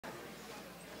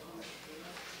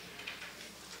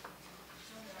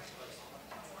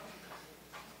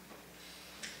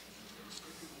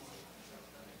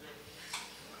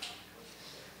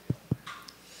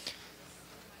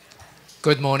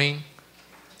Good morning,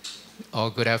 or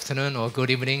good afternoon, or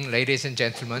good evening, ladies and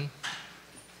gentlemen.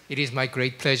 It is my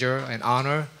great pleasure and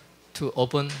honor to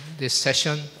open this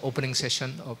session, opening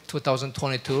session of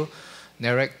 2022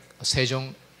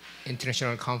 NEREC-Sejong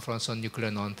International Conference on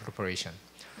Nuclear Non-Proliferation.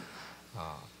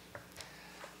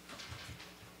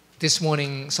 This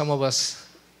morning, some of us,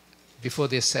 before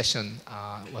this session,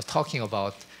 were talking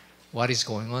about what is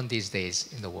going on these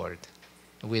days in the world.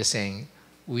 We are saying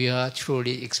we are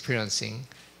truly experiencing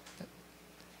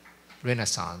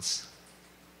renaissance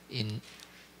in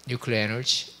nuclear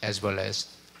energy as well as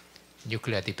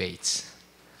nuclear debates.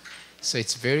 So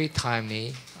it's very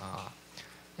timely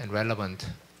and relevant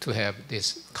to have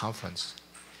this conference,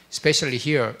 especially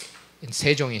here in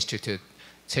Sejong Institute.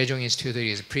 Sejong Institute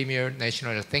is a premier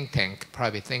national think tank,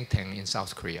 private think tank in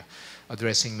South Korea,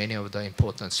 addressing many of the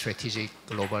important strategic,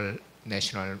 global,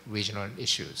 national, regional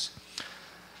issues.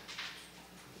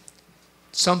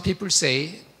 Some people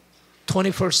say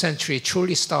 21st century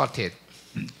truly started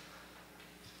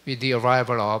with the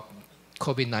arrival of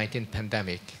COVID-19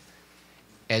 pandemic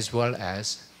as well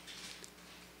as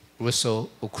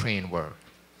Russo-Ukraine war.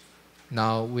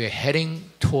 Now we're heading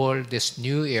toward this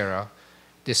new era,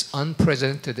 this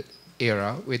unprecedented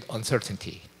era with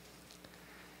uncertainty.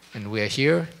 And we are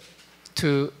here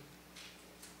to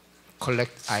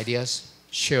collect ideas,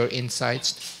 share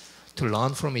insights, to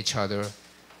learn from each other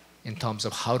in terms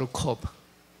of how to cope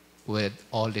with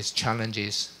all these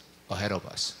challenges ahead of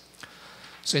us.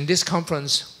 So in this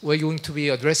conference, we're going to be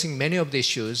addressing many of the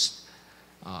issues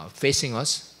facing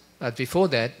us. But before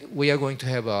that, we are going to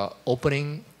have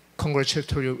opening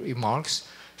congratulatory remarks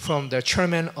from the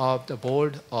chairman of the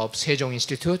board of Sejong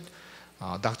Institute,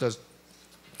 Dr.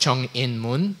 Jung-in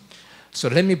Moon. So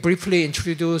let me briefly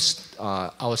introduce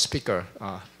our speaker.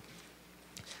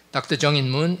 Dr.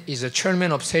 Jung-in Moon is the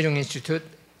chairman of Sejong Institute,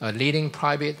 a leading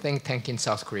private think tank in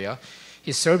South Korea.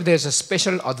 He served as a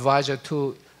special advisor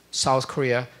to South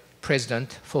Korea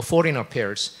President for Foreign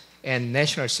Affairs and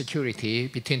National Security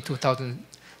between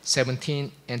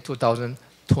 2017 and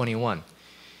 2021.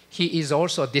 He is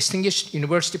also a distinguished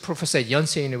university professor at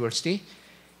Yonsei University,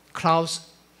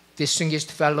 Klaus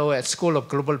Distinguished Fellow at School of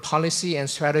Global Policy and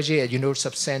Strategy at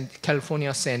University of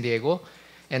California, San Diego,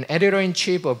 and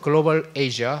editor-in-chief of Global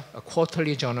Asia, a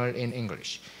quarterly journal in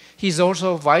English. He's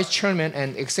also vice chairman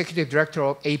and executive director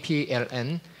of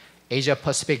APLN, Asia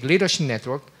Pacific Leadership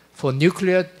Network, for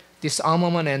Nuclear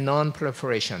Disarmament and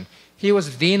Non-Proliferation. He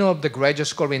was dean of the Graduate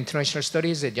School of International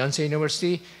Studies at Yonsei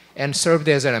University and served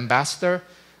as an ambassador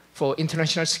for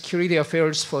international security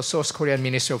affairs for South Korean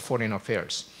Ministry of Foreign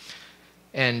Affairs.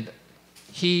 And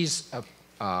he's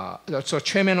also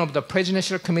chairman of the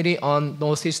Presidential Committee on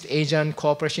Northeast Asian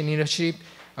Cooperation Leadership,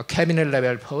 a cabinet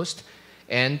level post,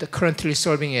 and currently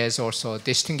serving as also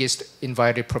distinguished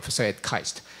invited professor at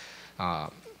KAIST.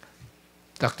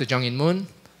 Dr. Jung-in Moon,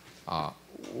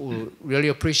 we really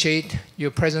appreciate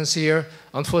your presence here.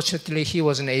 Unfortunately, he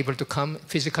wasn't able to come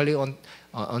physically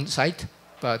on site,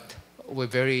 but we're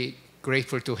very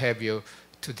grateful to have you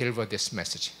to deliver this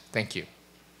message. Thank you.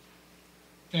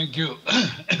 Thank you.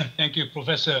 Thank you,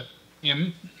 Professor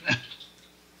Im.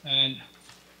 And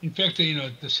in fact,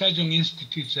 the Sejong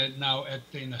Institute is now at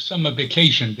summer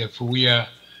vacation. Therefore, we are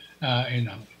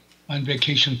on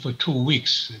vacation for 2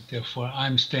 weeks. Therefore,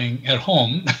 I'm staying at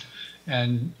home,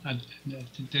 and that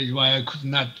is why I could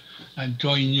not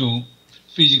join you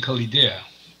physically there.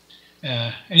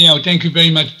 Anyhow, thank you very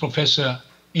much, Professor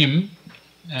Im,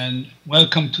 and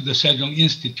welcome to the Sejong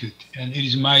Institute. And it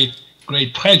is my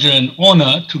great pleasure and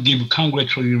honor to give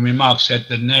congratulatory remarks at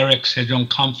the NEREC-Sejong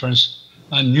Conference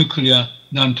on Nuclear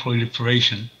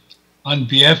Non-Proliferation. On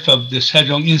behalf of the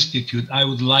Sejong Institute, I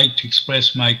would like to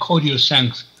express my cordial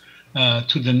thanks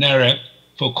to the NEREC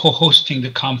for co-hosting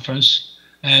the conference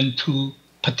and to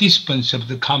participants of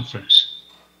the conference.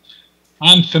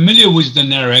 I'm familiar with the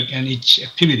NEREC and its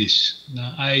activities.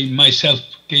 I myself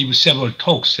gave several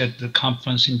talks at the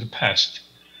conference in the past.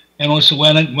 And also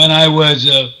when I was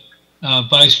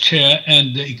vice chair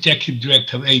and the executive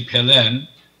director of APLN,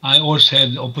 I also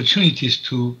had opportunities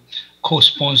to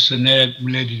co-sponsor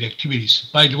NEREC-related activities.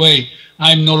 By the way,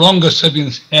 I'm no longer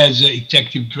serving as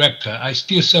executive director. I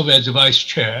still serve as a vice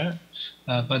chair,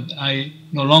 but I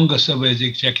no longer serve as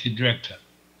executive director.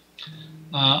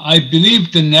 I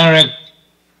believe the NEREC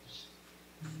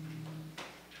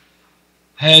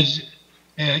has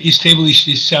established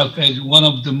itself as one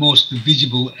of the most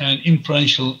visible and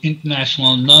influential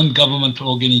international non-governmental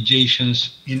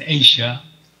organizations in Asia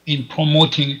in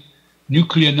promoting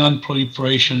nuclear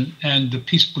non-proliferation and the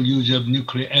peaceful use of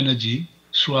nuclear energy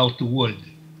throughout the world.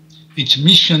 Its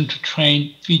mission to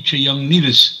train future young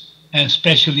leaders and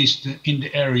specialists in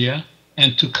the area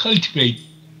and to cultivate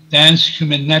dense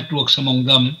human networks among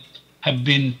them have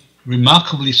been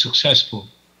remarkably successful.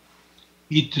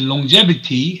 Its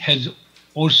longevity has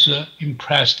also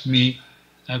impressed me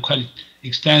quite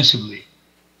extensively.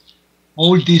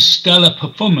 All this stellar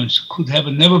performance could have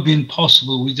never been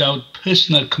possible without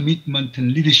personal commitment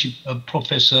and leadership of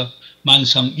Professor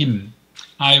Man-Sung Im.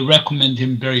 I recommend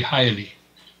him very highly.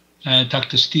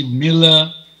 Dr. Steve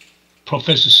Miller,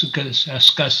 Professor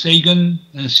Scott Sagan,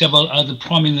 and several other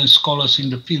prominent scholars in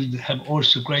the field have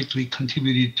also greatly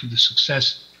contributed to the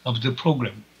success of the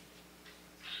program.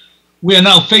 We are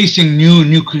now facing new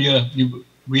nuclear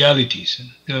realities.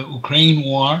 The Ukraine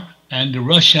war and the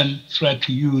Russian threat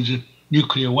to use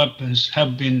nuclear weapons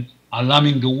have been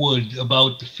alarming the world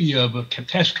about the fear of a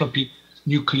catastrophic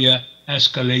nuclear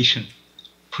escalation.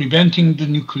 Preventing the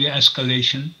nuclear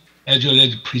escalation, as well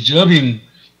as preserving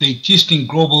the existing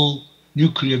global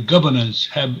nuclear governance,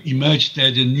 have emerged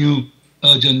as a new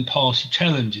urgent policy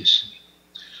challenges.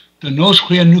 The North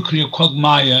Korean nuclear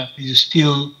quagmire is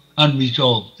still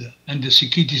unresolved, and the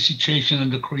security situation on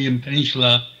the Korean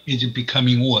Peninsula is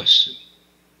becoming worse.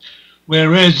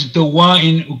 Whereas the war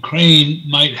in Ukraine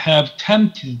might have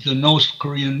tempted the North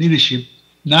Korean leadership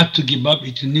not to give up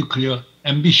its nuclear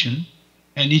ambition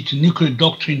and its nuclear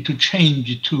doctrine to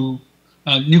change to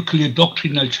nuclear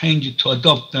doctrinal change to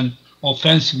adopt an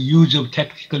offensive use of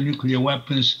tactical nuclear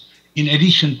weapons in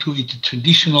addition to its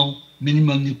traditional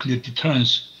minimum nuclear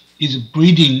deterrence, is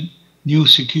breeding new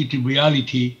security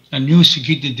reality and new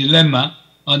security dilemma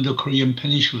on the Korean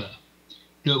Peninsula.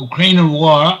 The Ukrainian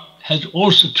war has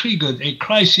also triggered a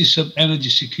crisis of energy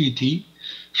security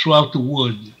throughout the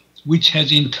world, which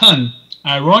has in turn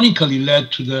ironically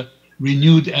led to the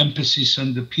renewed emphasis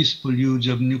on the peaceful use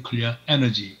of nuclear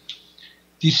energy.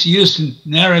 This year's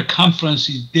NEREC conference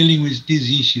is dealing with these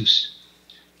issues: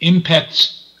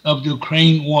 impacts of the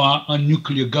Ukraine war on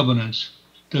nuclear governance,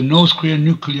 the North Korean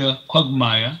nuclear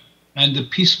quagmire, and the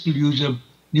peaceful use of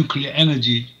nuclear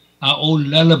energy are all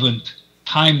relevant,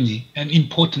 timely, and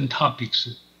important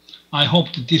topics. I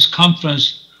hope that this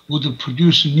conference would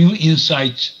produce new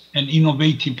insights and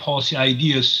innovative policy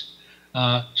ideas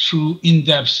through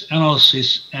in-depth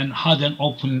analysis and hard and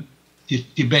open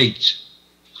debates.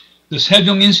 The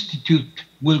Sejong Institute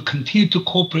will continue to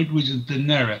cooperate with the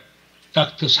NEREC.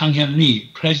 Dr. Sang-Hyun Lee,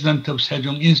 president of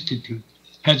Sejong Institute,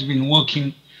 has been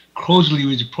working closely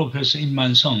with Professor Im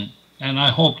Man-sung, and I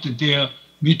hope that their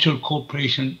mutual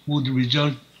cooperation would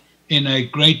result in a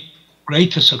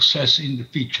greater success in the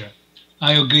future.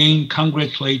 I again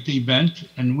congratulate the event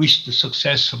and wish the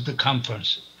success of the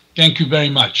conference. Thank you very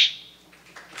much.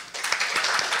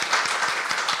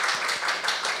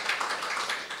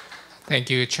 Thank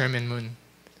you, Chairman Moon.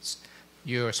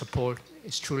 Your support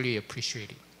is truly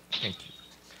appreciated. Thank you.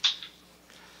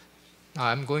 Now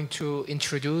I'm going to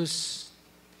introduce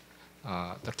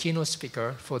the keynote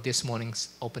speaker for this morning's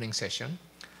opening session.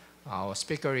 Our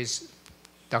speaker is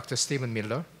Dr. Stephen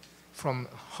Miller from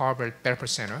Harvard Belfer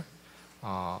Center.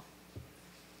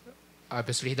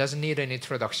 Obviously, he doesn't need an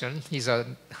introduction. He's a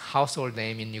household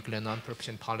name in nuclear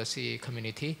non-proliferation policy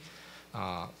community.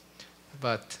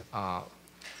 But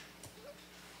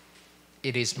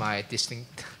it is my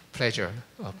distinct pleasure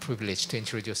or privilege to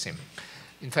introduce him.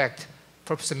 In fact,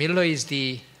 Professor Miller is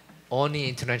the only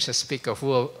international speaker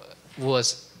who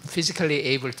was physically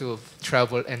able to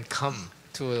travel and come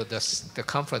to the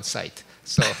conference site.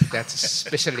 So that's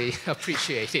especially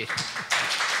appreciated.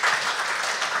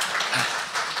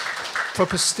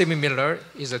 Professor Stephen Miller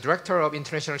is a director of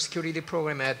International Security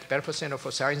Program at Belfer Center for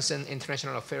Science and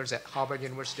International Affairs at Harvard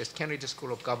University's Kennedy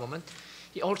School of Government.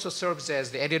 He also serves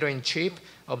as the editor-in-chief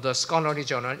of the scholarly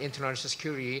journal International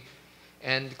Security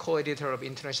and co-editor of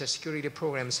International Security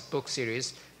Program's book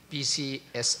series,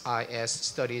 BCSIS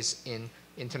Studies in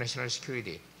International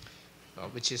Security,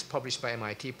 which is published by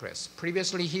MIT Press.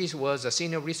 Previously, he was a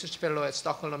senior research fellow at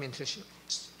Stockholm International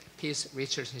Peace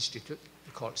Research Institute,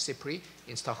 called SIPRI,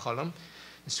 in Stockholm,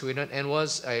 Sweden, and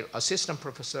was an assistant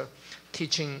professor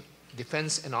teaching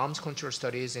defense and arms control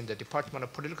studies in the Department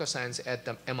of Political Science at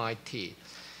the MIT.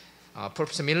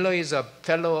 Professor Miller is a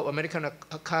fellow of American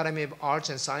Academy of Arts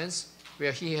and Science,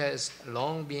 where he has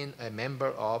long been a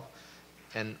member of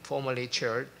and formerly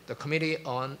chaired the Committee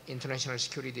on International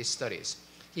Security Studies.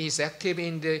 He is active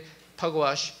in the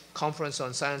PAGWASH Conference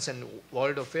on Science and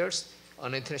World Affairs,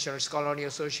 an international scholarly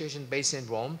association based in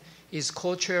Rome. He is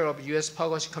co-chair of U.S.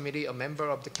 PAGWASH Committee, a member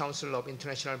of the Council of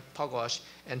International PAGWASH,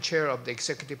 and chair of the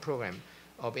executive program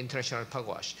of International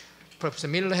PAGWASH. Professor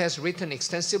Miller has written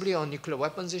extensively on nuclear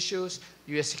weapons issues,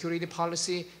 U.S. security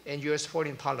policy, and U.S.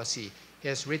 foreign policy. He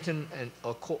has written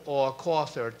or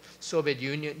co-authored Soviet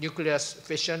Union nuclear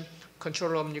fission,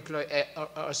 control of nuclear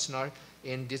arsenal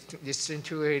in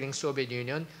disintegrating Soviet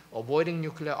Union, avoiding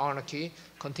nuclear anarchy,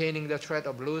 containing the threat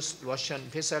of loose Russian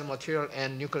fissile material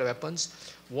and nuclear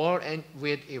weapons, war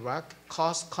with Iraq,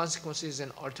 cost, consequences,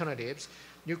 and alternatives,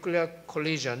 nuclear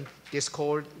collision,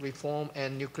 discord, reform,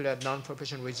 and nuclear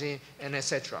non-proliferation regime, and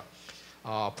etc.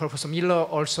 Professor Miller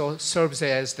also serves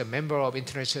as the member of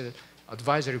International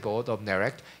Advisory Board of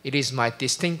NEREC. It is my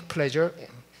distinct pleasure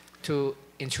to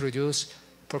introduce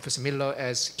Professor Miller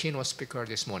as keynote speaker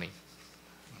this morning.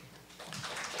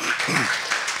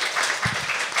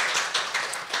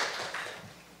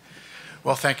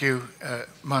 Well, thank you,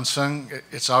 Mansung.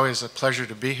 It's always a pleasure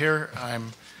to be here.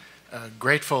 I'm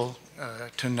grateful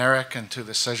to NEREC and to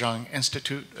the Sejong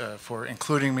Institute for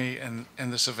including me in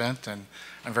this event, and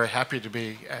I'm very happy to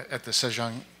be at the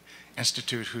Sejong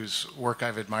Institute, whose work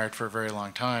I've admired for a very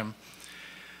long time.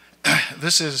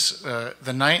 This is the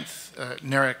 9th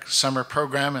NEREC summer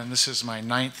program, and this is my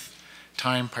 9th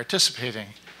time participating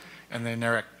in the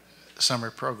NEREC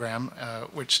summer program,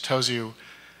 which tells you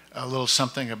a little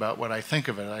something about what I think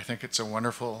of it. I think it's a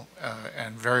wonderful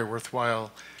and very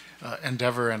worthwhile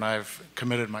endeavor, and I've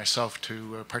committed myself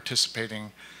to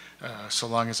participating so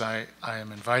long as I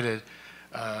am invited.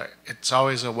 It's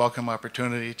always a welcome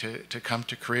opportunity to come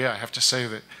to Korea. I have to say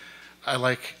that I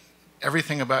like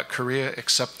everything about Korea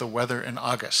except the weather in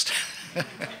August.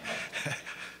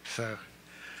 So,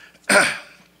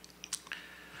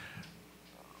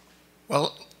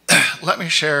 well, let me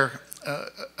share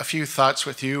a few thoughts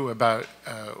with you about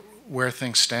where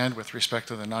things stand with respect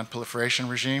to the non-proliferation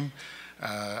regime.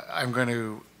 I'm going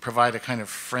to provide a kind of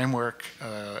framework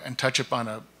and touch upon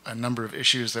a number of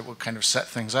issues that will kind of set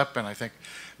things up, and I think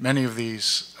many of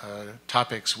these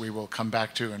topics we will come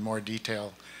back to in more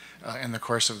detail in the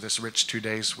course of this rich 2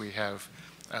 days we have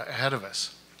ahead of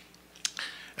us.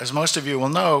 As most of you will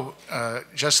know,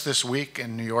 just this week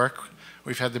in New York,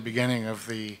 we've had the beginning of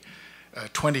the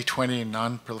 2020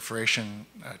 Non-Proliferation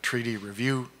Treaty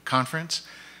Review Conference,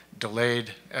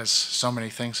 delayed as so many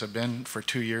things have been for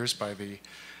 2 years by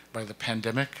the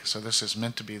pandemic. So this is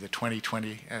meant to be the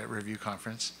 2020 review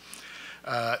conference.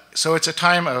 So it's a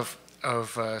time of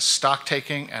stock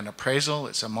taking and appraisal.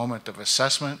 It's a moment of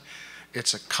assessment.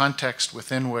 It's a context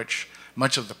within which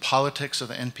much of the politics of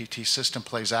the NPT system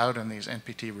plays out in these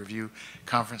NPT review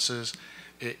conferences.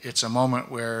 It's a moment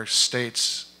where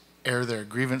states air their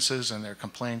grievances and their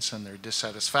complaints and their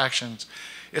dissatisfactions.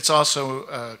 It's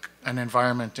also an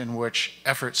environment in which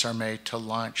efforts are made to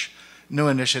launch new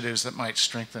initiatives that might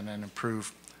strengthen and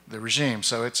improve the regime.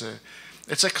 So it's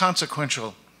a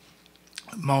consequential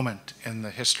moment in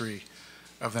the history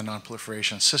of the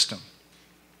non-proliferation system.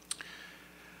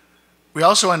 We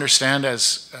also understand,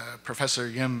 as Professor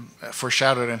Yim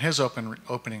foreshadowed in his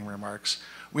opening remarks,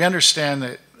 we understand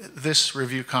that this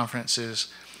review conference is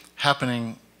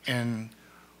happening in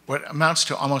what amounts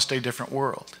to almost a different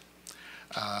world.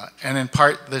 And in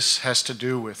part, this has to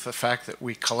do with the fact that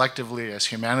we collectively, as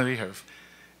humanity, have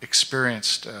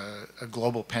experienced a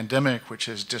global pandemic which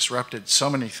has disrupted so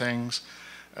many things,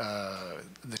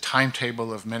 the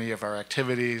timetable of many of our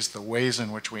activities, the ways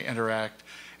in which we interact,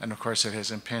 and of course it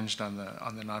has impinged on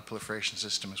the non-proliferation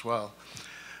system as well.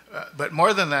 But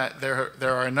more than that,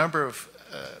 there are a number of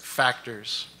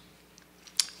factors,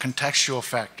 contextual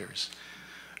factors,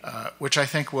 which I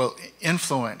think will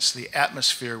influence the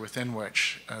atmosphere within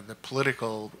which the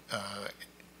political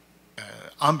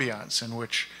ambiance in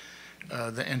which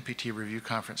the NPT review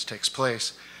conference takes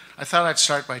place. I thought I'd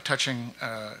start by touching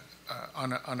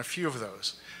on a few of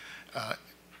those.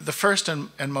 The first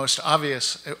and most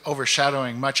obvious,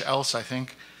 overshadowing much else, I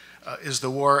think, is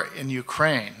the war in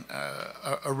Ukraine,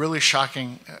 a really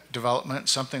shocking development,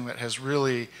 something that has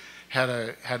really had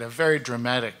a very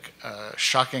dramatic,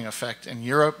 shocking effect in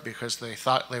Europe because they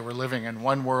thought they were living in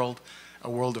one world, a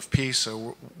world of peace,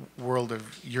 a world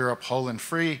of Europe whole and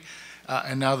free,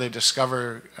 and now they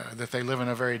discover that they live in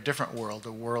a very different world,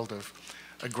 a world of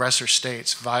aggressor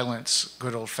states, violence,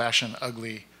 good old-fashioned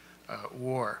ugly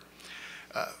war.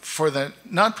 For the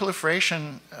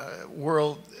non-proliferation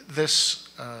world, this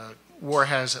war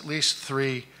has at least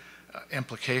three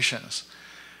implications.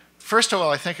 First of all,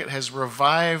 I think it has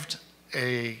revived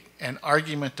an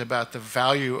argument about the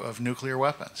value of nuclear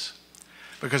weapons,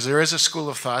 because there is a school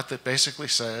of thought that basically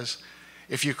says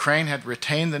if Ukraine had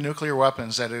retained the nuclear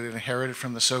weapons that it inherited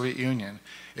from the Soviet Union,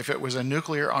 if it was a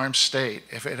nuclear-armed state,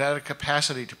 if it had a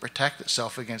capacity to protect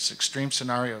itself against extreme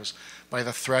scenarios by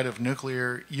the threat of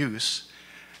nuclear use,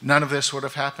 none of this would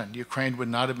have happened. Ukraine would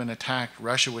not have been attacked.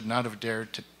 Russia would not have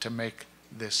dared to make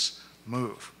this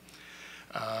move.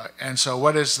 And so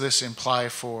what does this imply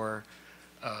for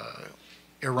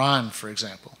Iran, for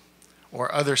example,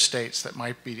 or other states that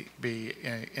might be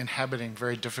inhabiting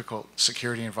very difficult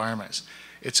security environments?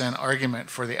 It's an argument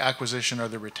for the acquisition or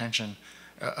the retention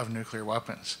of nuclear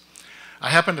weapons. I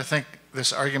happen to think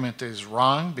this argument is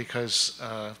wrong because,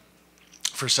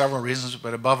 for several reasons,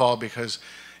 but above all because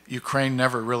Ukraine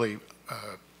never really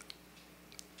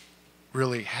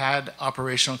had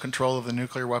operational control of the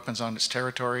nuclear weapons on its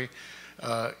territory.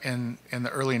 In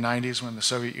the early 90s, when the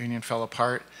Soviet Union fell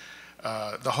apart,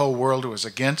 the whole world was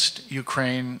against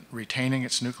Ukraine retaining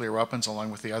its nuclear weapons along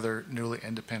with the other newly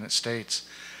independent states.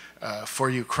 For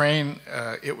Ukraine,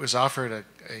 it was offered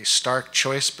a stark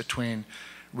choice between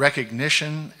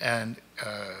recognition and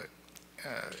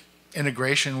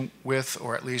integration with,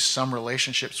 or at least some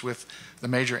relationships with, the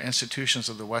major institutions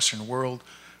of the Western world,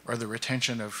 or the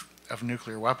retention of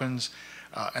nuclear weapons,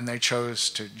 and they chose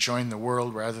to join the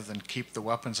world rather than keep the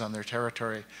weapons on their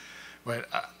territory. But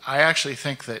I actually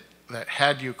think that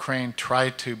had Ukraine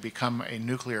tried to become a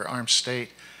nuclear armed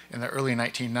state in the early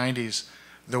 1990s,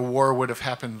 the war would have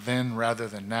happened then rather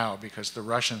than now, because the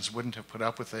Russians wouldn't have put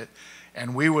up with it,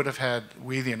 and we,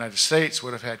 the United States,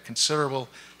 would have had considerable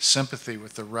sympathy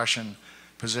with the Russian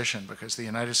position, because the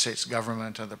United States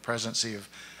government and the presidency of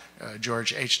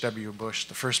George H.W. Bush,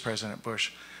 the first President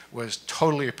Bush, was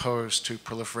totally opposed to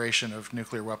proliferation of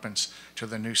nuclear weapons to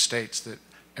the new states that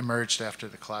emerged after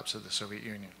the collapse of the Soviet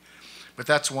Union. But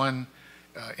that's one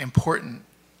important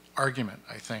argument,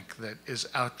 I think, that is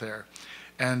out there.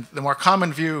 And the more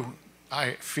common view,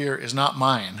 I fear, is not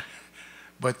mine,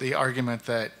 but the argument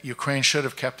that Ukraine should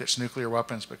have kept its nuclear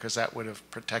weapons because that would have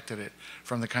protected it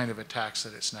from the kind of attacks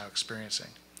that it's now experiencing.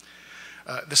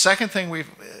 The second thing we've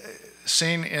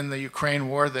seen in the Ukraine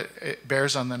war that it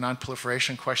bears on the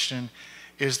non-proliferation question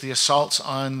is the assaults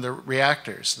on the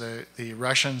reactors. The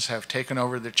Russians have taken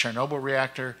over the Chernobyl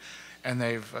reactor, and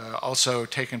they've also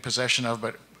taken possession of,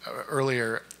 but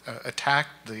earlier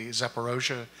attacked, the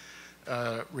Zaporozhye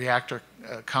reactor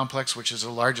complex, which is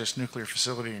the largest nuclear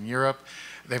facility in Europe.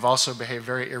 They've also behaved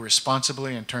very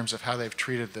irresponsibly in terms of how they've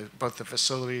treated both the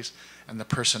facilities and the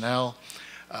personnel.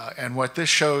 And what this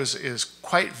shows is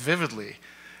quite vividly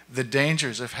the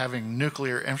dangers of having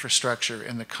nuclear infrastructure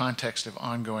in the context of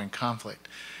ongoing conflict.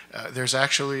 There's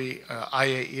actually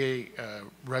IAEA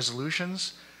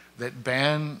resolutions that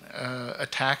ban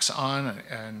attacks on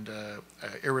and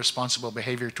irresponsible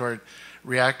behavior toward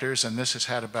reactors, and this has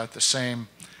had about the same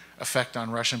effect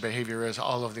on Russian behavior as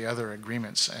all of the other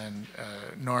agreements and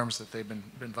norms that they've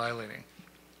been violating.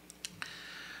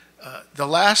 The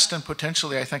last and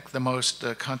potentially, I think, the most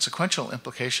consequential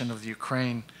implication of the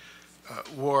Ukraine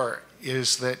war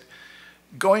is that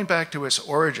going back to its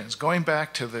origins, going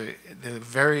back to the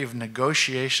very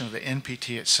negotiation of the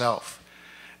NPT itself,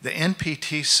 the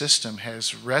NPT system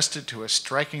has rested to a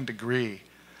striking degree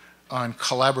on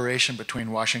collaboration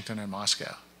between Washington and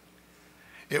Moscow.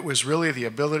 It was really the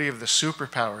ability of the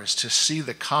superpowers to see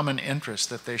the common interest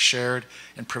that they shared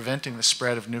in preventing the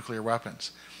spread of nuclear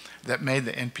weapons that made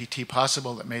the NPT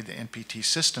possible, that made the NPT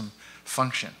system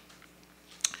function.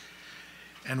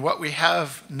 And what we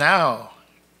have now,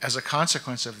 as a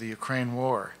consequence of the Ukraine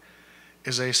war,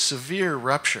 is a severe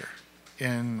rupture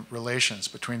in relations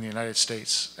between the United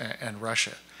States and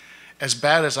Russia. As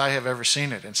bad as I have ever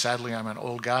seen it, and sadly I'm an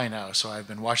old guy now, so I've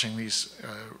been watching these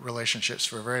relationships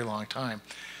for a very long time.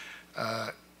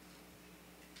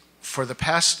 For the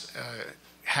past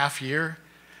half year,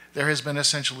 there has been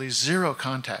essentially zero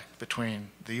contact between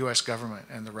the US government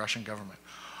and the Russian government.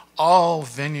 All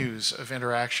venues of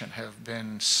interaction have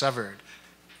been severed,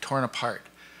 torn apart.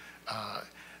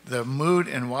 The mood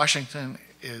in Washington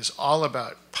is all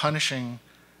about punishing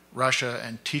Russia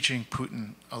and teaching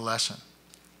Putin a lesson.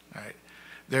 Right?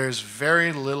 There's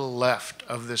very little left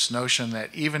of this notion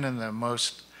that even in the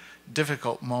most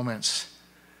difficult moments,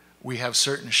 we have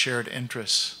certain shared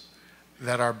interests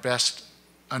that are best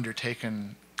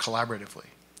undertaken collaboratively.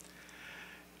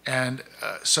 And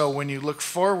so when you look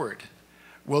forward,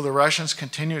 will the Russians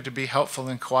continue to be helpful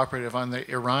and cooperative on the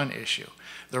Iran issue?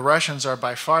 The Russians are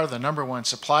by far the #1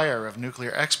 supplier of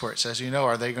nuclear exports. As you know,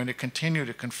 are they going to continue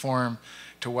to conform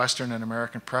to Western and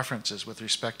American preferences with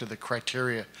respect to the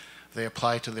criteria they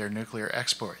apply to their nuclear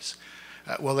exports?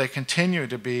 Will they continue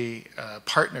to be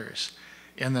partners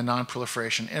in the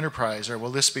non-proliferation enterprise, or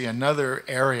will this be another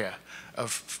area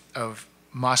of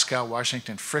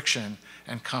Moscow-Washington friction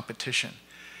and competition?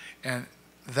 And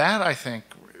that, I think,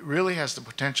 really has the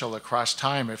potential across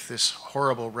time, if this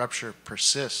horrible rupture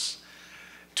persists,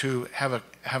 to have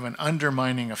an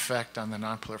undermining effect on the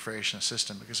non-proliferation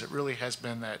system, because it really has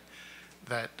been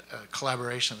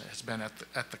collaboration that has been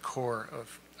at the core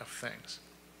of things.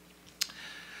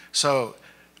 So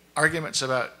arguments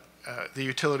about the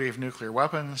utility of nuclear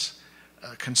weapons,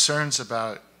 concerns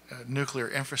about nuclear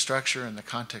infrastructure in the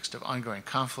context of ongoing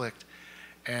conflict,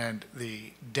 and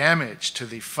the damage to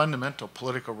the fundamental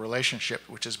political relationship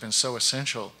which has been so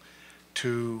essential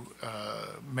to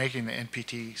making the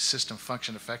NPT system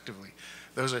function effectively.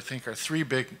 Those, I think, are three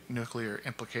big nuclear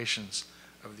implications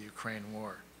of the Ukraine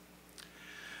war.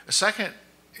 A second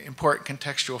important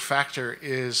contextual factor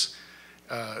is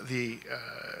the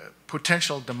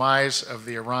potential demise of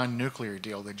the Iran nuclear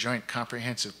deal, the Joint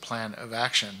Comprehensive Plan of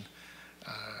Action,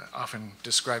 often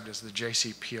described as the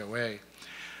JCPOA.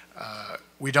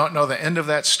 We don't know the end of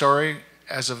that story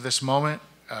as of this moment.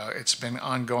 It's been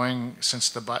ongoing since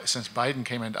Biden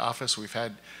came into office. We've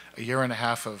had a year and a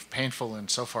half of painful and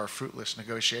so far fruitless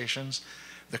negotiations.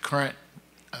 The current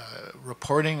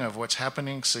reporting of what's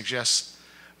happening suggests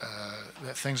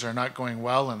that things are not going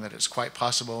well and that it's quite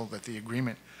possible that the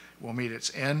agreement will meet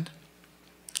its end.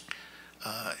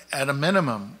 At a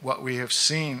minimum, what we have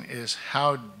seen is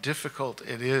how difficult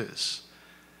it is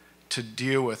to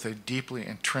deal with a deeply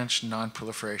entrenched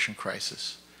non-proliferation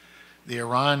crisis. The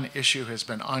Iran issue has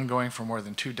been ongoing for more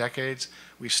than 2 decades.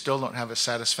 We still don't have a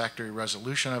satisfactory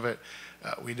resolution of it.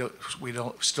 We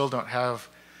still don't have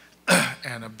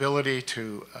an ability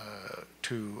to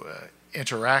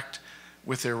interact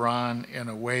with Iran in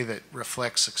a way that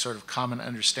reflects sort of common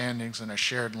understandings and a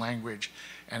shared language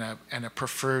and a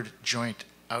preferred joint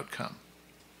outcome.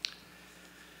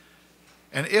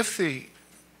 And if the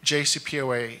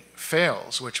JCPOA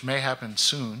fails, which may happen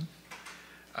soon,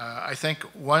 I think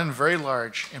one very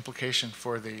large implication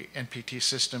for the NPT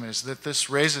system is that this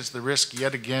raises the risk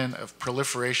yet again of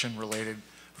proliferation-related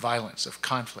violence, of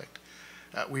conflict.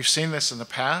 We've seen this in the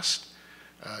past.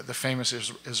 The famous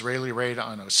Israeli raid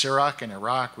on Osirak in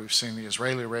Iraq. We've seen the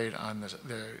Israeli raid on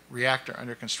the reactor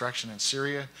under construction in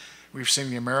Syria. We've seen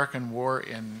the American war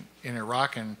in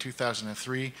Iraq in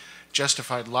 2003,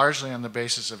 justified largely on the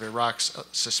basis of Iraq's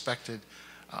suspected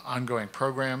ongoing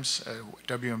programs,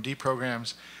 WMD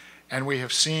programs. And we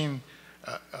have seen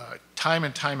time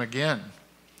and time again,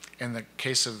 in the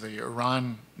case of the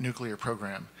Iran nuclear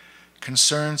program,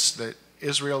 concerns that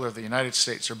Israel or the United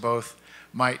States or both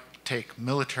might take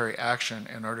military action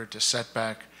in order to set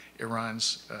back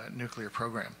Iran's nuclear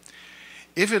program.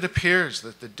 If it appears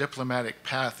that the diplomatic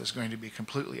path is going to be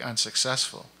completely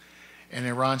unsuccessful and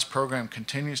Iran's program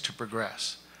continues to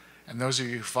progress, and those of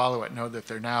you who follow it know that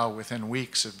they're now within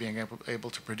weeks of being able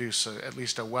to produce at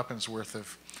least a weapon's worth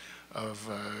of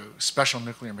special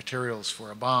nuclear materials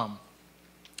for a bomb,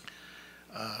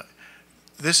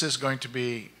 this is going to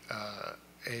be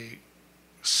a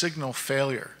signal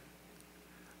failure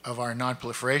of our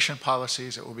non-proliferation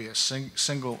policies. It will be a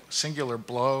singular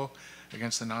blow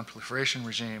against the non-proliferation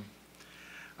regime.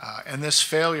 And this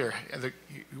failure,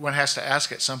 one has to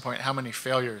ask at some point, how many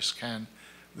failures can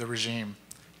the regime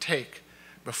take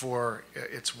before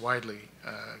it's widely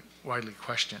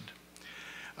questioned?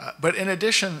 But in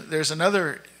addition, there's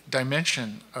another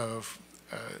dimension of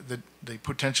the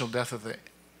potential death of the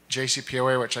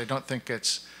JCPOA, which I don't think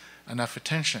gets enough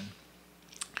attention.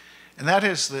 And that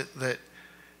is that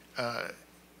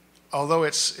although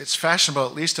it's fashionable,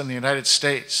 at least in the United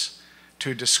States,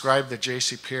 to describe the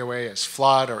JCPOA as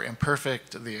flawed or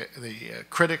imperfect, the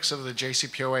critics of the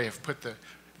JCPOA have put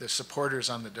the supporters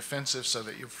on the defensive so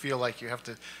that you feel like you have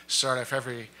to start off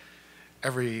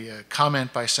every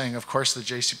comment by saying, of course, the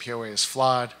JCPOA is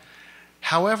flawed.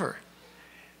 However,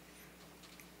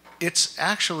 it's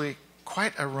actually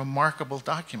quite a remarkable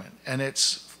document, and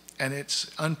it's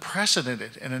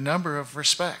unprecedented in a number of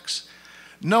respects.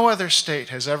 No other state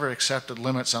has ever accepted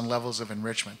limits on levels of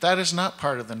enrichment. That is not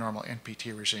part of the normal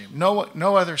NPT regime.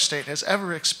 No other state has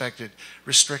ever expected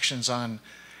restrictions on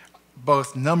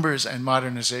both numbers and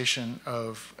modernization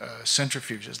of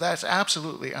centrifuges. That's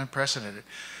absolutely unprecedented.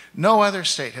 No other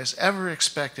state has ever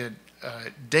expected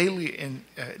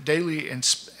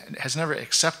has never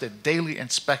accepted daily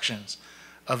inspections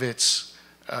of its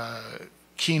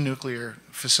key nuclear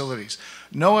facilities.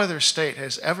 No other state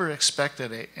has ever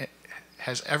accepted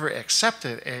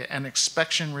an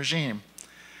inspection regime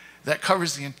that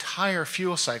covers the entire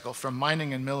fuel cycle from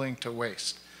mining and milling to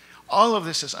waste. All of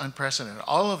this is unprecedented.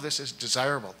 All of this is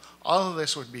desirable. All of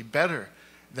this would be better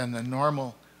than the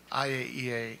normal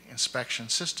IAEA inspection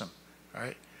system,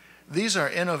 right? These are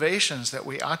innovations that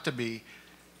we ought to be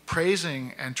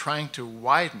praising and trying to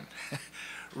widen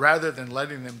rather than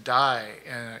letting them die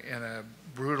in a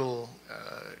brutal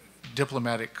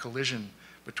diplomatic collision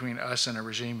between us and a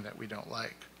regime that we don't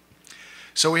like.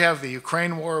 So we have the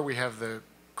Ukraine war, we have the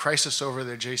crisis over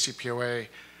the JCPOA.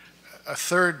 A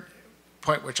third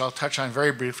point, which I'll touch on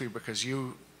very briefly because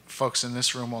you folks in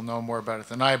this room will know more about it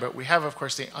than I, but we have, of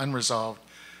course, the unresolved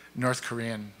North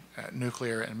Korean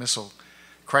nuclear and missile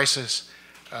crisis.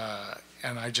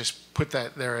 And I just put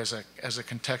that there as a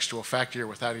contextual factor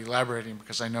without elaborating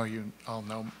because I know you all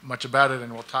know much about it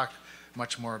and we'll talk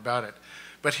much more about it.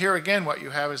 But here again, what you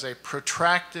have is a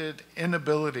protracted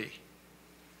inability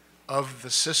of the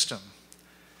system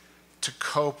to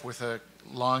cope with a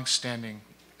long-standing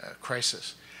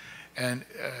crisis. And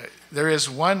there is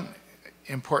one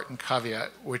important caveat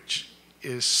which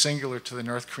is singular to the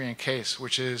North Korean case,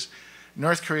 which is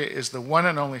North Korea is the one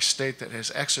and only state that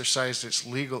has exercised its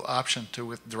legal option to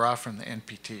withdraw from the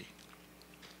NPT.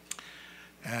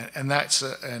 And that's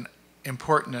an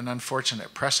important and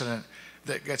unfortunate precedent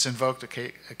that gets invoked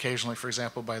occasionally, for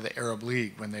example, by the Arab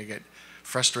League when they get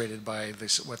frustrated by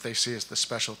this, what they see as the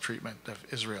special treatment of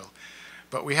Israel.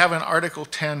 But we have an Article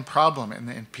 10 problem in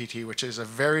the NPT, which is a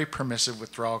very permissive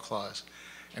withdrawal clause.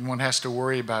 And one has to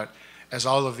worry about, as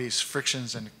all of these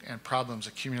frictions and problems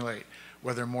accumulate,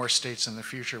 whether more states in the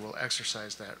future will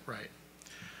exercise that right.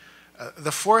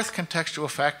 The fourth contextual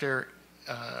factor,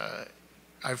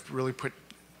 I've really put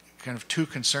kind of two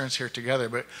concerns here together,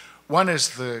 but one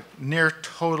is the near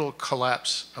total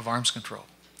collapse of arms control.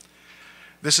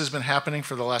 This has been happening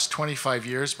for the last 25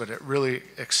 years, but it really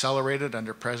accelerated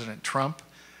under President Trump.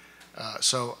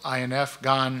 So INF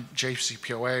gone,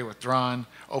 JCPOA withdrawn,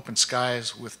 Open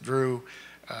Skies withdrew.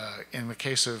 In the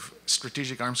case of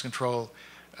strategic arms control,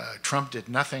 Trump did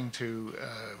nothing to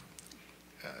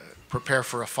prepare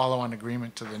for a follow-on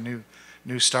agreement to the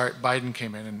new START. Biden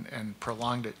came in and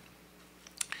prolonged it.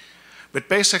 But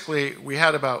basically, we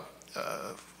had about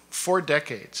 4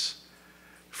 decades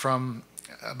from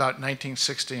about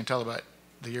 1960 until about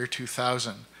the year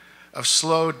 2000 of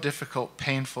slow, difficult,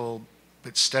 painful,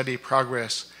 but steady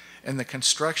progress in the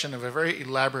construction of a very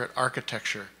elaborate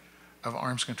architecture of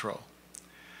arms control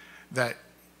that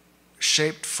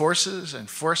shaped forces and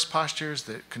force postures,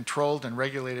 that controlled and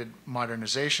regulated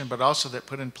modernization, but also that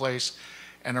put in place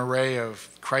an array of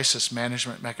crisis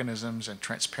management mechanisms and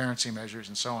transparency measures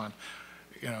and so on.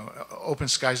 You know, Open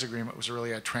Skies Agreement was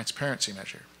really a transparency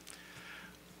measure.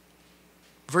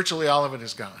 Virtually all of it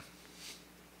is gone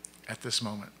at this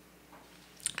moment.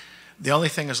 The only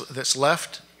thing that's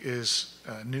left is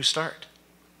New START,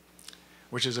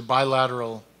 which is a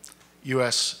bilateral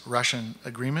US-Russian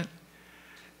agreement.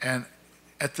 And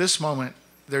at this moment,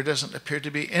 there doesn't appear to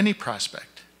be any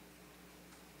prospect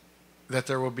that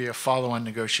there will be a follow-on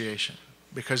negotiation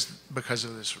because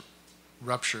of this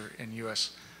rupture in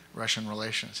US-Russian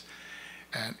relations.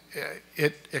 And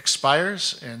it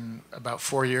expires in about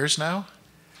 4 years now.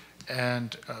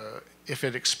 And if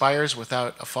it expires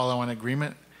without a follow-on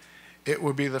agreement, it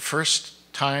will be the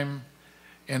first time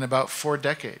in about 4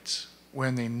 decades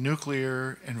when the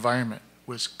nuclear environment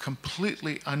was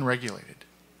completely unregulated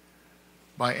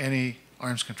by any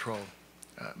arms control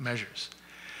measures.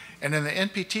 And in the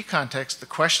NPT context, the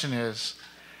question is,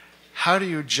 how do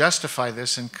you justify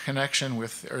this in connection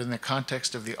with, or in the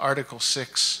context of the Article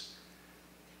 6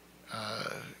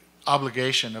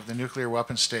 obligation of the nuclear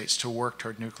weapon states to work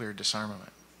toward nuclear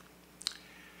disarmament?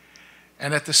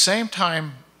 And at the same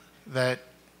time that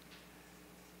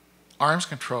arms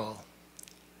control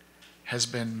has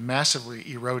been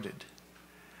massively eroded,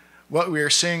 what we are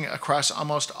seeing across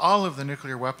almost all of the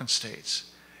nuclear weapon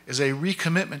states is a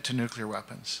recommitment to nuclear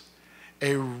weapons,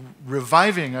 a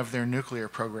reviving of their nuclear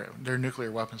program, their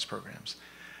nuclear weapons programs,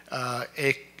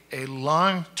 a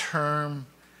long-term,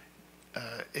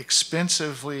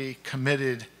 expensively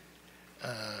committed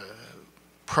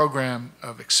program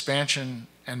of expansion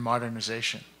and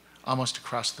modernization almost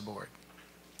across the board.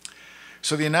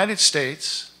 So the United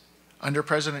States, under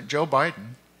President Joe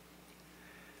Biden,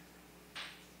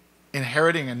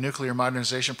 inheriting a nuclear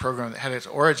modernization program that had its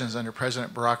origins under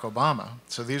President Barack Obama,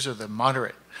 so these are the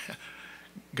moderate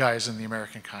guys in the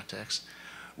American context,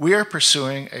 we are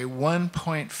pursuing a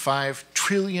 $1.5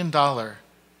 trillion,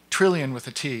 trillion with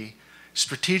a T,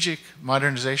 strategic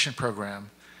modernization program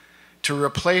to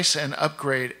replace and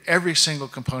upgrade every single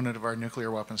component of our nuclear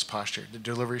weapons posture, the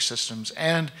delivery systems,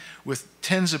 and with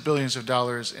tens of billions of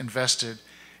dollars invested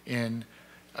in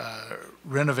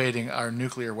renovating our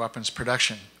nuclear weapons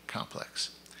production complex.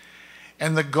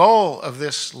 And the goal of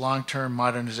this long-term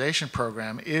modernization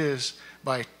program is,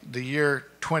 by the year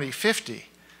 2050,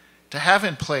 to have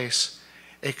in place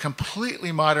a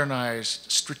completely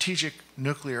modernized strategic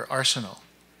nuclear arsenal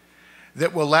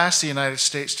that will last the United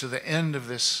States to the end of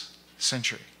this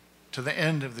century, to the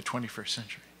end of the 21st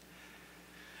century.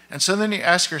 And so then you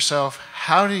ask yourself,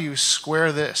 how do you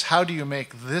square this? How do you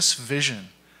make this vision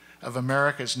of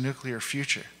America's nuclear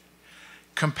future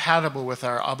compatible with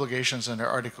our obligations under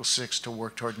Article 6 to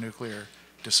work toward nuclear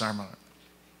disarmament?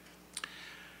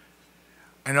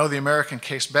 I know the American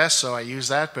case best, so I use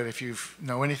that, but if you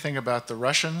know anything about the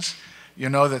Russians, you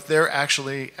know that they're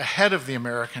actually ahead of the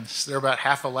Americans. They're about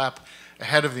half a lap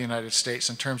ahead of the United States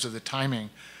in terms of the timing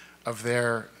of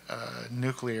their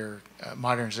nuclear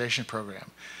modernization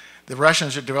program. The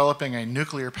Russians are developing a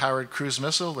nuclear-powered cruise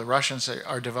missile. The Russians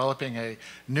are developing a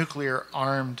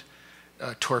nuclear-armed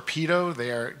torpedo. They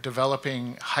are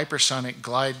developing hypersonic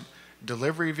glide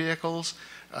delivery vehicles.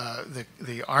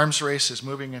 The arms race is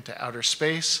moving into outer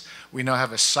space. We now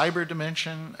have a cyber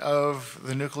dimension of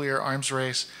the nuclear arms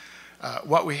race.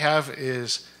 What we have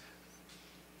is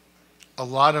a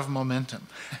lot of momentum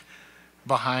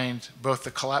behind both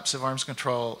the collapse of arms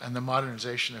control and the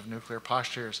modernization of nuclear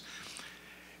postures.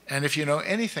 And if you know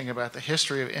anything about the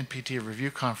history of NPT review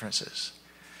conferences,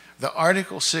 the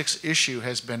Article 6 issue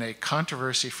has been a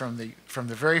controversy from the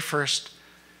very first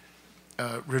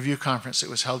review conference that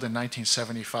was held in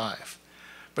 1975.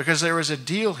 Because there was a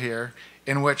deal here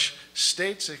in which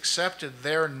states accepted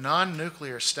their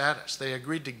non-nuclear status. They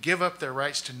agreed to give up their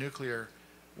rights to nuclear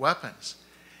weapons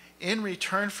in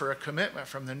return for a commitment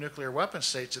from the nuclear weapon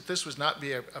states that this would not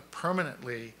be a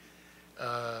permanently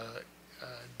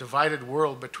divided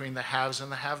world between the haves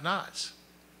and the have-nots.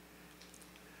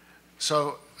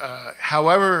 So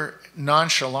however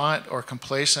nonchalant or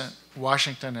complacent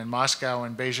Washington and Moscow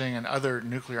and Beijing and other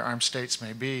nuclear armed states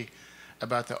may be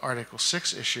about the Article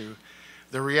 6 issue,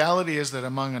 the reality is that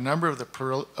among a number of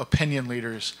the opinion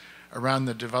leaders around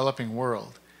the developing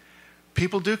world,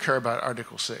 people do care about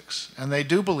Article 6, and they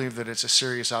do believe that it's a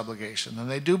serious obligation,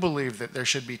 and they do believe that there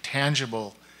should be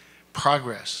tangible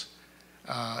progress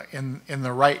in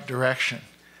the right direction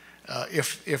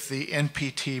if the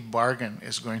NPT bargain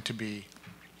is going to be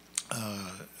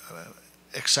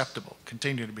acceptable,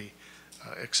 continue to be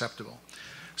acceptable.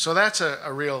 So that's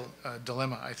a real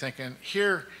dilemma, I think. And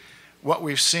here, what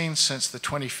we've seen since the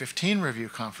 2015 review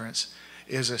conference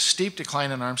is a steep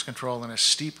decline in arms control and a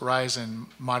steep rise in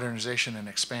modernization and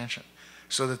expansion.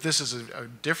 So that this is a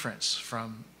difference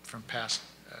from past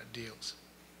deals,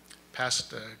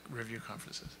 past review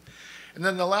conferences. And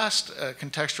then the last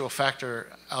contextual factor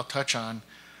I'll touch on,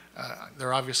 there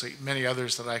are obviously many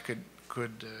others that I could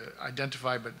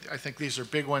identify, but I think these are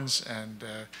big ones, and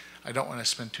I don't want to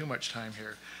spend too much time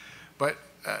here. But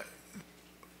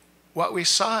what we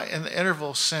saw in the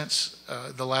interval since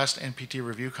the last NPT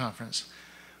review conference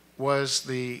was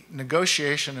the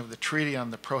negotiation of the Treaty on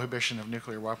the Prohibition of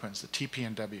Nuclear Weapons, the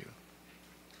TPNW.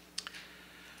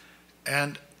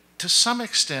 And to some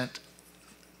extent,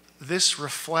 this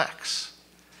reflects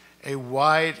a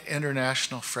wide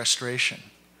international frustration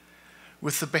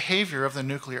with the behavior of the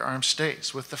nuclear armed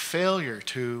states, with the failure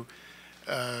to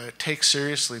take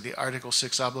seriously the Article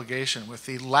 6 obligation, with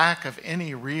the lack of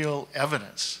any real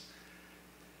evidence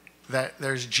that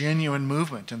there's genuine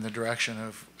movement in the direction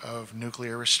of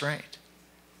nuclear restraint.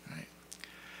 Right?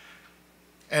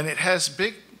 And it has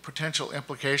big potential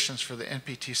implications for the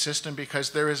NPT system because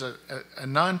there is a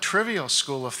non-trivial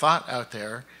school of thought out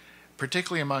there,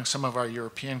 particularly among some of our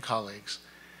European colleagues,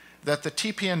 that the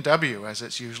TPNW, as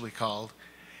it's usually called,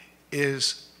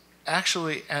 is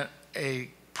actually a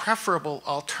preferable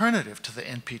alternative to the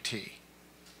NPT,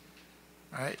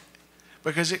 right?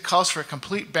 Because it calls for a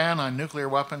complete ban on nuclear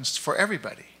weapons for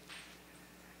everybody.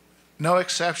 No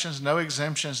exceptions, no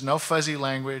exemptions, no fuzzy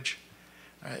language.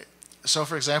 Right? So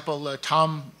for example,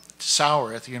 Tom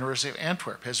Sauer at the University of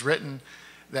Antwerp has written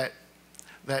that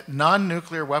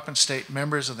non-nuclear weapon state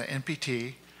members of the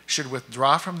NPT should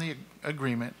withdraw from the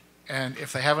agreement, and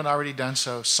if they haven't already done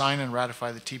so, sign and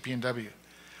ratify the TPNW.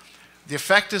 The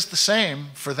effect is the same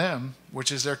for them,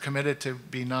 which is they're committed to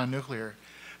be non-nuclear,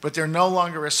 but they're no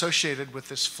longer associated with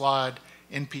this flawed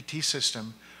NPT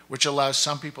system, which allows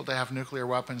some people to have nuclear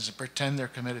weapons and pretend they're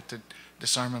committed to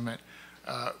disarmament,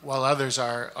 while others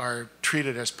are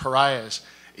treated as pariahs,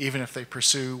 even if they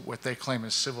pursue what they claim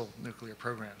as civil nuclear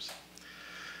programs.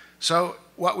 So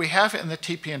what we have in the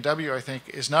TPNW, I think,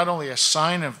 is not only a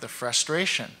sign of the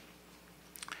frustration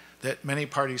that many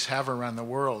parties have around the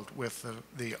world with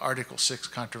the Article 6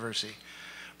 controversy,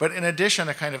 but in addition,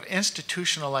 a kind of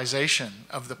institutionalization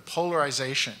of the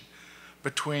polarization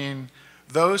between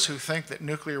those who think that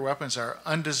nuclear weapons are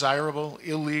undesirable,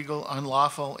 illegal,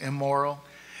 unlawful, immoral,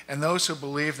 and those who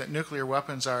believe that nuclear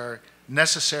weapons are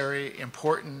necessary,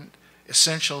 important,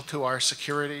 essential to our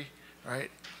security, right?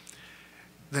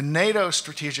 The NATO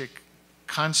strategic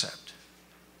concept,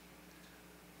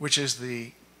 which is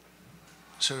the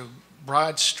sort of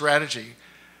broad strategy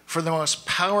for the most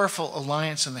powerful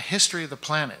alliance in the history of the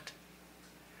planet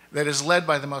that is led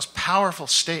by the most powerful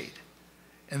state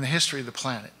in the history of the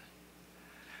planet,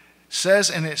 says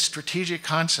in its strategic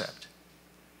concept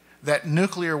that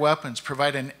nuclear weapons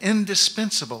provide an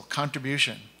indispensable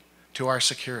contribution to our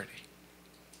security.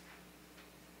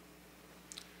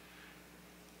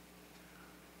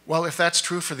 Well, if that's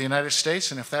true for the United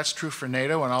States and if that's true for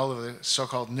NATO and all of the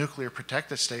so-called nuclear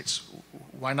protected states,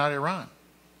 why not Iran?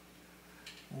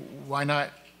 Why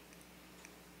not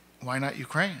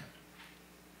Ukraine?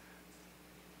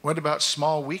 What about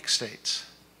small, weak states?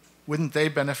 Wouldn't they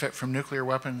benefit from nuclear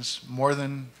weapons more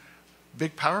than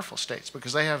big, powerful states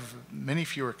because they have many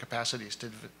fewer capacities to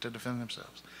defend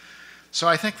themselves? So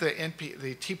I think the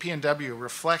TPNW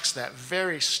reflects that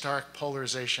very stark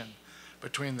polarization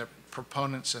between the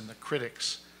proponents and the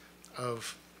critics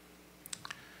of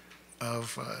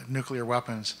nuclear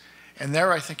weapons. And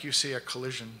there I think you see a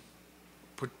collision,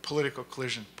 political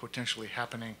collision potentially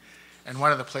happening. And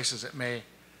one of the places it may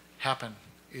happen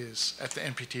is at the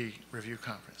NPT Review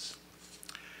Conference.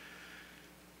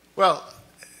 Well,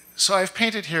 so I've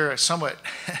painted here a somewhat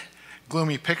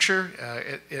gloomy picture.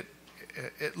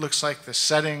 It looks like the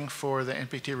setting for the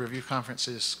NPT Review Conference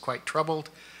is quite troubled.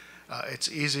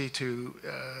 It's easy to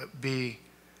be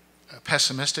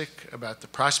pessimistic about the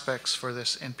prospects for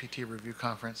this NPT Review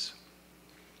Conference.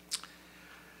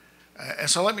 And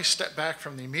so let me step back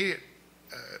from the immediate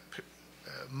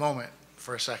moment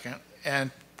for a second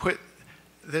and put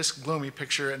this gloomy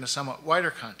picture in a somewhat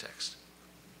wider context.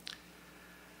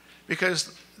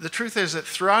 Because the truth is that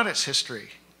throughout its history,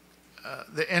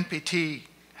 the NPT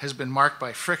has been marked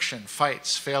by friction,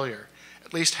 fights, failure.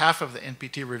 At least half of the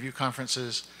NPT review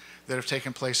conferences that have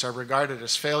taken place are regarded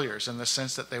as failures in the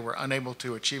sense that they were unable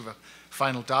to achieve a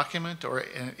final document, or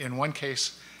in one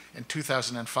case in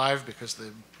 2005, because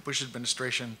the Bush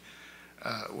administration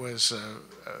was a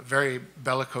very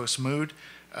bellicose mood,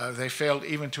 they failed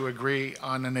even to agree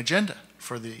on an agenda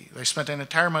for they spent an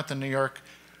entire month in New York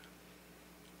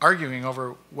arguing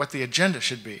over what the agenda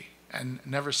should be and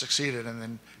never succeeded, and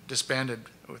then disbanded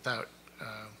without.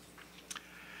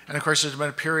 And of course, there's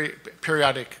been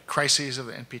periodic crises of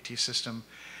the NPT system.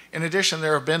 In addition,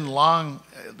 there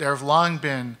have long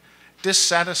been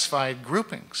dissatisfied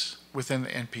groupings within the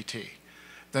NPT.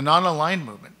 The non-aligned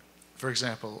movement, for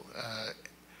example,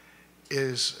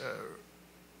 is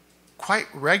quite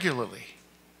regularly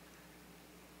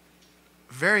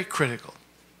very critical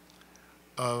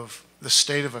of the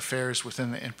state of affairs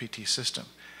within the NPT system.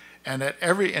 And at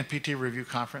every NPT review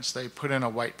conference, they put in a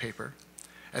white paper.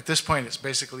 At this point, it's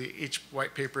basically each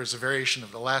white paper is a variation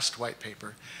of the last white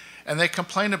paper. And they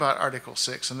complain about Article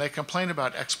 6, and they complain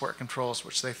about export controls,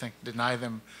 which they think deny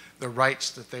them the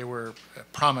rights that they were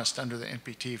promised under the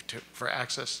NPT for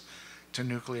access to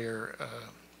nuclear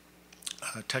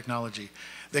technology.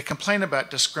 They complain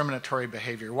about discriminatory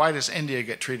behavior. Why does India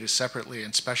get treated separately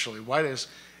and specially? Why does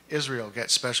Israel get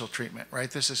special treatment,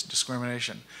 right? This is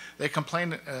discrimination. They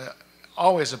complain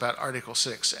always about Article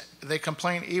 6. They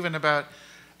complain even about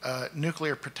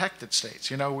nuclear protected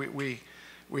states. You know,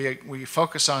 we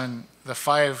focus on the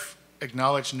 5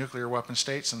 acknowledged nuclear weapon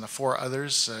states and the 4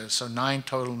 others, so 9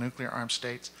 total nuclear armed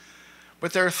states.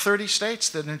 But there are 30 states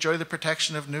that enjoy the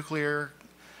protection of nuclear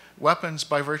weapons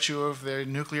by virtue of the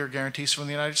nuclear guarantees from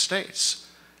the United States.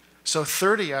 So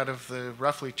 30 out of the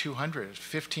roughly 200,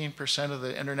 15% of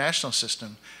the international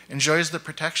system enjoys the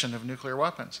protection of nuclear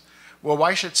weapons. Well,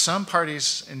 why should some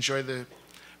parties enjoy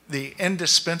the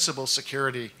indispensable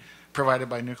security provided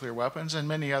by nuclear weapons and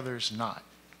many others not?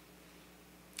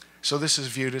 So this is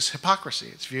viewed as hypocrisy.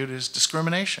 It's viewed as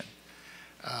discrimination,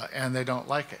 and they don't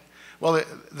like it. Well,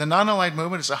 the non-aligned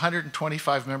movement is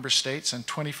 125 member states and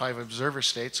 25 observer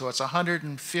states, so it's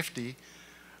 150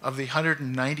 of the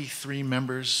 193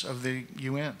 members of the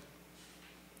UN.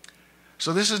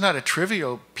 So this is not a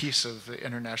trivial piece of the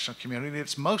international community.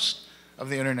 It's most of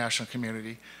the international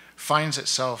community finds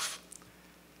itself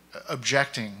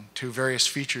objecting to various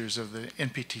features of the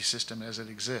NPT system as it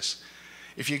exists.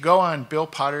 If you go on Bill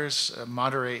Potter's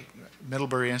Monterey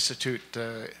Middlebury Institute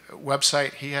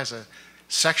website, he has a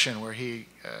section where he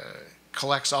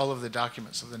collects all of the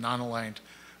documents of the non-aligned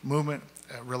movement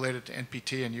related to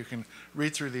NPT, and you can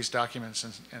read through these documents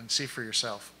and see for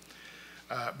yourself.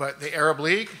 But the Arab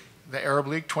League,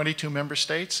 22 member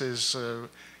states, is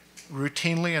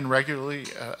routinely and regularly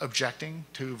objecting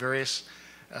to various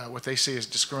what they see as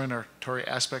discriminatory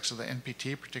aspects of the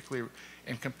NPT, particularly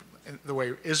in the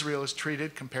way Israel is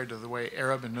treated compared to the way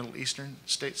Arab and Middle Eastern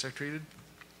states are treated.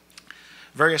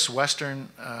 Various Western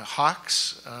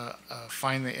hawks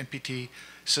find the NPT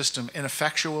system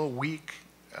ineffectual, weak,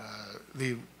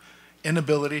 the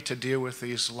inability to deal with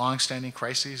these long-standing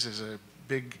crises is a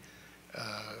big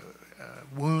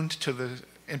wound to the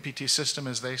NPT system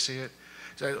as they see it.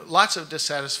 So lots of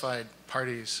dissatisfied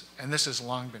parties, and this has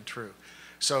long been true.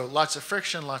 So lots of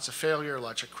friction, lots of failure,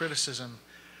 lots of criticism.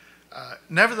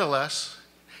 Nevertheless,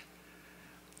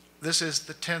 this is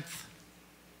the 10th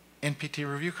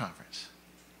NPT review conference.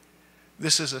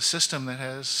 This is a system that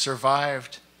has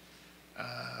survived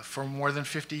for more than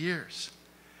 50 years.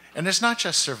 And it's not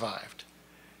just survived.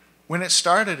 When it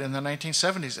started in the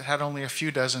 1970s, it had only a few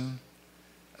dozen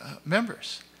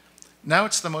members. Now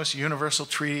it's the most universal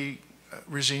treaty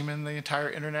regime in the entire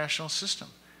international system.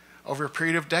 Over a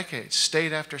period of decades,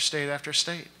 state after state after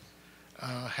state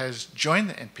has joined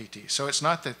the NPT. So it's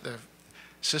not that the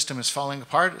system is falling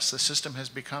apart, it's the system has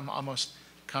become almost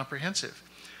comprehensive.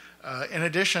 In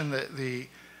addition, the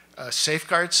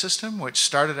safeguard system, which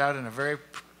started out in a very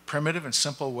primitive and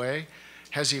simple way,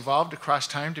 has evolved across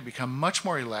time to become much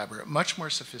more elaborate, much more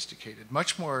sophisticated,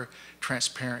 much more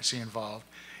transparency involved.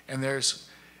 And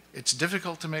it's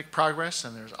difficult to make progress,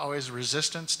 and there's always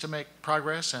resistance to make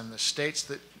progress, and the states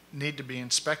that need to be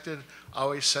inspected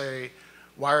always say,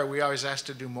 why are we always asked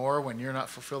to do more when you're not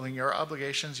fulfilling your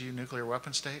obligations, you nuclear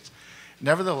weapon states?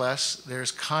 Nevertheless,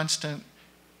 there's constant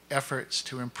efforts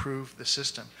to improve the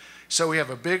system. So we have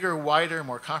a bigger, wider,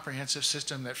 more comprehensive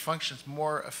system that functions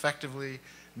more effectively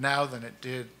now than it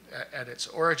did at its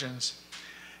origins.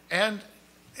 And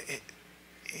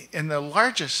in the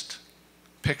largest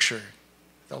picture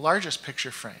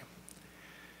frame,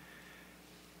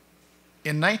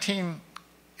 in the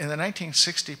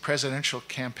 1960 presidential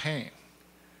campaign,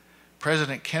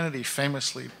 President Kennedy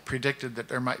famously predicted that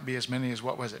there might be as many as,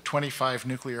 25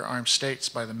 nuclear-armed states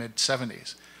by the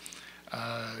mid-70s.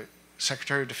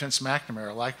 Secretary of Defense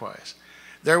McNamara, likewise.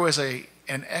 There was an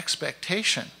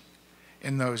expectation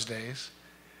in those days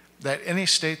that any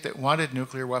state that wanted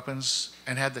nuclear weapons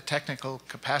and had the technical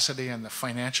capacity and the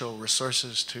financial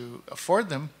resources to afford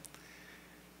them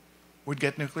would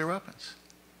get nuclear weapons.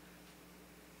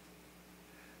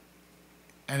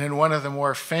 And in one of the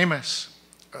more famous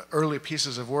early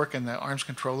pieces of work in the arms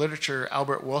control literature,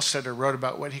 Albert Wohlstetter wrote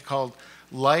about what he called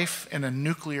life in a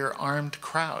nuclear-armed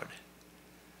crowd,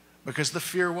 because the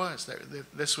fear was that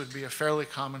this would be a fairly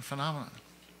common phenomenon.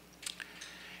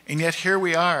 And yet here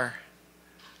we are,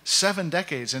 7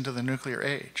 decades into the nuclear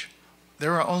age.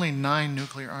 There are only 9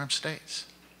 nuclear-armed states.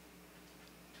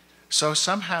 So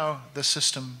somehow the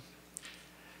system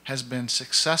has been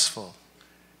successful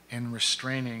in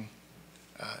restraining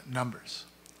numbers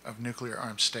of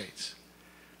nuclear-armed states.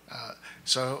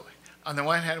 So on the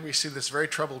one hand, we see this very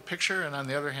troubled picture, and on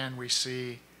the other hand, we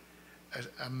see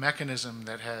a mechanism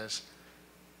that has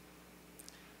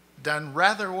done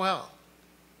rather well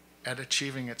at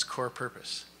achieving its core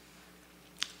purpose.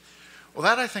 Well,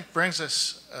 that, I think, brings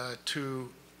us to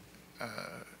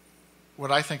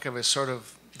what I think of as sort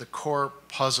of the core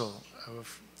puzzle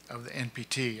of the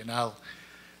NPT, and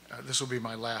this will be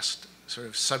my last sort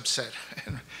of subset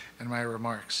in my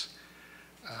remarks.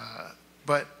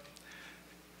 But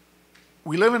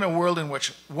we live in a world in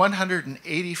which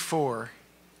 184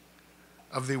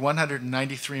 of the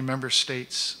 193 member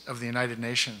states of the United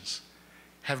Nations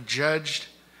have judged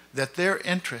that their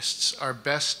interests are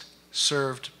best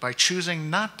served by choosing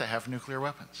not to have nuclear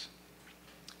weapons.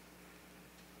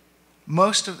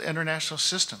 Most of the international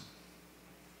system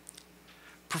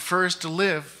prefers to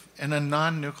live in a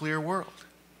non-nuclear world.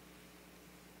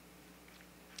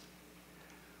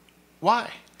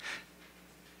 Why?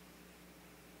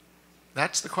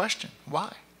 That's the question.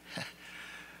 Why?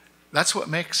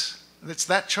 It's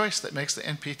that choice that makes the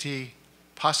NPT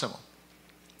possible.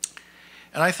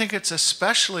 And I think it's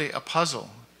especially a puzzle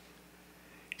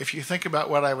if you think about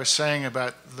what I was saying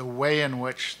about the way in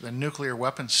which the nuclear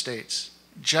weapon states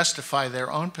justify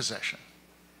their own possession,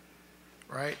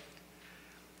 right?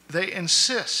 They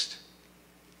insist,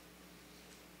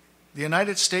 the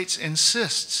United States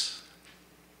insists,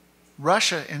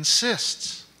 Russia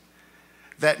insists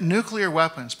that nuclear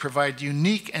weapons provide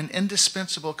unique and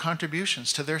indispensable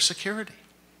contributions to their security,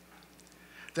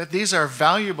 that these are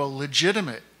valuable,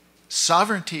 legitimate,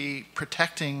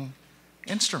 sovereignty-protecting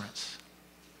instruments.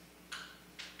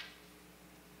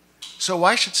 So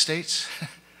why should states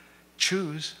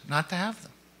choose not to have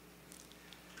them?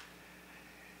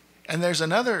 And there's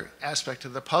another aspect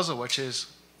of the puzzle, which is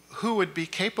who would be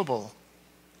capable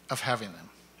of having them?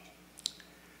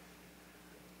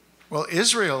 Well,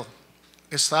 Israel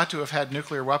is thought to have had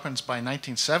nuclear weapons by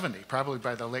 1970, probably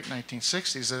by the late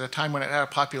 1960s, at a time when it had a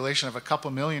population of a couple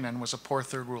million and was a poor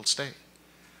third world state.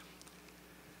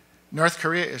 North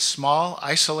Korea is small,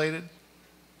 isolated,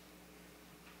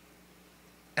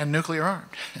 and nuclear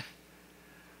armed.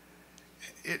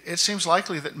 It seems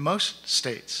likely that most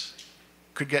states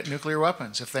could get nuclear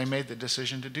weapons if they made the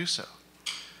decision to do so.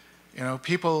 You know,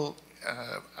 people,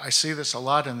 I see this a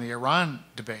lot in the Iran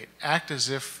debate, act as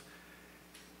if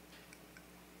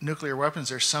nuclear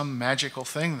weapons are some magical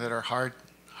thing that are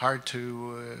hard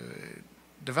to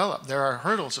develop. There are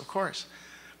hurdles, of course,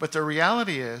 but the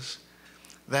reality is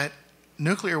that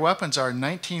nuclear weapons are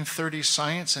 1930s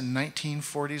science and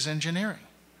 1940s engineering,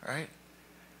 right?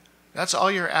 That's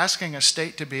all you're asking a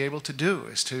state to be able to do,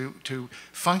 is to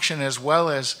function as well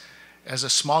as a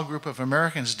small group of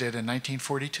Americans did in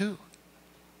 1942.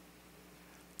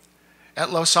 At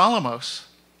Los Alamos,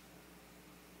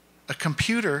 a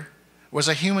computer was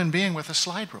a human being with a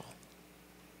slide rule.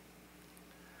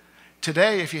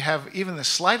 Today, if you have even the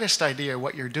slightest idea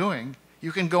what you're doing,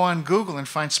 you can go on Google and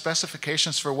find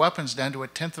specifications for weapons down to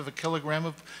 1/10 of a kilogram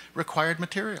of required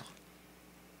material.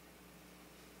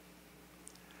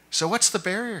 So what's the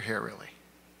barrier here, really?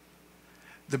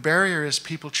 The barrier is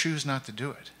people choose not to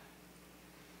do it.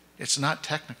 It's not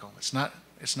technical. It's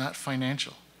not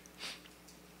financial.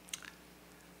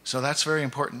 So that's very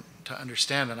important to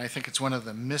understand, and I think it's one of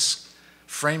the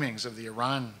misframings of the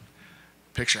Iran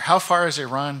picture. How far is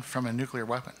Iran from a nuclear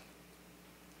weapon?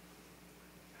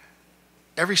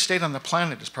 Every state on the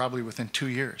planet is probably within 2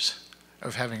 years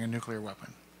of having a nuclear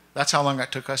weapon. That's how long it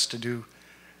took us to do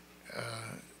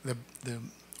the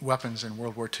weapons in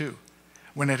World War II,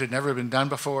 when it had never been done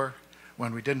before,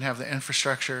 when we didn't have the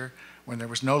infrastructure, when there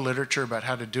was no literature about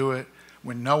how to do it,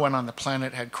 when no one on the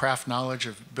planet had craft knowledge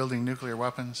of building nuclear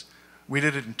weapons. We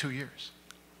did it in 2 years.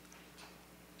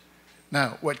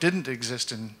 Now, what didn't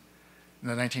exist in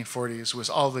the 1940s was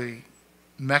all the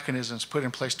mechanisms put in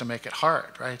place to make it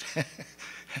hard, right?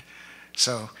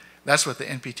 So that's what the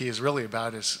NPT is really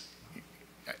about, is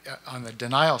on the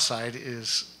denial side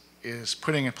is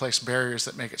putting in place barriers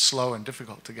that make it slow and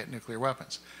difficult to get nuclear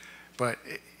weapons. But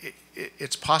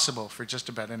it's possible for just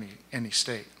about any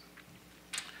state.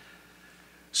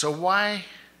 So why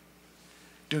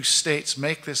do states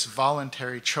make this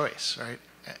voluntary choice, right?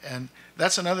 And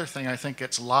that's another thing I think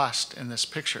gets lost in this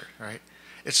picture, right?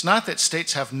 It's not that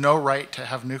states have no right to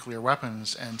have nuclear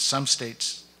weapons and some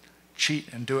states cheat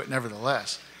and do it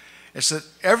nevertheless. It's that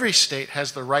every state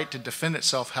has the right to defend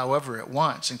itself however it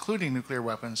wants, including nuclear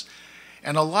weapons,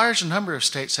 and a large number of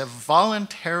states have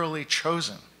voluntarily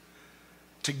chosen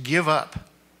to give up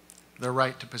the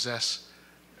right to possess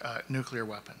nuclear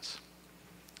weapons.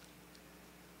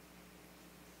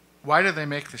 Why do they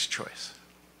make this choice?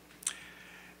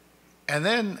 And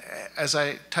then, as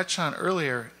I touched on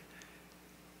earlier,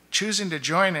 choosing to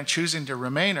join and choosing to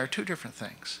remain are two different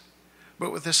things.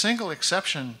 But with the single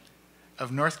exception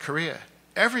of North Korea,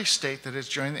 every state that has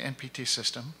joined the NPT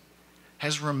system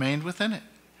has remained within it.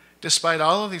 Despite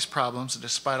all of these problems,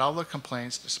 despite all the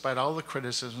complaints, despite all the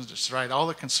criticisms, despite all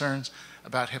the concerns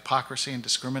about hypocrisy and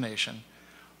discrimination,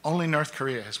 only North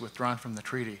Korea has withdrawn from the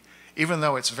treaty, even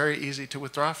though it's very easy to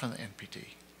withdraw from the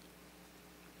NPT.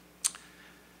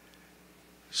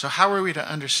 So how are we to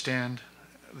understand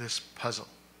this puzzle?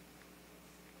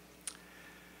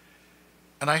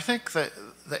 And I think that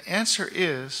the answer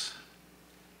is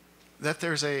that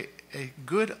there's a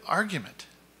good argument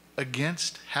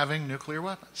against having nuclear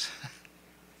weapons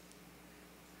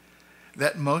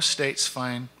that most states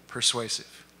find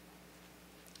persuasive.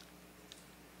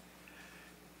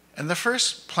 And the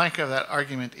first plank of that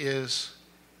argument is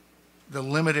the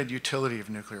limited utility of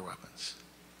nuclear weapons.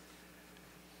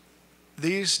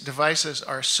 These devices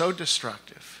are so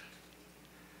destructive,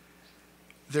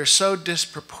 they're so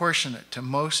disproportionate to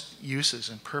most uses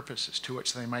and purposes to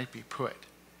which they might be put,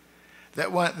 that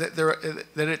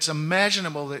it's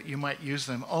imaginable that you might use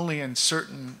them only in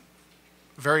certain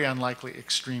very unlikely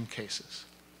extreme cases.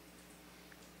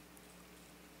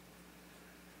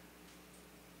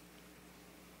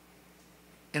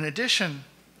 In addition,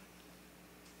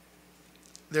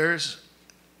 there's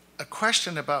a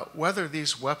question about whether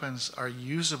these weapons are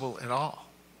usable at all.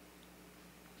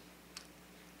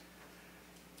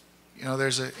 You know,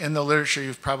 in the literature,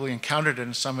 you've probably encountered it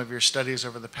in some of your studies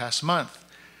over the past month,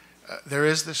 there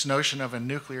is this notion of a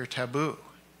nuclear taboo.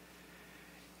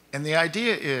 And the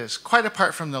idea is, quite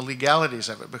apart from the legalities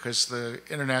of it, because the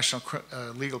International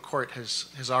Legal Court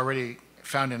has already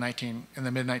found in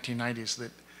the mid-1990s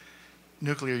that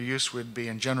nuclear use would be,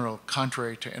 in general,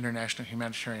 contrary to international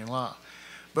humanitarian law.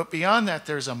 But beyond that,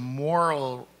 there's a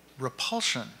moral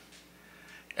repulsion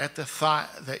at the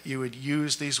thought that you would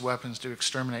use these weapons to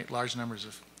exterminate large numbers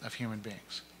of human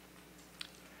beings.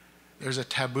 There's a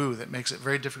taboo that makes it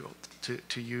very difficult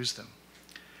to use them.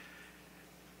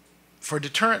 For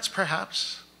deterrence,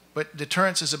 perhaps, But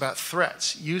deterrence is about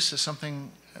threats. Use is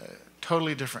something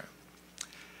totally different.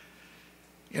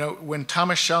 You know, when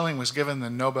Thomas Schelling was given the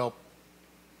Nobel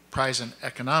Prize in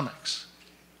Economics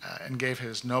and gave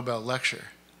his Nobel lecture,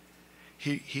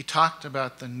 he talked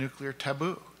about the nuclear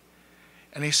taboo.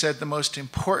 And he said the most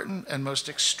important and most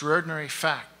extraordinary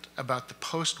fact about the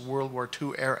post-World War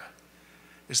II era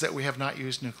is that we have not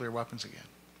used nuclear weapons again.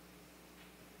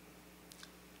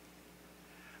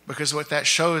 Because what that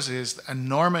shows is a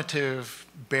normative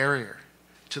barrier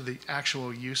to the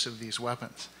actual use of these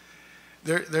weapons.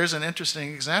 There's an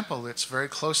interesting example that's very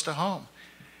close to home.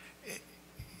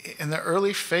 In the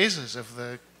early phases of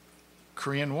the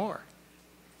Korean War,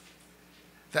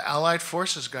 the Allied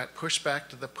forces got pushed back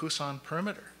to the Pusan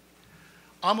perimeter,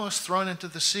 almost thrown into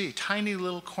the sea, tiny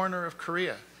little corner of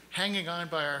Korea, hanging on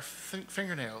by our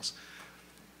fingernails,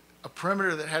 a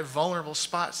perimeter that had vulnerable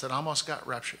spots that almost got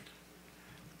ruptured.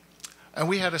 And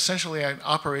we had essentially an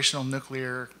operational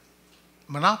nuclear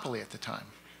monopoly at the time.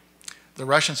 The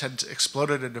Russians had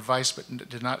exploded a device but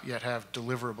did not yet have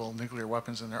deliverable nuclear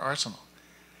weapons in their arsenal.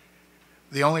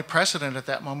 The only precedent at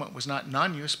that moment was not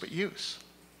non-use, but use.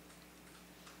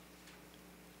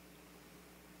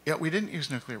 Yet we didn't use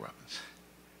nuclear weapons.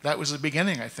 That was the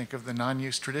beginning, I think, of the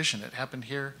non-use tradition. It happened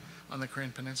here on the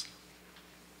Korean Peninsula.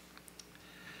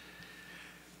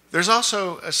 There's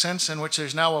also a sense in which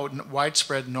there's now a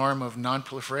widespread norm of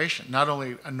non-proliferation, not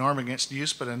only a norm against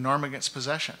use, but a norm against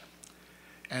possession.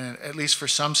 And at least for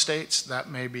some states, that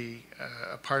may be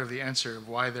a part of the answer of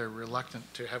why they're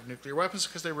reluctant to have nuclear weapons,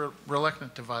 because they're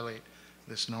reluctant to violate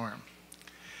this norm.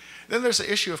 Then there's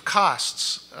the issue of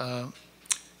costs.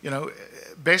 You know,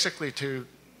 basically to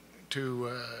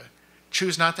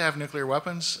choose not to have nuclear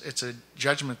weapons, it's a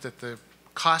judgment that the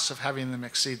costs of having them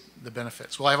exceed the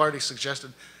benefits. Well, I've already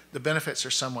suggested the benefits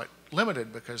are somewhat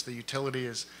limited because the utility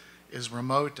is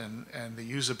remote and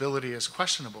the usability is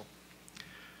questionable.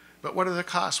 But what are the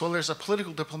costs? Well, there's a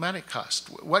political diplomatic cost.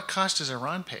 What cost has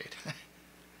Iran paid?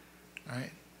 All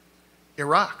right.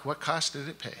 Iraq, what cost did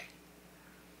it pay?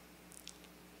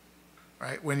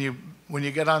 Right? When you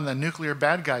get on the nuclear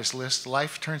bad guys list,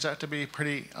 life turns out to be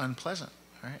pretty unpleasant.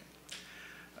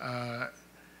 Right?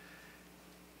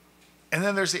 And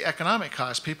then there's the economic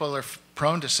cost. People are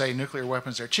prone to say nuclear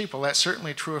weapons are cheap. Well, that's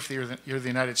certainly true if you're the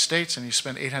United States and you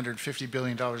spend $850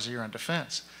 billion a year on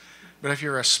defense. But if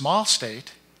you're a small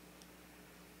state,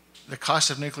 the cost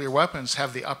of nuclear weapons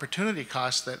have the opportunity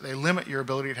cost that they limit your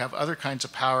ability to have other kinds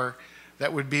of power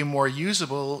that would be more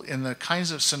usable in the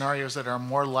kinds of scenarios that are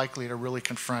more likely to really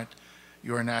confront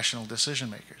your national decision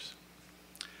makers.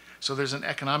 So there's an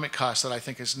economic cost that I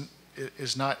think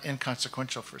is not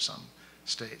inconsequential for some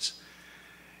states.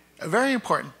 A very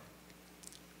important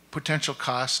potential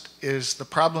cost is the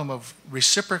problem of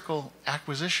reciprocal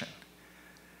acquisition.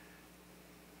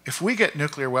 If we get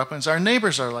nuclear weapons, our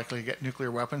neighbors are likely to get nuclear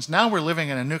weapons. Now we're living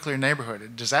in a nuclear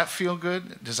neighborhood. Does that feel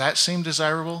good? Does that seem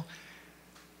desirable?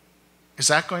 Is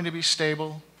that going to be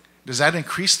stable? Does that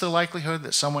increase the likelihood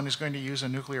that someone is going to use a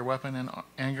nuclear weapon in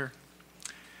anger?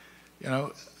 You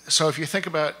know, so if you think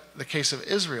about the case of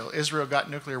Israel, Israel got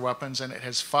nuclear weapons and it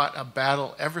has fought a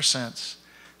battle ever since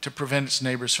to prevent its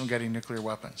neighbors from getting nuclear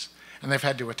weapons. And they've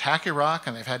had to attack Iraq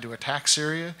and they've had to attack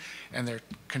Syria and they're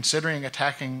considering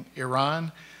attacking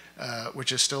Iran,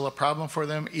 which is still a problem for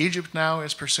them. Egypt now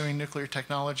is pursuing nuclear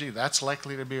technology. That's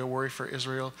likely to be a worry for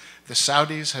Israel. The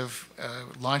Saudis have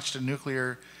launched a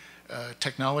nuclear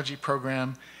technology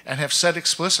program and have said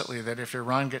explicitly that if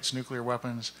Iran gets nuclear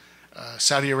weapons,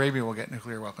 Saudi Arabia will get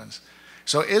nuclear weapons.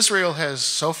 So Israel has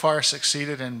so far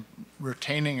succeeded in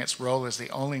retaining its role as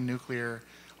the only nuclear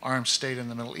armed state in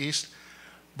the Middle East,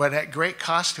 but at great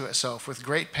cost to itself, with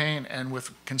great pain and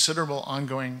with considerable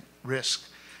ongoing risk.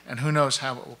 And who knows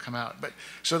how it will come out. But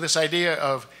so this idea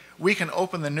of we can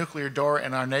open the nuclear door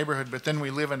in our neighborhood, but then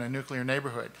we live in a nuclear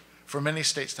neighborhood. For many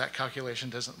states, that calculation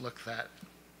doesn't look that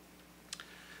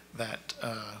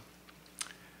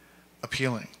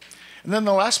appealing. And then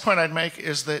the last point I'd make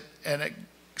is that, and it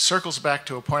circles back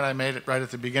to a point I made right at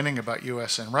the beginning about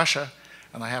US and Russia,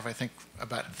 and I have, I think,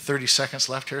 about 30 seconds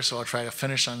left here, so I'll try to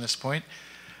finish on this point.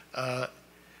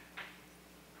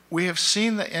 We have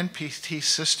seen the NPT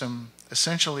system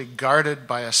essentially guarded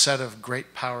by a set of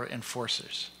great power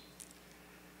enforcers.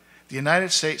 The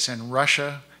United States and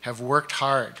Russia have worked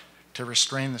hard to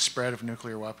restrain the spread of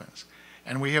nuclear weapons.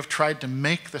 And we have tried to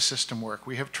make the system work.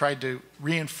 We have tried to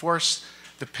reinforce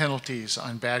the penalties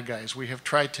on bad guys. We have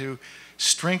tried to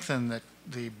strengthen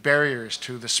the barriers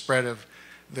to the spread of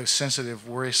the sensitive,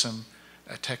 worrisome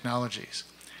technologies.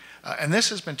 And this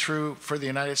has been true for the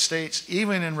United States,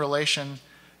 even in relation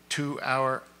to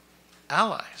our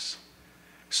allies.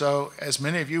 So, as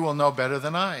many of you will know better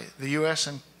than I, the US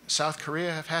and South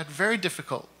Korea have had very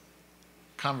difficult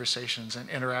conversations and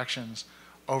interactions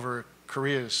over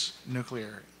Korea's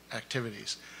nuclear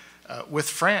activities. With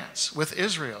France, with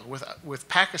Israel, with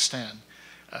Pakistan,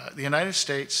 the United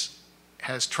States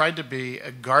has tried to be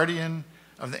a guardian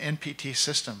of the NPT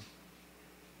system,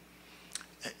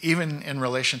 even in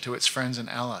relation to its friends and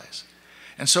allies.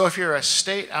 And so if you're a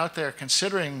state out there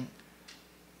considering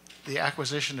the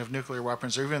acquisition of nuclear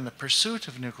weapons or even the pursuit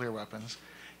of nuclear weapons,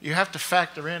 you have to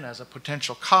factor in as a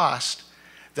potential cost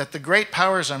that the great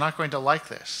powers are not going to like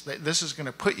this, that this is going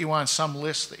to put you on some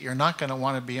list that you're not going to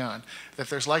want to be on, that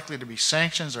there's likely to be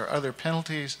sanctions or other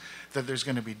penalties, that there's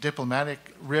going to be diplomatic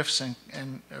rifts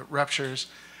and ruptures,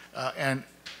 and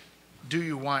do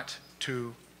you want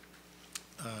to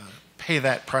pay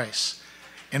that price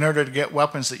in order to get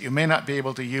weapons that you may not be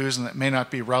able to use and that may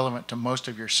not be relevant to most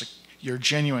of your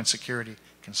genuine security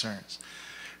concerns?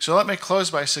 So let me close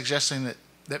by suggesting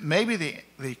that maybe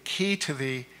the key to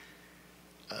the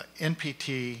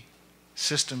NPT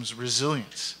system's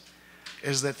resilience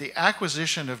is that the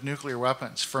acquisition of nuclear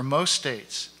weapons for most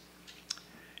states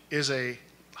is a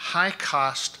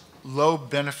high-cost,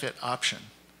 low-benefit option.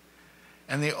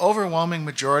 And the overwhelming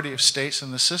majority of states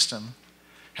in the system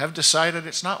have decided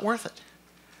it's not worth it.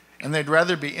 And they'd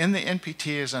rather be in the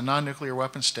NPT as a non-nuclear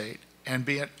weapon state and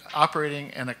be operating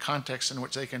in a context in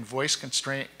which they can voice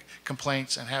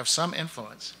complaints and have some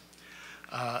influence,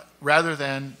 rather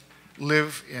than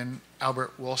live in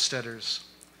Albert Wohlstedter's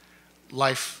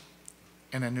life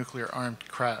in a nuclear-armed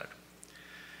crowd.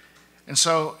 And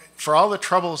so, for all the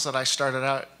troubles that I started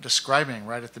out describing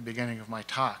right at the beginning of my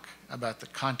talk about the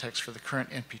context for the current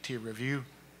NPT review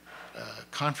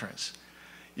conference,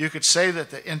 you could say that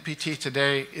the NPT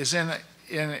today is in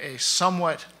a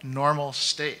somewhat normal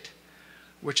state,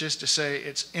 which is to say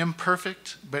it's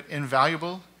imperfect but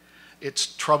invaluable, it's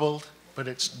troubled but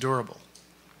it's durable.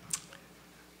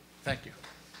 Thank you.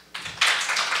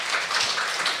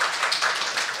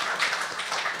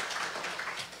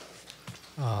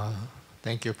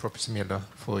 Thank you, Professor Miller,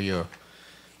 for your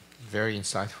very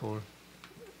insightful,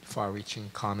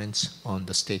 far-reaching comments on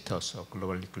the status of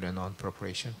global nuclear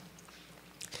non-proliferation.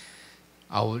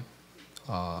 I would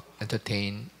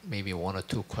entertain maybe one or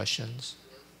two questions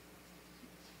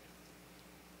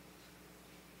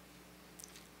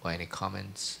or any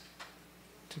comments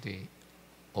to the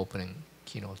opening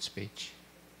keynote speech.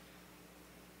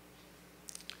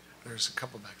 There's a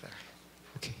couple back there.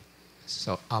 Okay,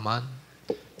 so Aman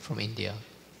from India,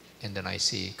 and then I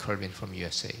see Kervin from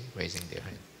USA raising their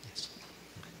hand. Yes.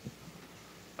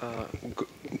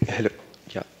 Hello.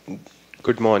 Yeah.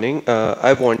 Good morning.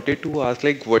 I wanted to ask,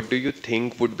 like, what do you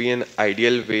think would be an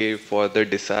ideal way for the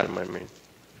disarmament?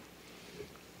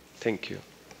 Thank you.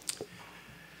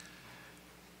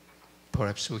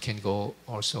 Perhaps we can go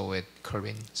also with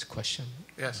Kervin's question.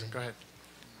 Yes, go ahead.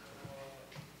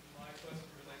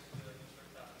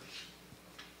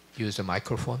 Use the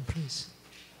microphone, please.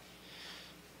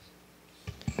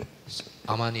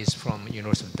 Aman is from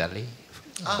University of Delhi.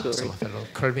 Fellow.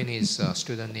 Kervin is a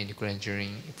student in nuclear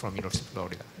engineering from University of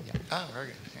Florida. Yeah. Ah, very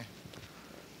good.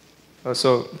 Yeah.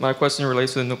 So my question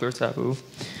relates to the nuclear taboo.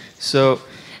 So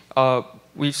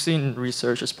we've seen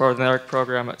research as part of the NEREC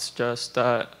program that suggests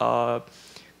that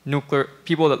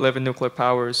people that live in nuclear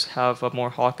powers have a more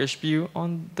hawkish view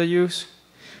on the use.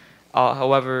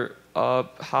 However,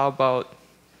 how about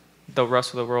the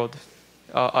rest of the world?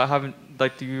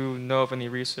 Do you know of any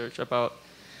research about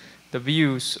the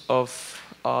views of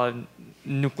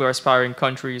nuclear aspiring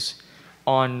countries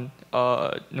on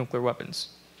nuclear weapons,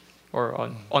 or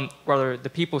on rather the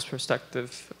people's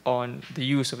perspective on the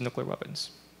use of nuclear weapons?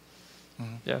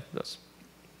 Mm-hmm. Yeah, that's.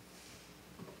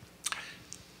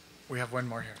 We have one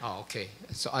more here. Oh, okay.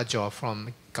 So Ajo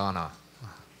from Ghana.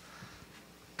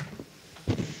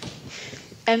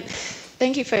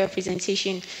 Thank you for your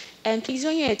presentation. Please,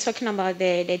 when you're talking about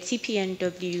the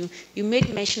TPNW, you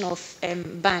made mention of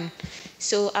ban.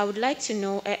 So I would like to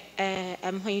know,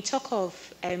 when you talk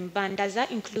of ban, does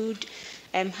that include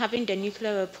having the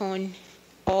nuclear weapon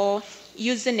or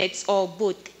using it, or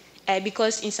both?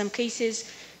 Because in some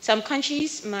cases, some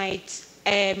countries might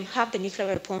have the nuclear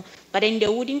weapon, but then they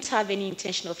wouldn't have any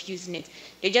intention of using it.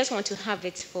 They just want to have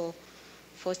it for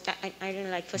I don't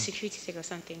know, like for security sake or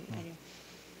something. I don't know.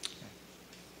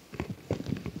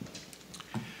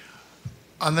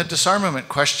 On the disarmament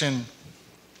question,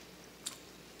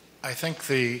 I think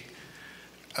the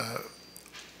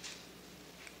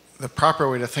proper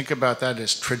way to think about that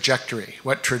is trajectory.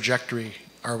 What trajectory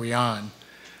are we on?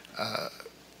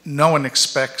 No one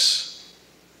expects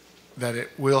that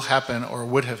it will happen or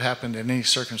would have happened in any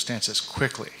circumstances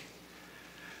quickly.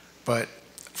 But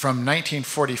from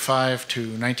 1945 to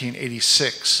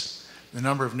 1986, the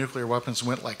number of nuclear weapons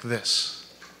went like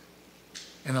this,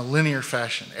 in a linear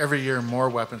fashion. Every year, more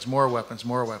weapons, more weapons,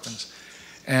 more weapons.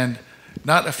 And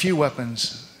not a few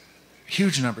weapons,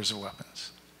 huge numbers of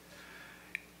weapons.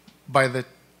 By the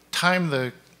time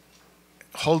the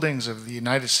holdings of the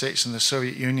United States and the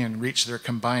Soviet Union reached their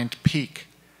combined peak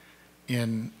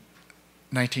in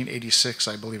 1986,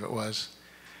 I believe it was,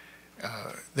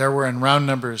 there were in round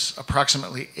numbers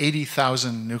approximately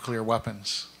 80,000 nuclear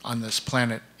weapons on this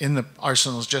planet in the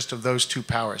arsenals just of those two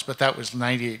powers, but that was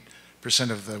 98%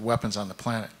 of the weapons on the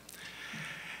planet.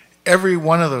 Every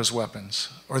one of those weapons,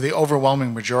 or the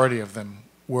overwhelming majority of them,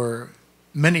 were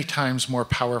many times more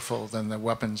powerful than the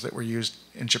weapons that were used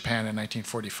in Japan in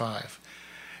 1945,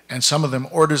 and some of them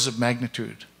orders of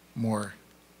magnitude more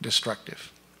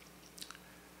destructive.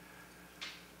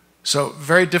 So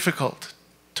very difficult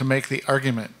to make the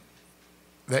argument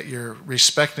that you're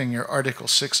respecting your Article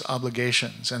 6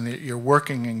 obligations and that you're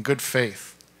working in good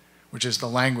faith, which is the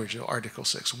language of Article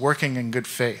 6, working in good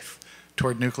faith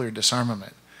toward nuclear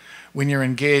disarmament, when you're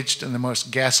engaged in the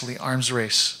most ghastly arms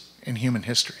race in human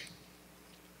history.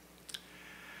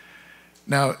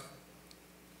 Now,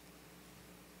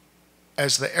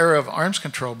 as the era of arms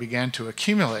control began to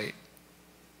accumulate,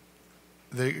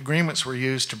 the agreements were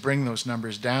used to bring those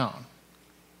numbers down.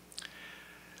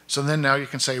 So then now you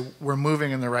can say, we're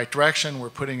moving in the right direction, we're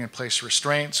putting in place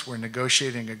restraints, we're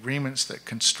negotiating agreements that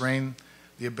constrain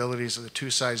the abilities of the two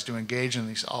sides to engage in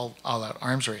these all-out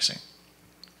arms racing.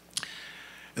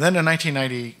 And then in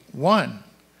 1991,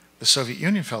 the Soviet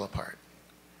Union fell apart.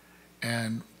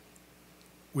 And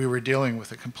we were dealing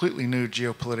with a completely new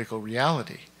geopolitical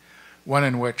reality, one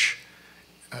in which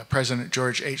President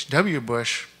George H.W.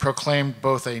 Bush proclaimed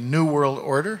both a new world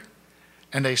order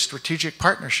and a strategic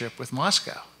partnership with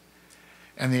Moscow.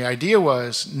 And the idea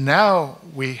was, now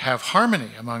we have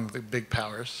harmony among the big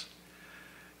powers.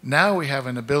 Now we have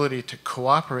an ability to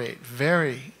cooperate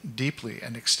very deeply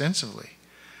and extensively.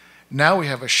 Now we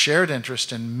have a shared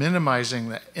interest in minimizing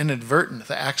the inadvertent,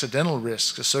 the accidental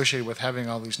risks associated with having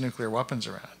all these nuclear weapons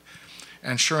around.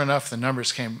 And sure enough, the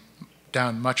numbers came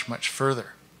down much, much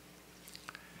further.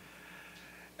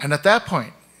 And at that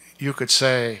point, you could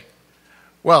say,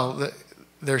 well,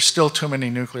 there's still too many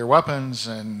nuclear weapons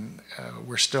and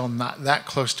we're still not that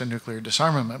close to nuclear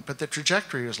disarmament, but the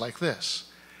trajectory was like this.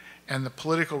 And the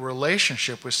political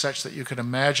relationship was such that you could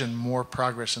imagine more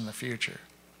progress in the future.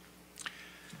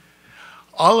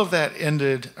 All of that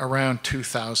ended around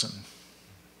 2000.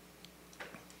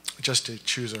 Just to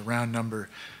choose a round number,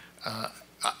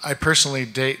 I personally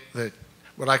date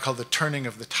what I call the turning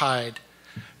of the tide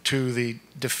to the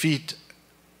defeat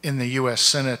in the US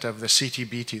Senate of the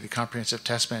CTBT, the Comprehensive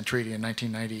Test Ban Treaty, in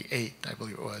 1998, I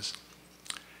believe it was.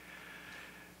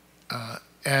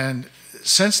 And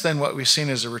since then, what we've seen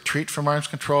is a retreat from arms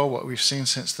control. What we've seen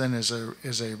since then is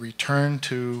a return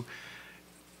to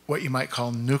what you might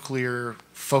call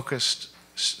nuclear-focused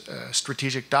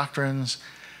strategic doctrines.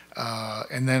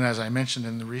 And then, as I mentioned,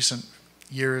 in the recent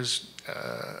years,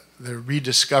 the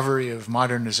rediscovery of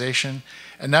modernization.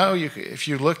 And now, if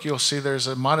you look, you'll see there's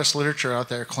a modest literature out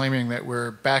there claiming that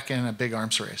we're back in a big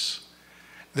arms race.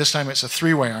 This time it's a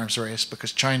three-way arms race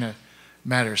because China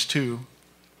matters too.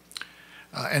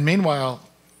 And meanwhile,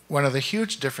 one of the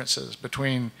huge differences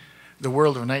between the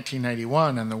world of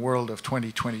 1991 and the world of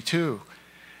 2022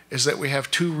 is that we have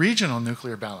two regional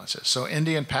nuclear balances. So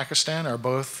India and Pakistan are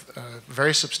both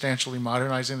very substantially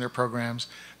modernizing their programs.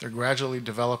 They're gradually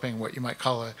developing what you might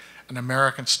call an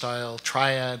American-style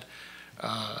triad.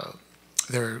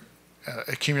 They're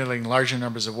accumulating larger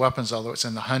numbers of weapons, although it's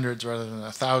in the hundreds rather than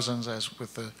the thousands, as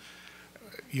with the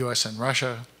US and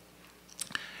Russia.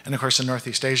 And of course, in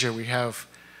Northeast Asia, we have,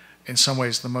 in some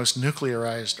ways, the most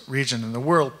nuclearized region in the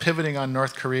world, pivoting on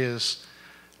North Korea's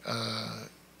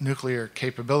nuclear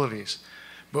capabilities.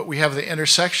 But we have the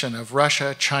intersection of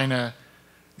Russia, China,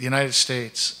 the United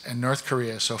States, and North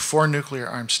Korea, so 4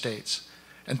 nuclear-armed states,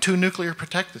 and 2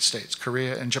 nuclear-protected states,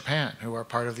 Korea and Japan, who are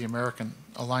part of the American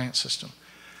alliance system.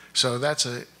 So that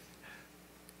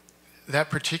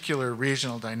particular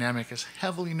regional dynamic is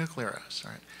heavily nuclearized.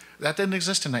 Right? That didn't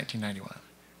exist in 1991.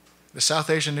 The South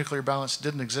Asian nuclear balance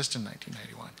didn't exist in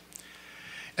 1991.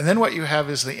 And then what you have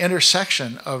is the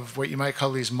intersection of what you might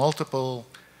call these multiple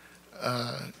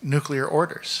nuclear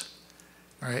orders.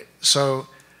 Right? So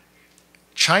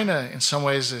China, in some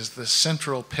ways, is the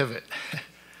central pivot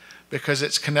because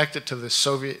it's connected to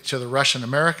the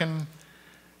Russian-American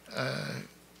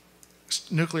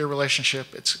nuclear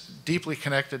relationship. It's deeply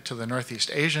connected to the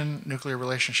Northeast Asian nuclear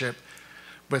relationship,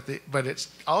 but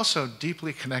it's also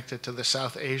deeply connected to the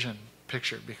South Asian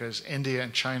picture because India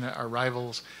and China are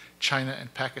rivals. China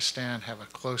and Pakistan have a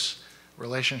close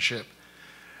relationship.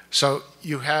 So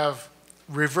you have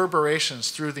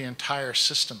reverberations through the entire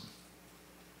system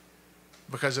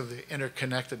because of the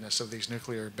interconnectedness of these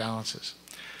nuclear balances.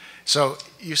 So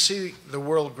you see the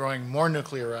world growing more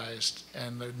nuclearized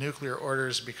and the nuclear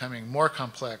orders becoming more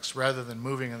complex rather than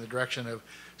moving in the direction of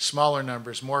smaller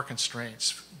numbers, more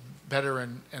constraints, better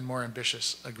and more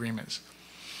ambitious agreements.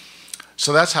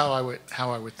 So that's how I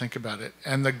would think about it.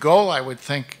 And the goal, I would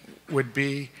think, would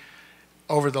be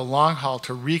over the long haul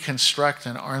to reconstruct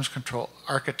an arms control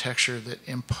architecture that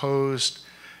imposed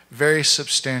very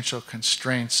substantial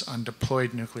constraints on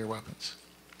deployed nuclear weapons.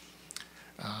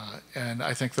 And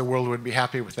I think the world would be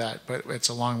happy with that, but it's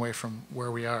a long way from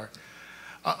where we are.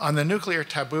 On the nuclear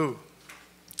taboo,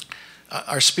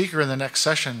 our speaker in the next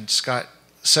session, Scott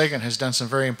Sagan, has done some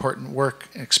very important work,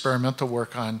 experimental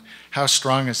work on how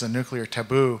strong is the nuclear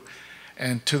taboo.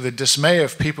 And to the dismay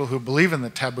of people who believe in the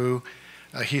taboo,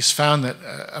 he's found that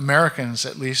Americans,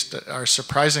 at least, are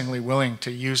surprisingly willing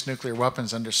to use nuclear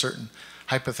weapons under certain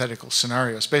hypothetical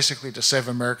scenarios, basically to save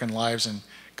American lives in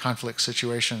conflict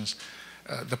situations.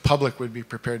 The public would be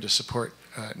prepared to support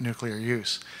nuclear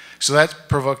use. So that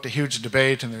provoked a huge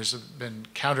debate, and there's been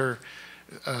counter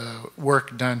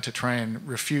work done to try and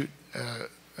refute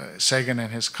Sagan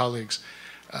and his colleagues.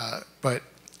 But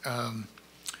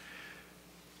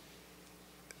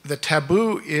the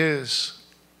taboo is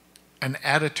an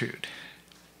attitude.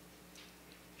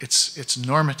 It's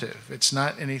normative. It's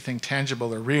not anything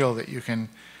tangible or real that you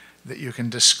can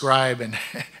describe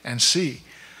and see.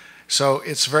 So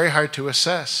it's very hard to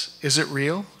assess. Is it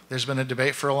real? There's been a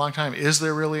debate for a long time. Is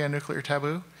there really a nuclear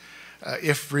taboo?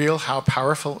 If real, how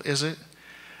powerful is it?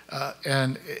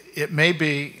 And it may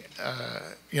be,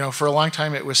 for a long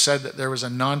time it was said that there was a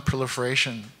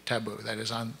non-proliferation taboo, that is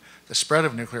on the spread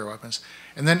of nuclear weapons.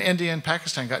 And then India and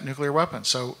Pakistan got nuclear weapons.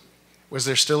 So was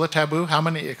there still a taboo? How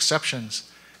many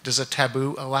exceptions does a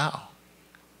taboo allow?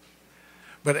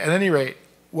 But at any rate,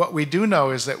 what we do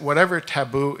know is that whatever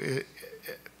taboo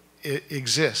it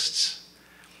exists,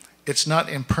 it's not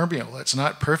impermeable, it's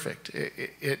not perfect.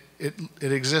 It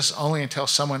exists only until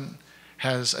someone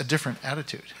has a different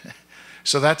attitude.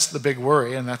 So that's the big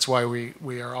worry, and that's why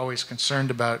we are always concerned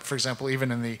about, for example,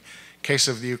 even in the case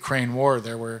of the Ukraine war,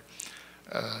 there were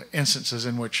instances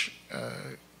in which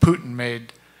Putin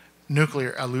made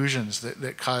nuclear allusions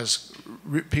that caused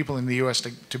people in the US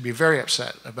to be very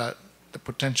upset about the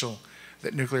potential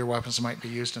that nuclear weapons might be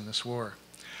used in this war.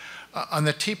 On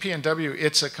the TPNW,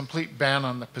 it's a complete ban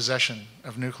on the possession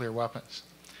of nuclear weapons.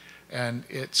 And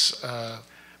it's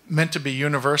meant to be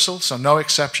universal, so no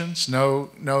exceptions, no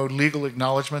legal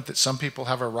acknowledgement that some people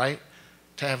have a right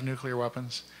to have nuclear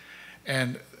weapons.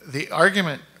 And the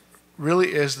argument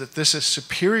really is that this is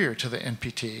superior to the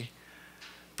NPT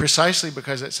precisely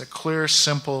because it's a clear,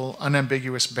 simple,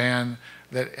 unambiguous ban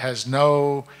that has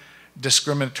no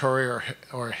discriminatory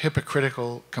or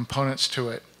hypocritical components to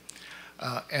it.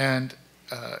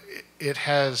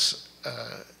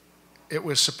 It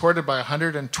was supported by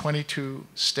 122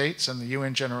 states and the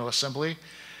UN General Assembly.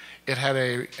 It had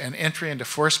an entry into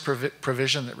force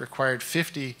provision that required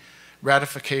 50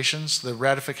 ratifications.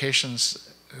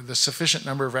 The sufficient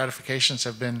number of ratifications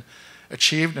have been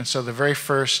achieved, and so the very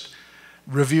first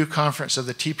review conference of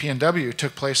the TPNW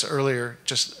took place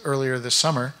just earlier this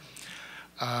summer.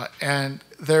 And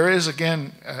there is,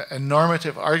 again, a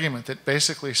normative argument that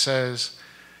basically says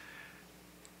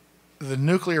the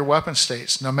nuclear weapon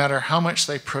states, no matter how much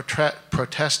they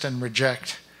protest and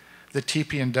reject the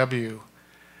TPNW,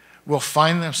 will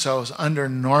find themselves under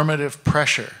normative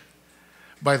pressure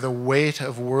by the weight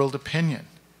of world opinion.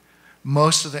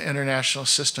 Most of the international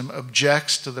system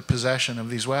objects to the possession of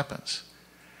these weapons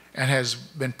and has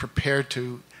been prepared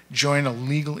to join a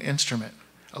legal instrument,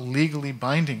 a legally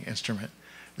binding instrument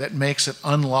that makes it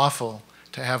unlawful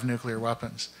to have nuclear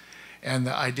weapons. And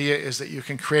the idea is that you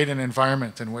can create an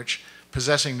environment in which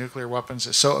possessing nuclear weapons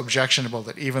is so objectionable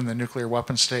that even the nuclear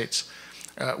weapon states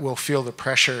will feel the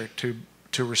pressure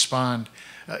to respond,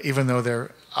 even though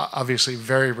they're obviously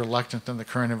very reluctant in the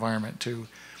current environment to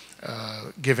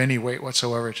give any weight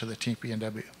whatsoever to the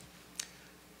TPNW.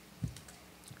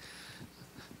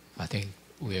 I think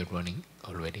we are running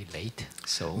already late,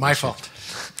 so my fault.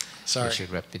 Sorry. We should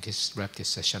wrap this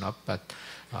session up. But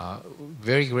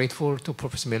very grateful to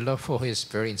Professor Miller for his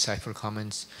very insightful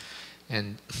comments,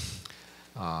 and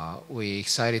we're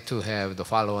excited to have the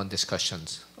follow-on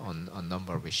discussions on a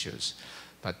number of issues.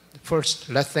 But first,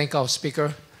 let's thank our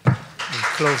speaker. and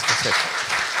close the session.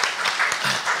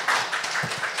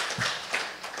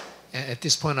 At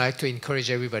this point, I'd like to encourage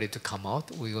everybody to come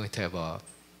out. We're going to have a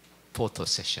photo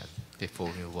session before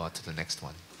we move on to the next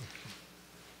one.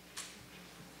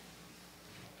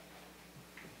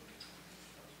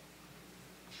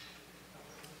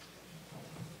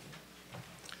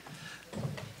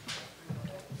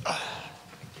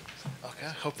 Okay,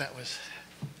 I hope that was...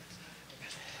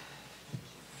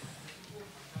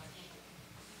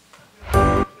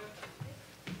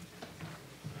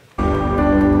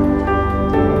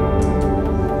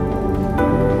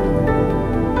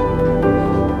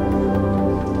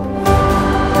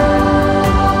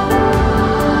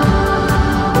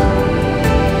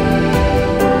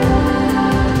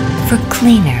 For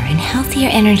cleaner and healthier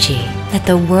energy that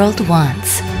the world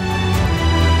wants,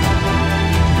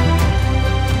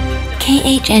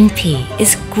 KHNP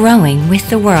is growing with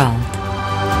the world.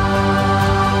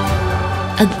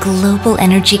 A global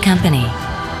energy company,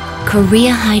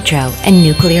 Korea Hydro and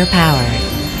Nuclear Power.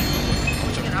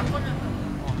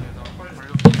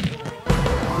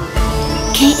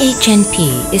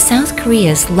 KHNP is South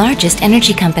Korea's largest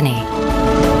energy company.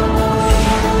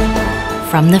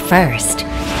 From the first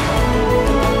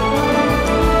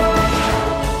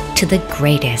to the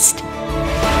greatest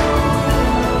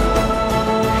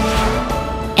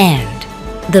and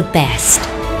the best.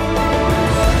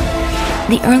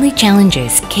 The early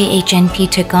challenges KHNP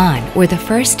took on were the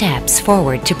first steps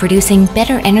forward to producing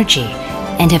better energy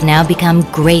and have now become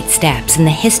great steps in the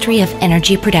history of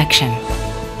energy production.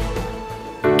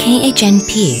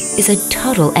 KHNP is a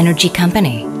total energy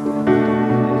company.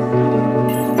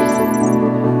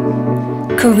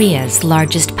 Korea's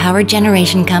largest power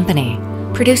generation company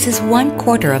produces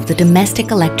 1/4 of the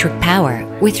domestic electric power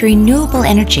with renewable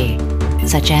energy,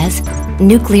 such as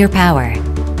nuclear power,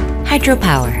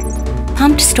 hydropower,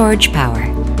 pumped storage power,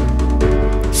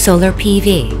 solar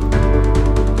PV,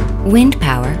 wind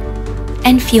power,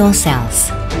 and fuel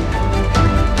cells.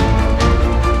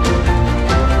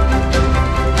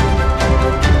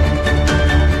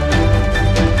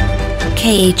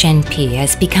 KHNP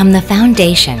has become the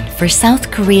foundation for South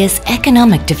Korea's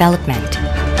economic development,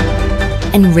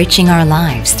 enriching our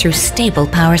lives through stable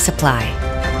power supply.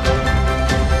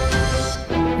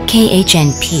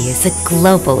 KHNP is a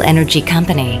global energy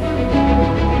company,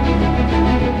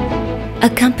 a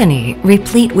company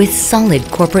replete with solid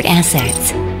corporate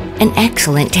assets, an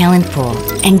excellent talent pool,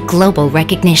 and global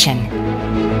recognition.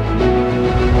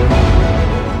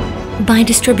 By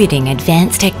distributing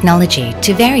advanced technology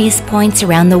to various points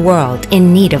around the world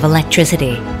in need of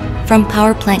electricity, from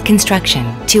power plant construction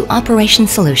to operation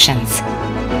solutions,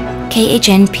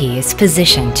 KHNP is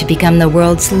positioned to become the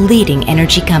world's leading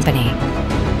energy company.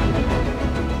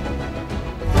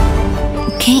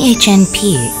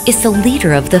 KHNP is the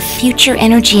leader of the future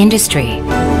energy industry,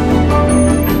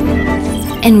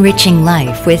 enriching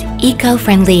life with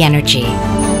eco-friendly energy.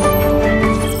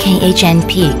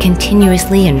 KHNP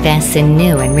continuously invests in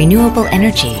new and renewable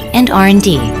energy and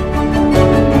R&D.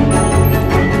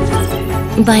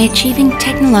 By achieving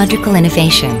technological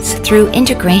innovations through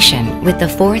integration with the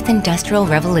Fourth Industrial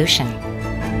Revolution,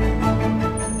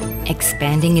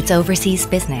 expanding its overseas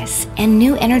business and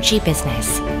new energy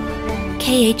business,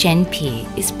 KHNP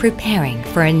is preparing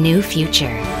for a new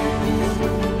future.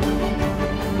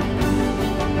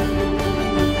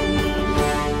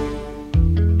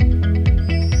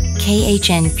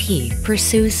 KHNP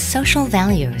pursues social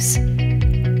values.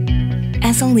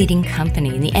 As a leading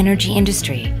company in the energy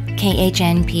industry,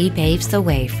 KHNP paves the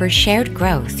way for shared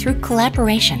growth through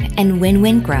collaboration and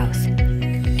win-win growth.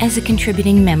 As a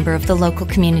contributing member of the local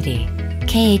community,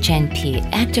 KHNP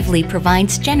actively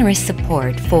provides generous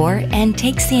support for and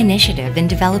takes the initiative in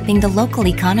developing the local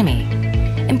economy,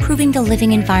 improving the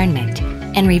living environment,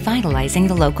 and revitalizing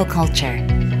the local culture.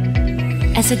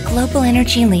 As a global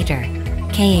energy leader,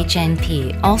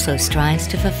 KHNP also strives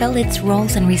to fulfill its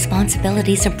roles and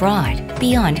responsibilities abroad,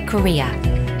 beyond Korea.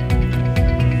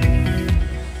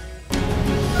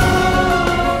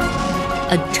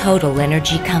 A total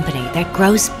energy company that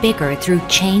grows bigger through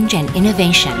change and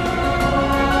innovation.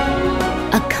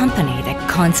 A company that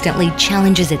constantly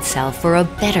challenges itself for a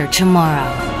better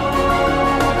tomorrow.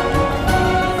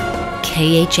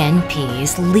 KHNP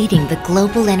is leading the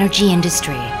global energy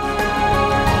industry.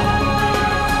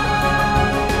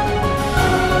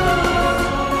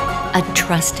 A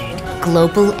trusted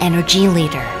global energy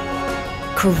leader.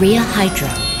 Korea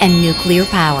Hydro and Nuclear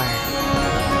Power.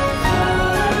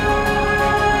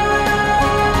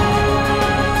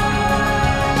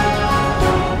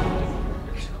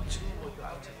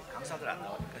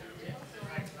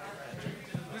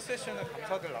 세션에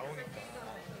감사들 나오니까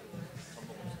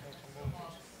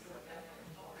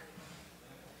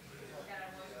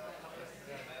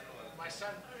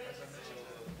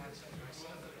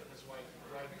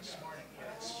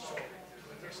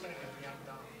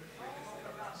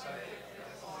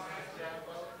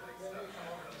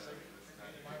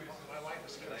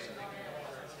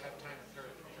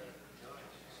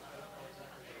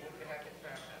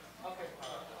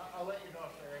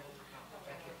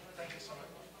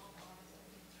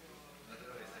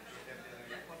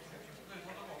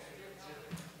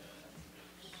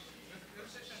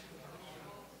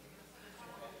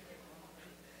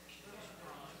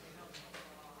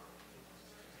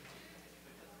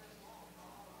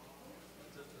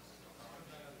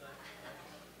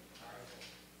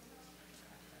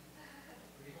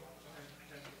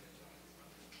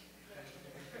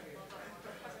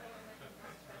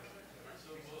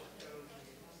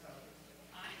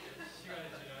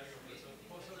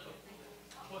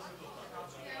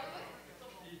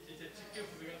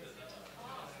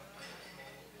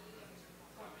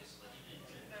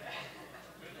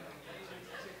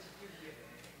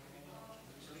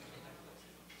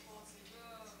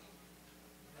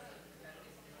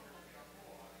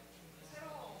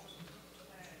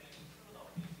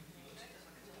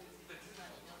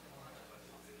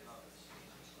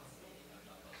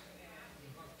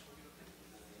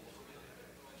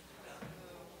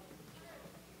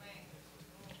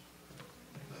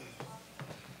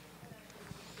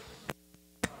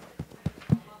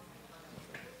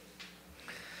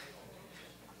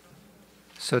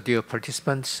So dear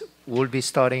participants, we'll be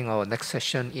starting our next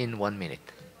session in 1 minute.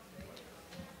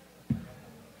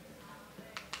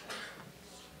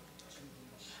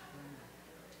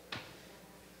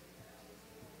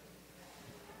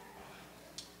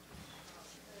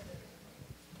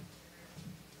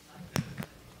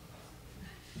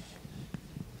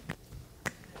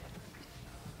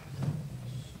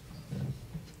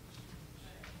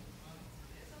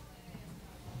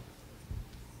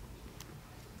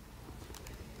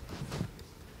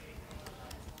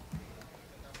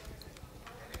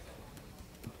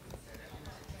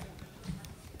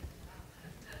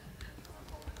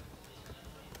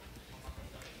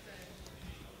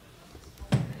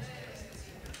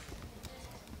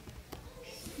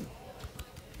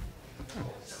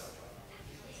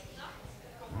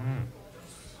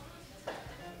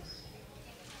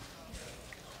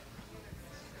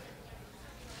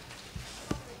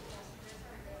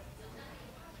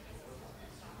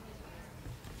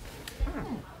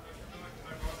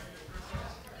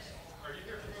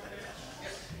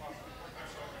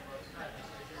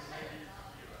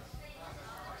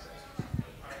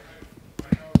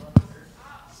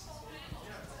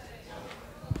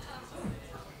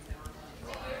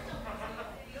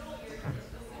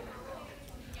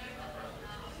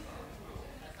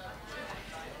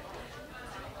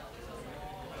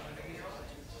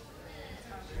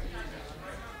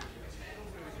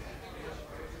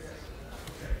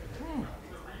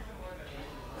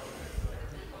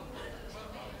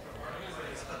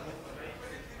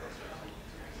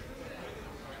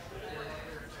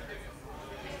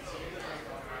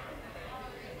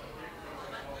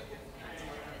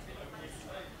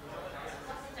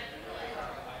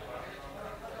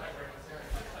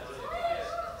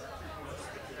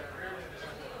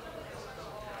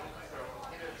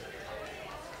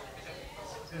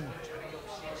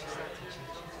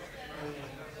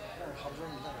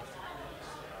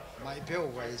 많이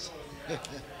배우고 가야지.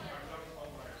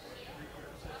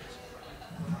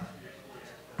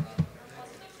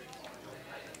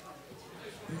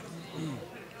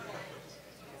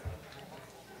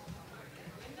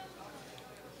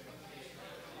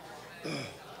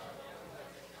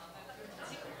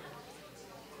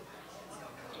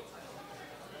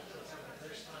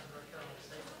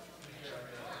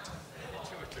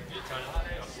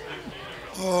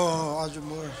 아주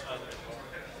뭐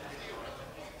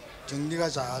정리가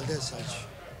잘 됐어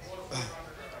아주.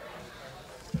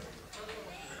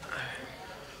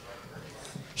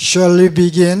 Shall we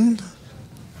begin?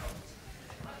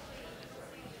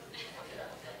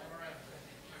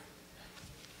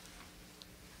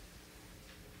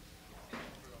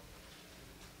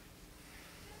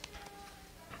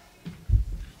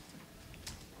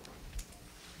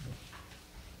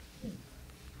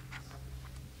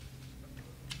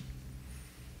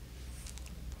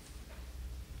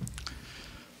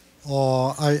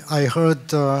 I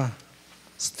heard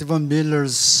Stephen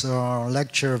Miller's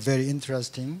lecture very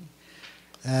interesting,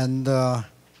 and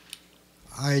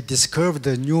I discovered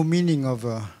the new meaning of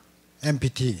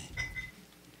MPT.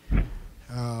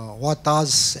 What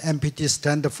does MPT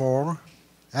stand for?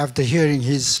 After hearing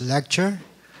his lecture,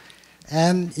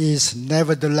 N is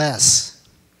nevertheless,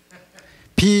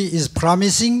 P is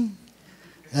promising,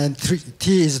 and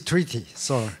T is treaty.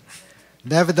 So,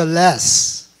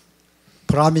 nevertheless,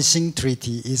 promising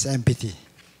treaty is MPT.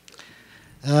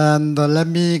 And let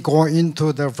me go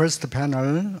into the first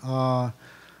panel.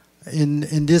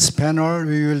 In this panel,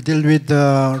 we will deal with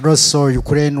the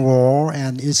Russo-Ukraine war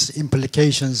and its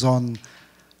implications on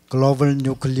global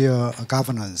nuclear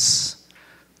governance.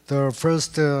 The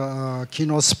first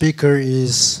keynote speaker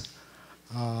is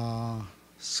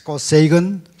Scott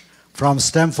Sagan from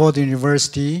Stanford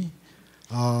University.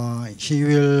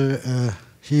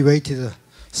 He waited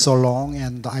so long,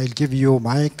 and I'll give you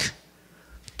mic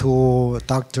to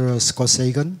Dr. Scott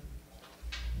Sagan.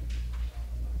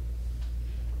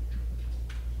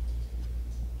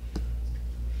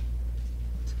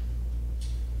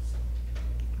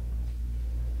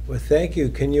 Well, thank you.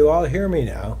 Can you all hear me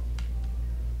now?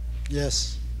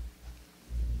 Yes.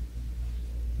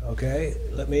 Okay,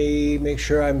 let me make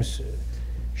sure I'm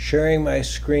sharing my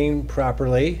screen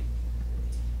properly.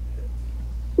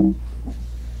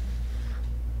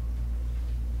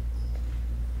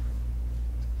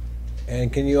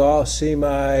 And can you all see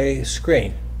my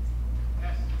screen?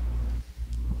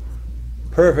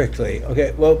 Perfectly.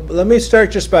 Okay, well, let me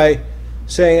start just by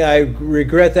saying I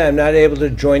regret that I'm not able to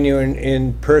join you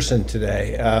in person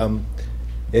today.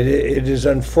 It is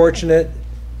unfortunate,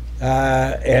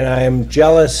 and I am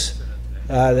jealous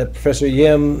that Professor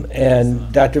Yim and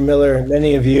Dr. Miller and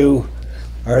many of you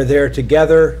are there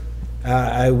together.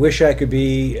 I wish I could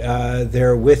be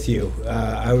there with you.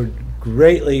 I would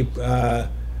greatly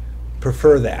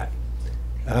prefer that.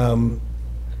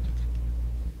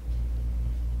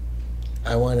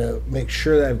 I want to make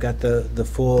sure that I've got the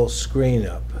full screen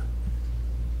up.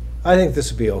 I think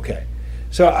this will be okay.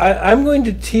 So I'm going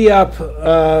to tee up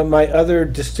my other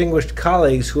distinguished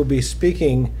colleagues who will be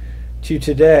speaking to you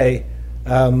today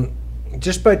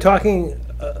just by talking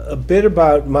a bit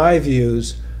about my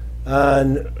views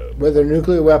on whether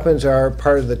nuclear weapons are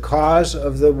part of the cause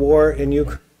of the war in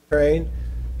Ukraine,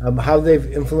 how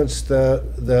they've influenced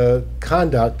the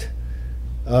conduct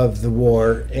of the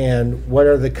war, and what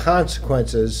are the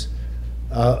consequences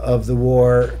of the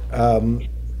war and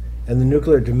the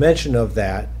nuclear dimension of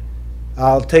that.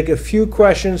 I'll take a few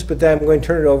questions, but then I'm going to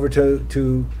turn it over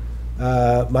to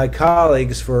my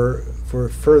colleagues for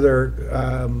further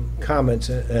comments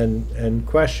and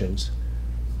questions.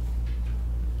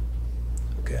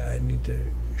 Okay, I need to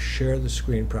share the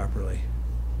screen properly.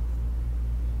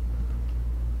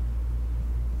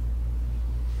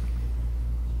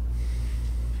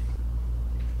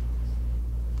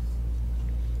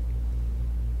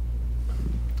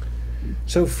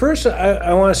 So first,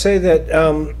 I want to say that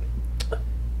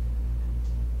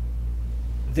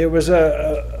there was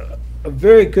a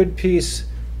very good piece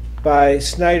by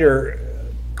Snyder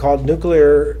called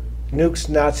Nukes,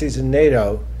 Nazis, and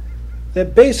NATO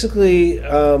that basically,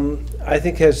 I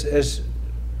think, has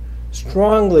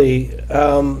strongly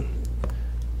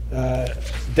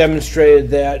demonstrated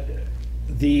that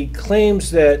the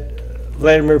claims that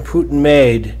Vladimir Putin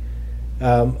made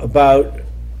about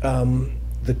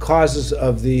the causes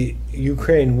of the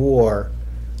Ukraine war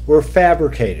were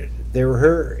fabricated. They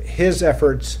were his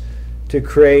efforts to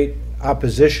create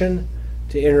opposition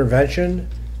to intervention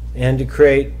and to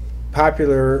create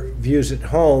popular views at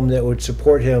home that would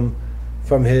support him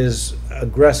from his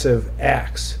aggressive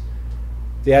acts.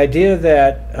 The idea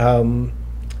that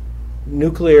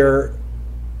nuclear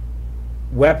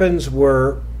weapons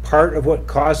were part of what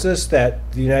caused this,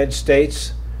 that the United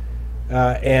States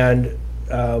and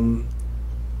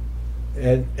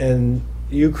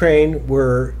Ukraine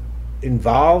were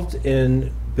involved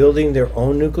in building their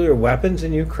own nuclear weapons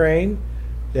in Ukraine,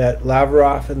 that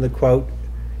Lavrov in the quote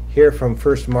here from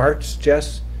 1st March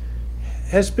suggests,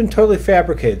 has been totally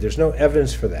fabricated. There's no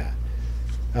evidence for that.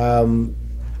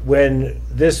 When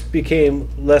this became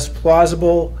less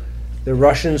plausible, the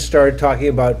Russians started talking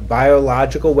about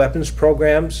biological weapons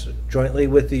programs jointly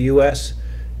with the US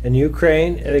and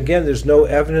Ukraine, and again, there's no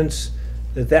evidence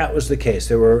that that was the case.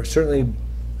 There were certainly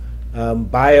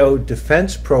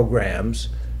bio-defense programs,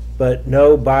 but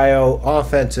no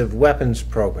bio-offensive weapons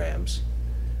programs.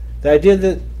 The idea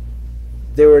that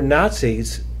there were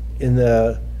Nazis in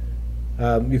the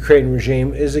Ukrainian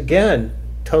regime is, again,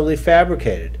 totally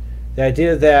fabricated. The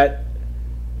idea that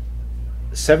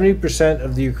 70%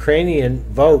 of the Ukrainian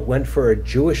vote went for a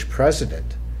Jewish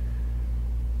president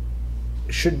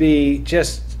should be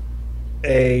just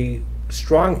a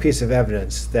strong piece of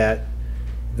evidence that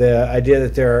the idea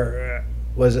that there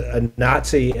was a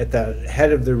Nazi at the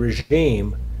head of the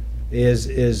regime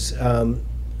is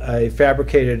a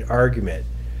fabricated argument.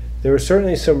 There were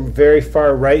certainly some very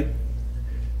far-right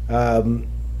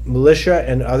militia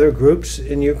and other groups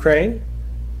in Ukraine,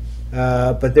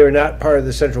 but they were not part of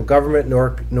the central government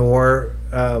nor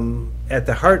at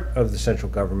the heart of the central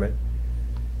government.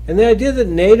 And the idea that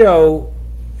NATO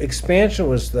expansion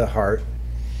was the heart,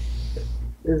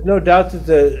 there's no doubt that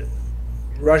the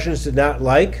Russians did not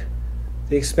like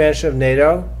the expansion of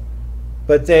NATO,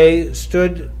 but they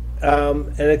stood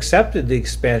and accepted the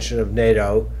expansion of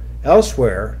NATO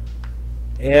elsewhere,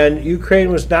 and Ukraine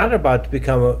was not about to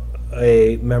become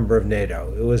a member of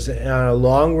NATO. It was on a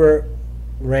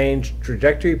long-range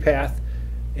trajectory path,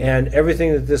 and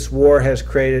everything that this war has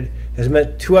created has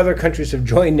meant 2 other countries have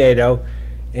joined NATO,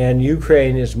 and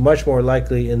Ukraine is much more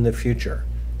likely in the future.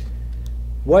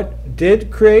 What did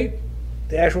create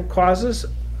the actual causes?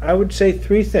 I would say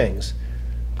 3 things.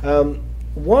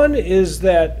 One is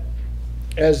that,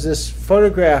 as this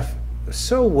photograph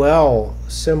so well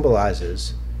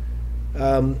symbolizes,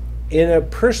 in a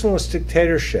personalist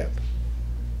dictatorship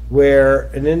where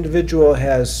an individual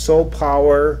has sole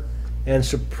power and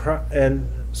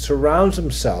surrounds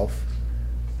himself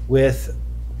with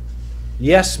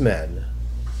yes men,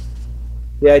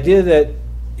 the idea that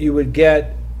you would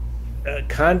get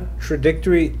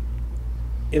contradictory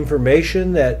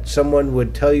information, that someone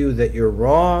would tell you that you're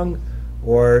wrong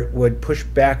or would push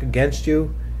back against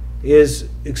you, is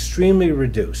extremely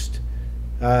reduced.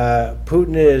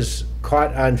 Putin is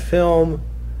caught on film,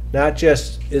 not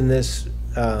just in this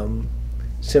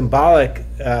symbolic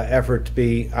effort to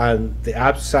be on the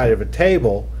opposite side of a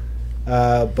table,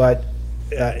 but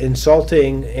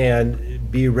insulting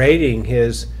and berating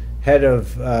his head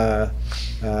of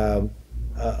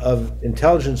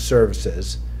intelligence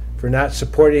services for not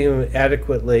supporting him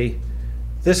adequately.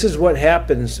 This is what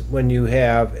happens when you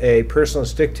have a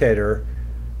personalist dictator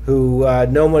who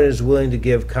no one is willing to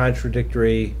give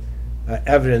contradictory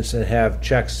evidence and have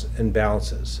checks and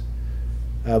balances.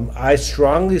 I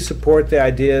strongly support the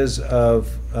ideas of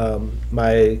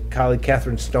my colleague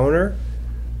Catherine Stoner,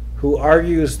 who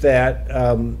argues that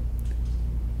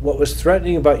what was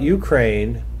threatening about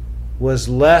Ukraine was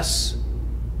less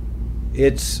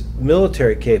its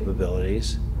military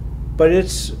capabilities, but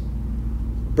its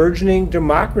burgeoning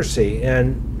democracy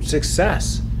and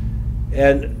success.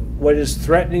 And what is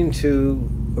threatening to,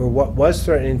 or what was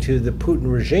threatening to the Putin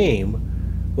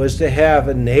regime was to have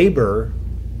a neighbor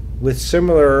with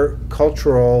similar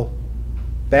cultural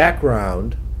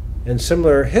background and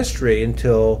similar history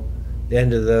until the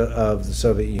end of the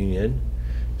Soviet Union,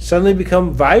 suddenly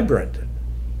become vibrant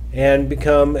and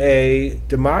become a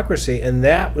democracy. And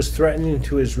that was threatening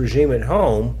to his regime at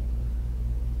home,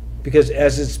 because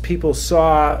as its people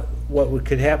saw what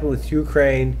could happen with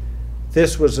Ukraine,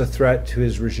 this was a threat to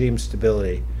his regime's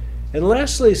stability. And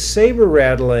lastly, saber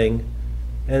rattling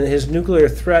and his nuclear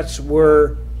threats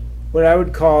were what I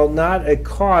would call not a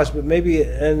cause, but maybe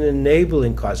an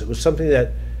enabling cause. It was something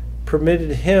that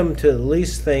permitted him to at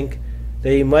least think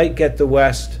that he might get the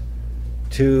West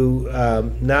to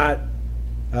not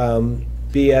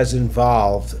be as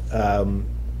involved. And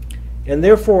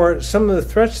therefore, some of the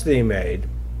threats that he made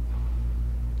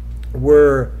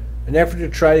were an effort to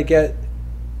try to get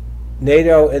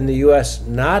NATO and the U.S.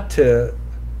 not to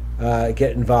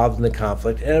get involved in the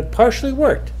conflict, and it partially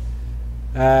worked.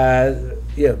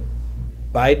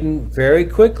 Biden very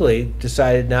quickly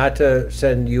decided not to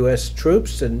send U.S.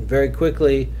 troops, and very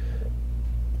quickly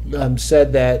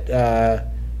said that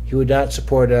he would not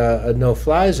support a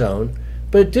no-fly zone.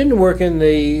 But it didn't work in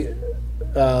the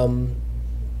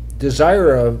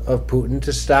desire of Putin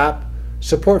to stop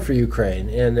support for Ukraine.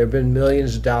 And there have been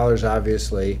millions of dollars,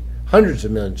 obviously, hundreds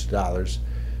of millions of dollars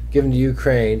given to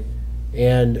Ukraine,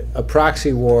 and a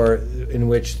proxy war in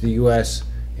which the U.S.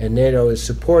 and NATO is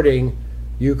supporting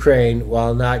Ukraine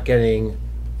while not getting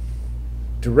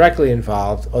directly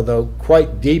involved, although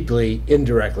quite deeply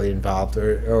indirectly involved,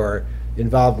 or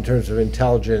involved in terms of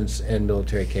intelligence and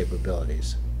military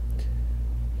capabilities.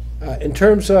 In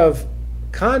terms of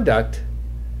conduct,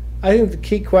 I think the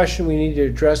key question we need to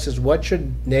address is, what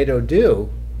should NATO do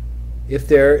if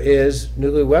there is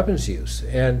nuclear weapons use?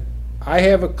 And I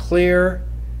have a clear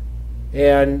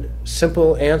and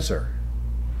simple answer.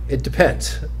 It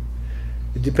depends.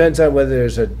 It depends on whether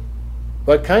there's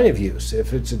what kind of use.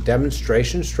 If it's a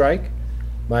demonstration strike,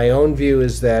 my own view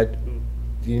is that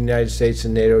the United States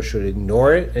and NATO should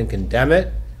ignore it and condemn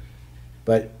it,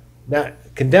 but not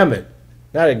condemn it,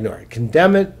 not ignore it.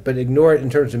 Condemn it, but ignore it in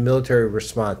terms of military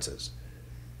responses.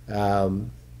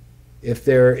 If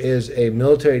there is a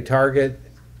military target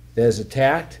that is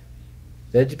attacked,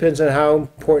 that depends on how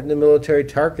important the military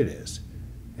target is,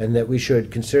 and that we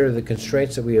should consider the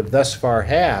constraints that we have thus far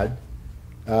had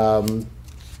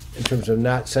in terms of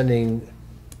not sending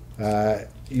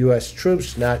U.S.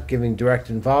 troops, not giving direct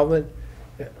involvement.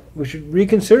 We should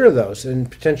reconsider those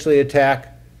and potentially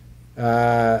attack,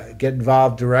 get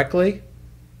involved directly,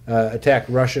 attack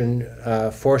Russian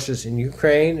forces in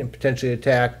Ukraine, and potentially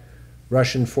attack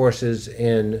Russian forces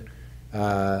in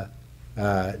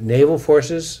naval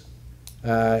forces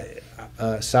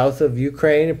south of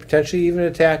Ukraine, and potentially even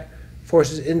attack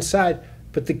forces inside.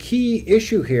 But the key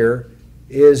issue here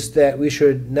is that we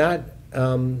should not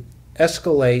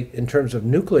escalate in terms of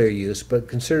nuclear use, but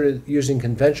consider using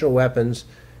conventional weapons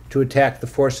to attack the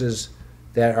forces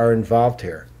that are involved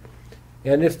here.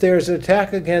 And if there's an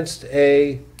attack against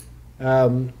a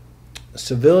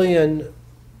civilian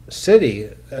city,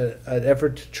 an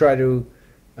effort to try to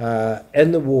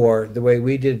end the war the way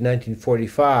we did in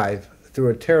 1945 through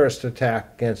a terrorist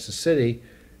attack against the city,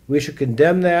 we should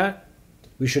condemn that.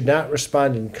 We should not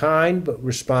respond in kind, but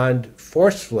respond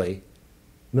forcefully,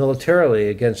 militarily,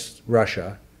 against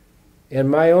Russia. And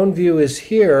my own view is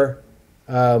here,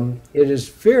 it is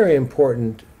very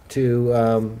important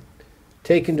to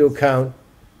take into account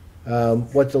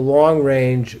what the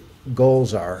long-range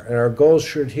goals are. And our goals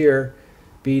should here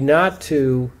be not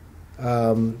to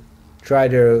try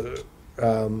to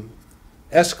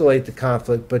escalate the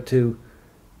conflict, but to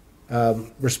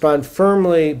respond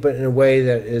firmly, but in a way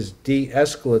that is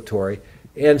de-escalatory.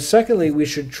 And secondly, we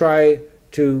should try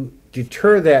to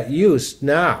deter that use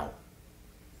now.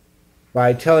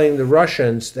 by telling the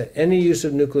Russians that any use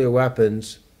of nuclear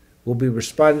weapons will be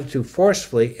responded to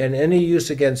forcefully, and any use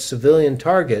against civilian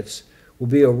targets will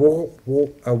be a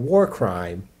war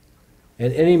crime,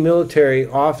 and any military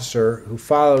officer who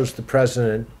follows the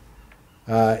president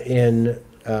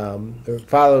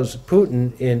follows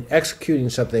Putin in executing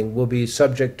something will be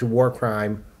subject to war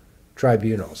crime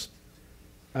tribunals.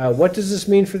 What does this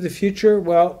mean for the future?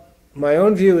 Well, my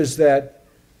own view is that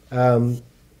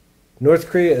North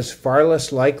Korea is far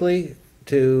less likely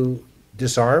to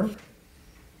disarm,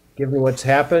 given what's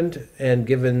happened and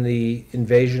given the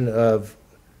invasion of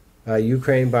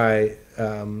Ukraine by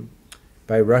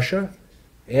Russia,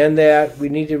 and that we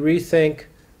need to rethink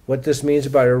what this means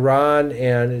about Iran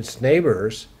and its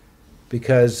neighbors,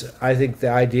 because I think the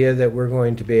idea that we're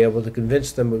going to be able to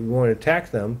convince them that we won't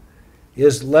attack them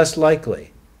is less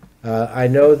likely. I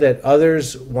know that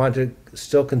others want to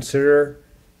still consider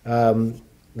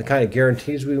the kind of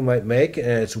guarantees we might make, and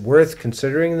it's worth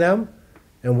considering them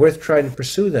and worth trying to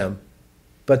pursue them.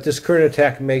 But this current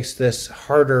attack makes this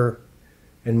harder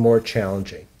and more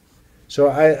challenging. So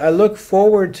I look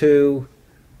forward to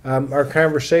our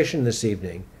conversation this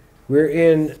evening. We're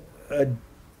in a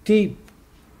deep,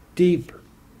 deep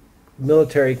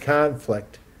military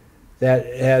conflict that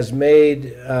has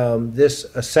made this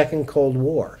a second Cold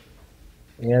War,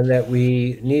 and that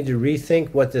we need to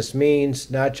rethink what this means,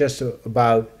 not just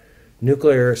about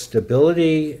nuclear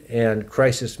stability and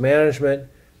crisis management,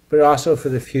 but also for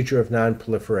the future of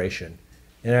nonproliferation.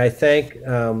 And I thank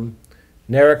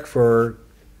NEREC for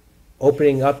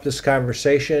opening up this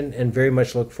conversation, and very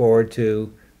much look forward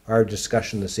to our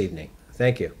discussion this evening.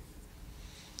 Thank you.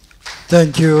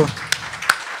 Thank you.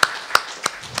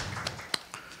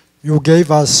 You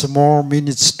gave us more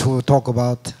minutes to talk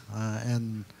about,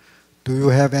 and do you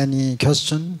have any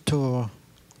question to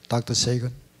Dr.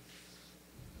 Sejong?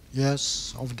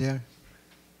 Yes, over there.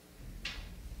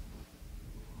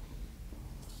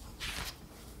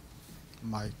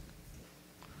 Mike.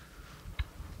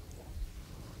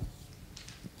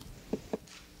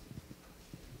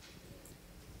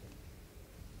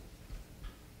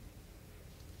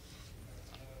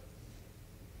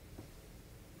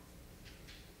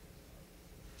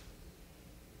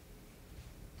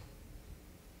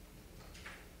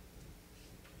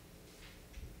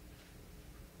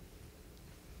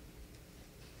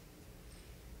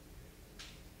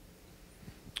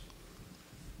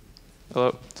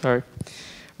 Hello, sorry.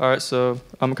 All right, so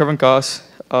I'm Kevin Goss.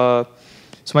 So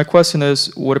my question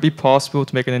is, would it be possible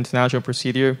to make an international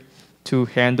procedure to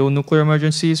handle nuclear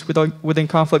emergencies within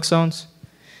conflict zones?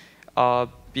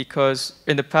 Because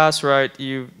in the past, right,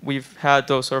 we've had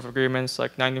those sort of agreements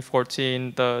like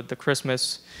 1914, the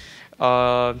Christmas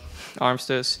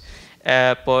armistice,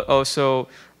 but also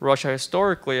Russia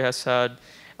historically has had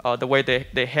the way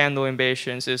they handle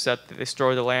invasions is that they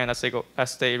destroy the land as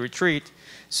they retreat.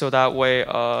 So that way,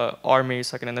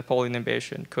 armies like in a Napoleon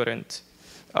invasion couldn't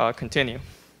continue,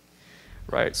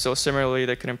 right? So similarly,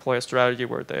 they could employ a strategy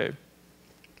where they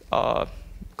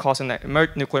cause a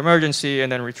nuclear emergency and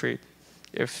then retreat,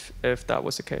 if that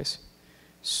was the case.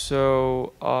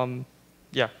 So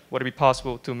yeah, would it be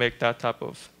possible to make that type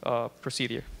of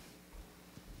procedure?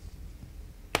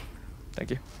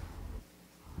 Thank you.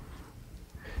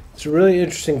 It's a really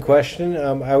interesting question.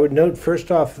 I would note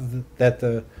first off that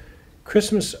the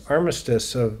Christmas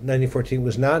armistice of 1914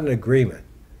 was not an agreement.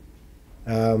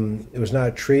 It was not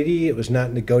a treaty. It was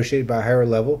not negotiated by a higher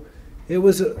level. It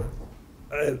was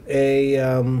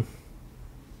an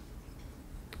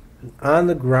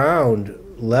on-the-ground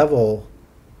level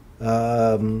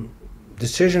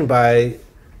decision by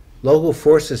local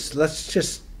forces. Let's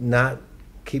just not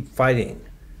keep fighting,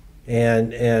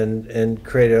 and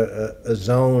create a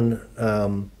zone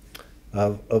of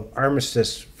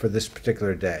armistice for this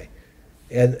particular day.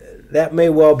 And that may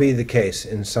well be the case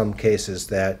in some cases,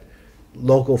 that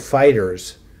local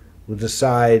fighters will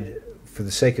decide for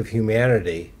the sake of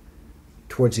humanity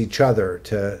towards each other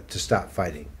to stop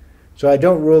fighting. So I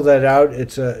don't rule that out.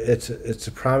 It's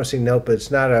a promising note, but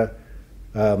it's not a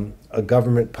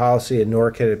government policy, and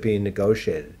nor can it be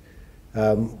negotiated.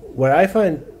 What I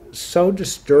find so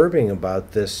disturbing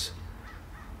about this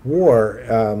war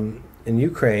in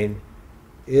Ukraine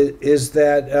is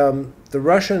that the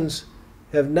Russians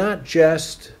have not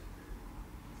just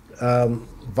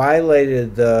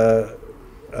violated the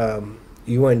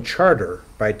UN Charter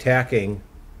by attacking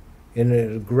in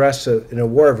a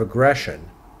war of aggression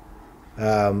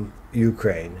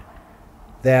Ukraine.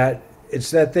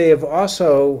 It's that they have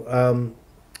also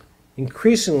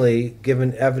increasingly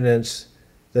given evidence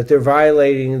that they're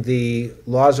violating the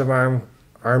laws of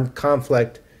armed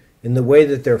conflict in the way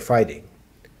that they're fighting.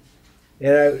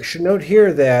 And I should note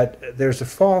here that there's a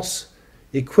false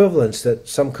equivalence that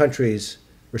some countries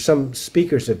or some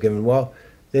speakers have given. Well,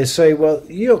 they say, well,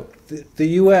 you know, the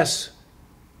U.S.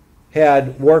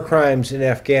 had war crimes in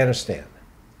Afghanistan.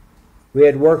 We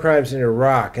had war crimes in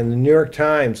Iraq, and the New York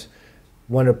Times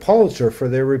won a Pulitzer for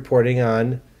their reporting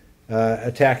on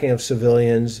attacking of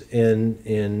civilians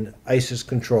in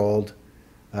ISIS-controlled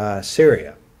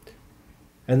Syria.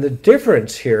 And the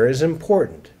difference here is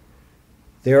important.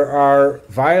 There are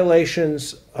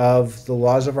violations of the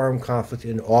laws of armed conflict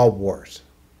in all wars.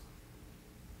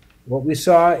 What we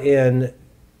saw in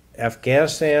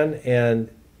Afghanistan and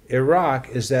Iraq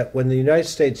is that when the United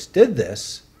States did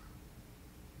this,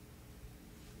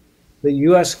 the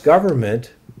U.S.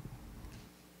 government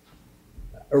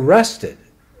arrested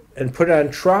and put on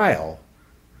trial,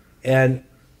 and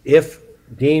if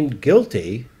deemed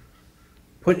guilty,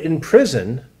 put in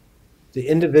prison the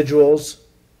individuals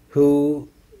who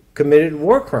committed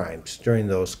war crimes during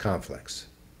those conflicts.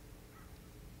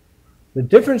 The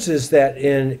difference is that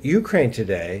in Ukraine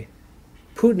today,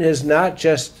 Putin has not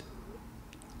just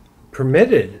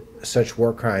permitted such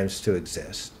war crimes to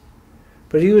exist,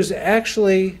 but he was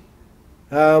actually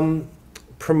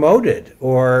promoted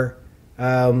or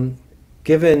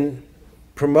given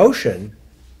promotion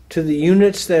to the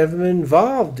units that have been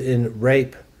involved in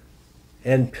rape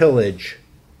and pillage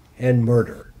and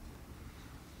murder.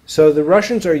 So the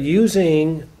Russians are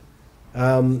using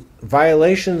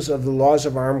violations of the laws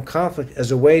of armed conflict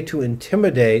as a way to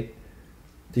intimidate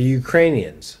the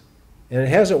Ukrainians. And it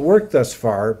hasn't worked thus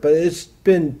far, but it's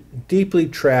been deeply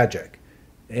tragic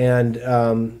and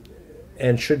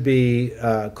should be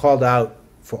called out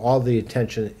for all the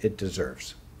attention it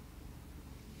deserves.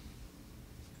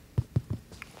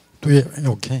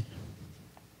 Okay.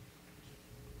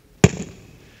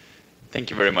 Thank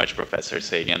you very much, Professor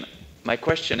Sejong. My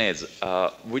question is,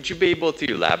 would you be able to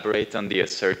elaborate on the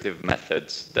assertive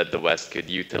methods that the West could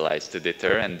utilize to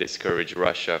deter and discourage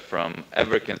Russia from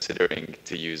ever considering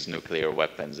to use nuclear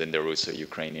weapons in the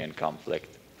Russo-Ukrainian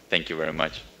conflict? Thank you very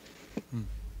much.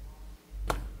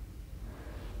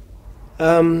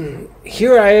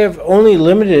 Here I have only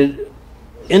limited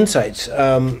insights,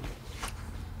 and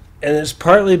it's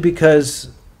partly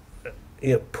because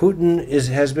Putin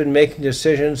has been making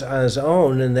decisions on his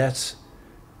own, and that's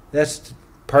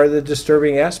part of the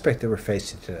disturbing aspect that we're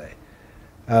facing today.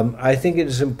 I think it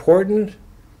is important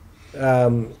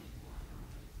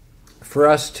for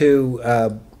us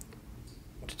to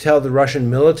tell the Russian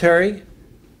military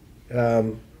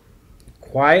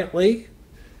quietly,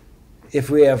 if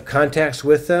we have contacts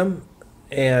with them,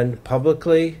 and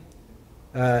publicly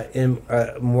in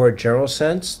a more general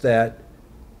sense, that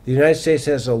the United States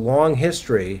has a long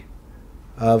history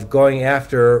of going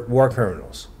after war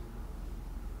criminals.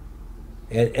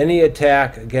 And any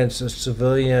attack against a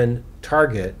civilian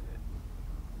target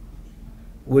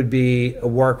would be a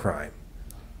war crime.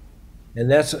 And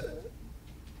that's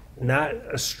not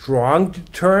a strong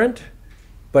deterrent,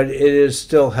 but it is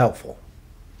still helpful.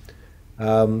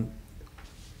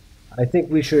 I think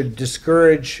we should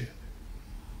discourage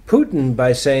Putin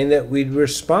by saying that we'd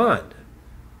respond.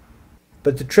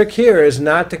 But the trick here is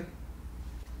not to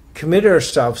commit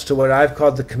ourselves to what I've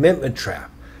called the commitment trap.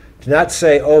 To not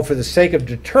say, oh, for the sake of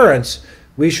deterrence,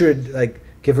 we should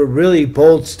give a really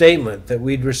bold statement that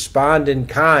we'd respond in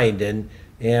kind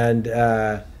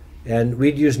and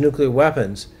we'd use nuclear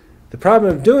weapons. The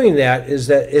problem of doing that is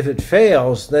that if it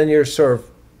fails, then you're sort of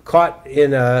caught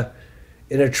in a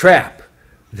trap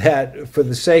that, for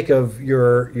the sake of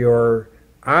your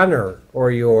honor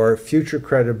or your future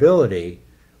credibility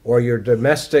or your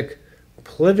domestic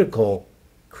political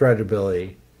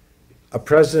credibility, a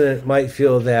president might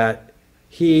feel that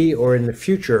he, or in the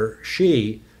future,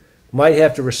 she, might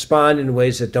have to respond in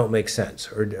ways that don't make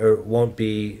sense or won't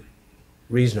be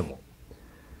reasonable.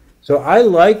 So I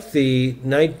like the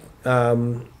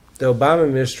Obama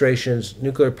administration's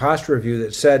nuclear posture review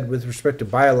that said, with respect to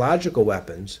biological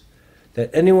weapons, that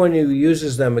anyone who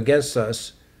uses them against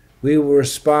us, we will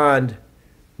respond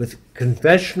with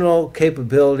conventional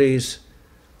capabilities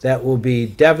that will be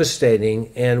devastating,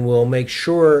 and will make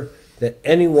sure that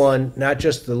anyone, not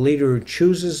just the leader who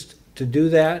chooses to do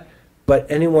that, but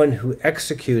anyone who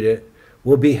executes it,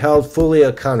 will be held fully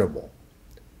accountable.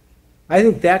 I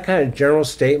think that kind of general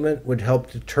statement would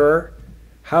help deter.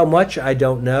 How much, I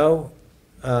don't know,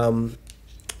 but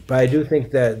I do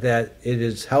think that it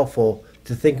is helpful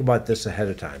to think about this ahead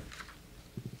of time.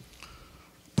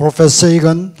 Professor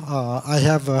Sejong, I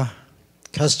have a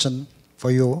question for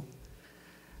you.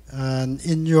 And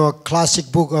in your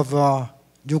classic book of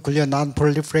nuclear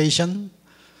non-proliferation,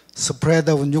 Spread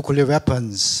of Nuclear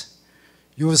Weapons,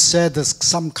 you said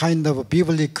some kind of a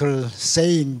biblical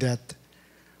saying that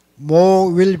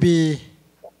more will be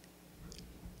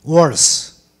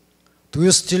worse. Do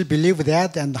you still believe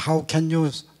that, and how can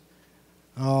you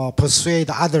persuade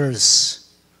others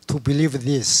to believe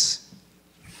this?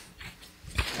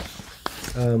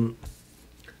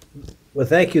 Well,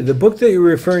 thank you. The book that you're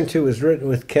referring to was written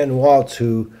with Ken Waltz,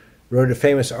 who wrote a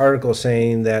famous article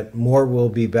saying that more will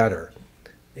be better.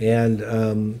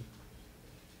 And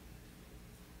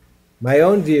my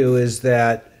own view is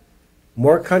that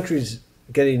more countries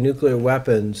getting nuclear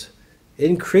weapons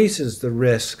increases the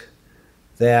risk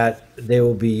that they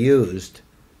will be used.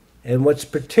 And what's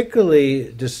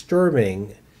particularly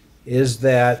disturbing is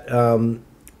that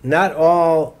not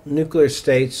all nuclear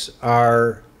states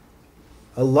are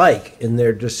alike in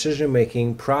their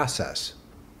decision-making process.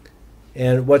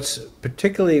 And what's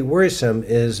particularly worrisome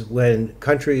is when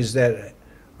countries that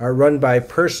are run by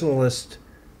personalist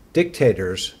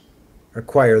dictators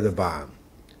acquire the bomb,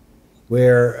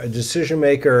 where a decision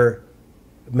maker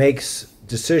makes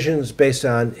decisions based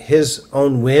on his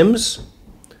own whims,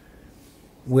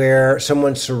 where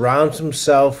someone surrounds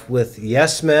himself with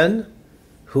yes men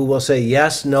who will say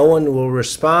yes, no one will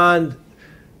respond,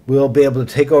 we'll be able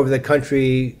to take over the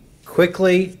country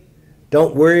quickly,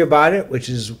 don't worry about it, which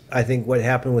is, I think, what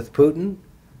happened with Putin,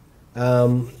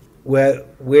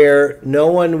 where no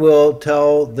one will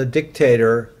tell the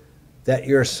dictator that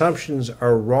your assumptions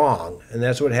are wrong. And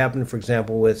that's what happened, for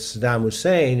example, with Saddam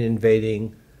Hussein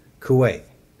invading Kuwait.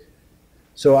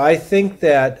 So I think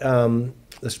that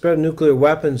the spread of nuclear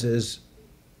weapons is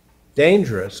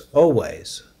dangerous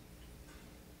always,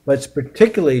 but it's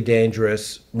particularly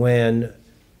dangerous when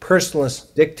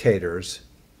personalist dictators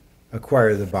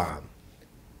acquire the bomb.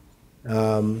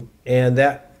 And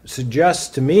that suggests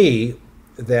to me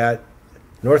that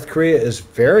North Korea is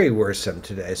very worrisome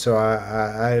today. So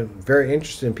I'm very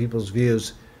interested in people's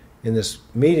views in this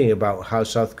meeting about how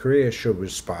South Korea should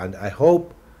respond. I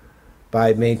hope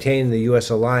by maintaining the U.S.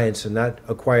 alliance and not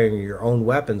acquiring your own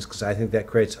weapons, because I think that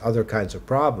creates other kinds of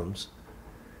problems.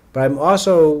 But I'm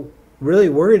also really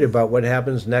worried about what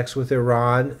happens next with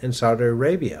Iran and Saudi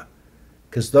Arabia,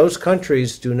 because those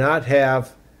countries do not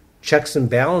have checks and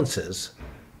balances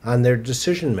on their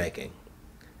decision making.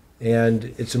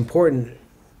 And it's important.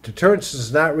 Deterrence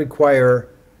does not require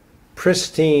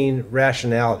pristine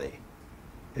rationality.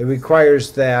 It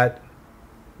requires that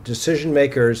decision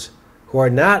makers who are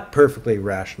not perfectly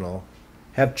rational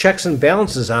have checks and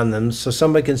balances on them, so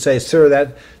somebody can say, sir,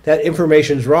 that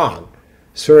information's wrong.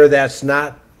 Sir, that's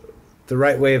not the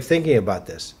right way of thinking about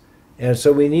this. And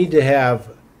so we need to have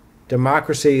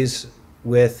democracies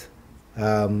with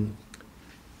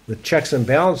checks and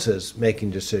balances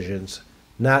making decisions,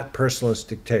 not personalist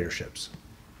dictatorships.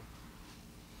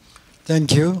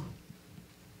 Thank you.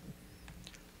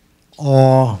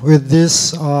 With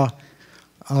this,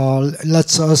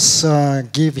 let's us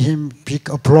give him big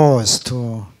applause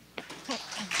to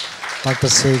Dr.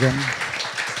 Sejong.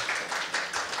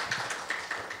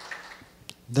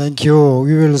 Thank you.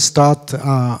 We will start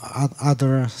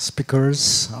other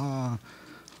speakers.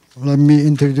 Let me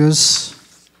introduce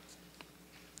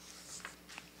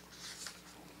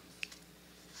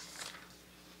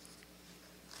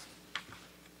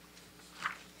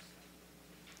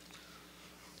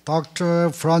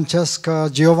Dr. Francesca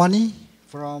Giovanni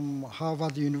from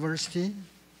Harvard University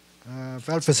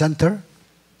Welfare Center.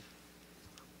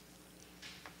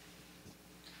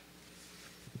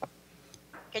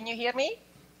 Can you hear me?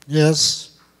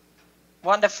 Yes.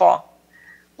 Wonderful.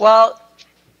 Well,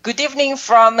 good evening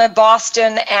from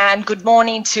Boston and good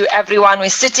morning to everyone who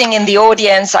is sitting in the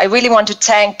audience. I really want to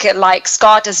thank, like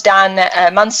Scott has done,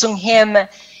 Mansung Him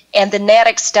and the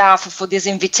NEREC staff for this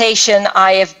invitation.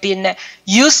 I have been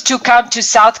used to come to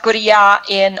South Korea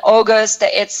in August.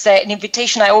 It's an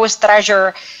invitation I always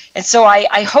treasure. And so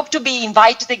I hope to be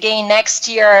invited again next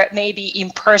year, maybe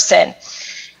in person.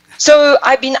 So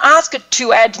I've been asked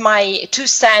to add my 2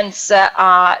 cents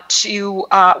to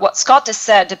what Scott has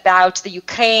said about the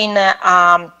Ukraine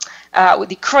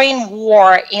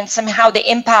war and somehow the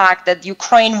impact that the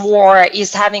Ukraine war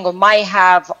is having or might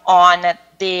have on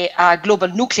the global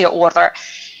nuclear order.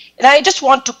 And I just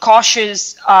want to caution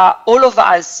all of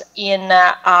us in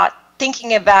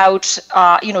thinking about,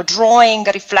 drawing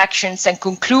reflections and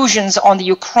conclusions on the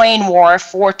Ukraine war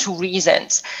for 2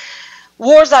 reasons.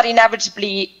 Wars are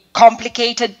inevitably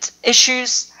complicated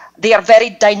issues. They are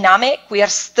very dynamic. We are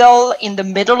still in the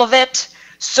middle of it.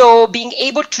 So being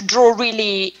able to draw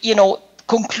really,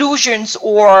 conclusions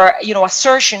or,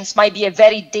 assertions might be a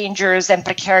very dangerous and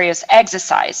precarious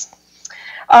exercise.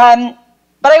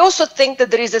 But I also think that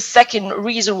there is a second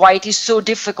reason why it is so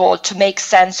difficult to make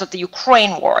sense of the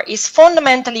Ukraine war. It's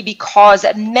fundamentally because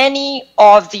many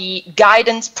of the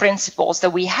guidance principles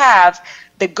that we have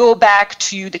that go back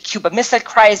to the Cuban Missile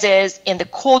Crisis and the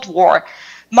Cold War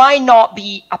might not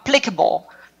be applicable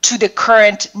to the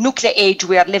current nuclear age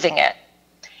we are living in.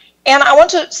 And I want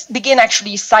to begin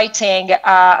actually citing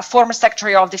former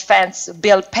Secretary of Defense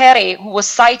Bill Perry, who was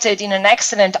cited in an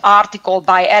excellent article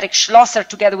by Eric Schlosser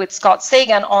together with Scott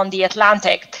Sagan on The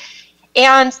Atlantic.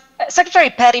 And Secretary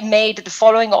Perry made the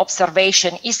following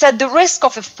observation. He said the risk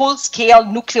of a full-scale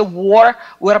nuclear war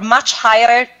were much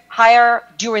higher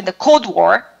during the Cold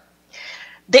War.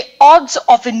 The odds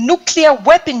of a nuclear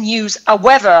weapon use,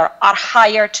 however, are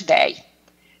higher today.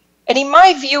 And in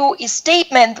my view, his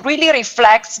statement really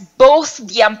reflects both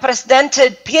the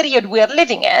unprecedented period we are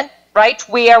living in, right,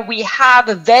 where we have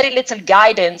very little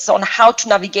guidance on how to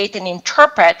navigate and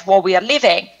interpret what we are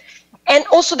living, and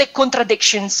also the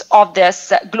contradictions of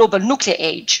this global nuclear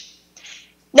age.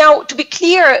 Now, to be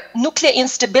clear, nuclear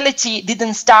instability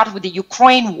didn't start with the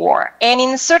Ukraine war. And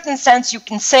in a certain sense, you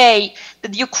can say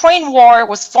that the Ukraine war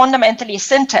was fundamentally a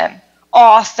symptom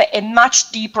of a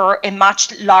much deeper and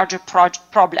much larger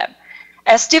problem.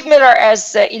 As Steve Miller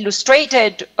has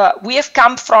illustrated, we have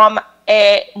come from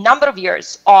a number of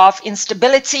years of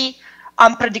instability,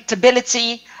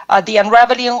 unpredictability, the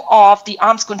unraveling of the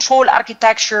arms control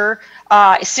architecture,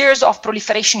 a series of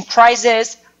proliferation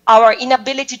crises, our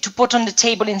inability to put on the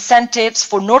table incentives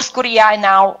for North Korea and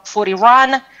now for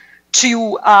Iran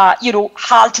to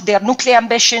halt their nuclear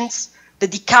ambitions, the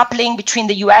decoupling between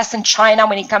the US and China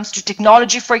when it comes to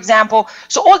technology, for example.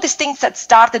 So all these things that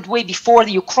started way before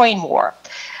the Ukraine war.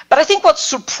 But I think what's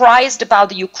surprised about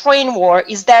the Ukraine war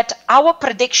is that our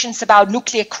predictions about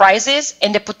nuclear crisis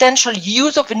and the potential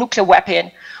use of a nuclear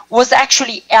weapon was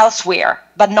actually elsewhere,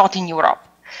 but not in Europe.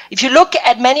 If you look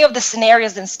at many of the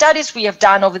scenarios and studies we have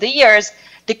done over the years,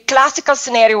 the classical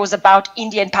scenario was about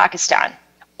India and Pakistan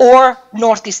or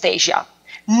Northeast Asia.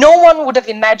 No one would have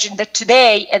imagined that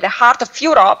today, at the heart of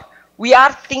Europe, we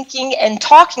are thinking and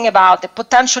talking about the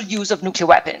potential use of nuclear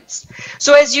weapons.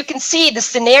 So as you can see, the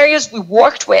scenarios we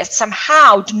worked with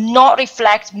somehow do not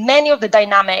reflect many of the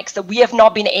dynamics that we have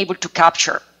not been able to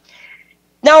capture.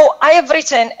 Now, I have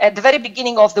written at the very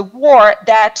beginning of the war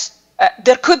that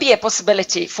there could be a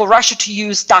possibility for Russia to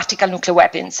use tactical nuclear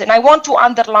weapons. And I want to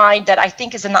underline that I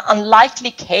think is an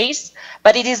unlikely case,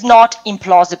 but it is not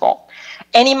implausible.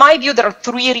 And in my view, there are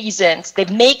three reasons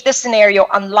that make the scenario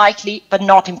unlikely, but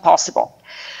not impossible.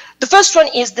 The first one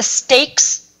is the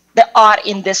stakes that are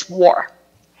in this war.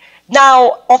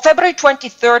 Now, on February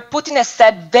 23rd, Putin has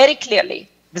said very clearly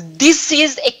that this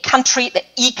is a country that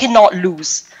he cannot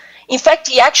lose. In fact,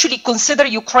 he actually considered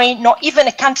Ukraine not even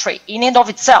a country in and of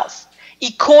itself.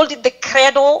 He called it the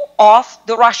cradle of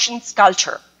the Russian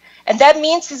culture. And that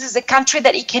means this is a country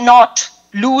that he cannot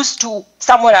lose to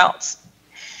someone else.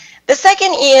 The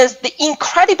second is the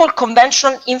incredible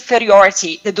conventional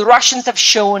inferiority that the Russians have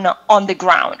shown on the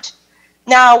ground.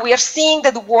 Now, we are seeing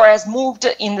that the war has moved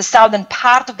in the southern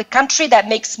part of the country. That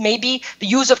makes maybe the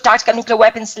use of tactical nuclear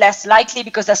weapons less likely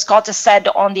because, as Scott has said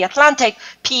on the Atlantic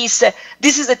piece,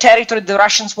 this is a territory the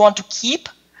Russians want to keep.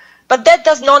 But that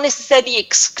does not necessarily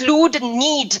exclude the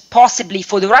need, possibly,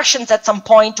 for the Russians at some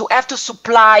point to have to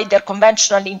supply their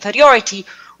conventional inferiority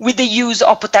with the use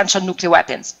of potential nuclear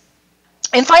weapons.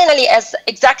 And finally,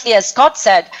 exactly as Scott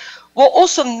said, what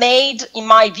also made, in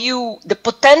my view, the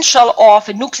potential of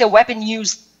a nuclear weapon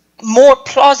use more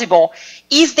plausible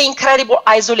is the incredible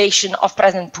isolation of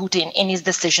President Putin in his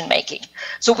decision-making.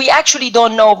 So we actually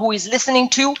don't know who he's listening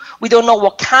to. We don't know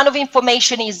what kind of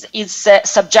information is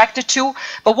subjected to.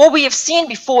 But what we have seen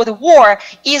before the war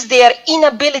is their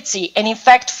inability and, in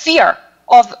fact, fear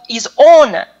of his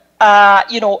own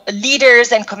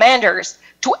leaders and commanders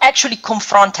to actually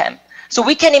confront him. So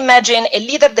we can imagine a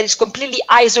leader that is completely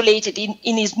isolated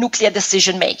in his nuclear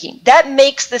decision-making. That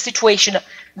makes the situation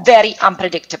very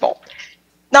unpredictable.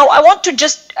 Now, I want to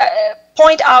just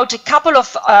point out a couple of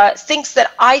things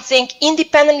that I think,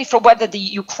 independently from whether the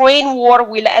Ukraine war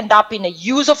will end up in a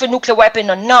use of a nuclear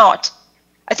weapon or not,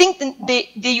 I think the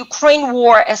Ukraine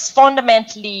war has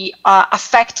fundamentally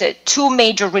affected two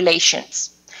major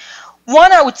relations.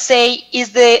 One, I would say,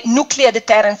 is the nuclear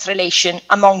deterrence relation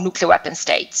among nuclear weapon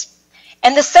states.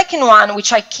 And the second one,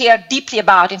 which I care deeply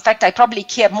about, in fact, I probably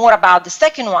care more about the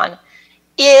second one,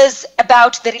 is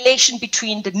about the relation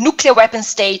between the nuclear weapon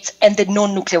states and the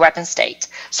non-nuclear weapon states.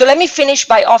 So let me finish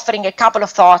by offering a couple of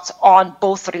thoughts on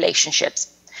both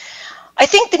relationships. I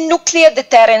think the nuclear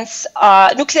deterrence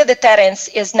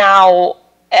is now,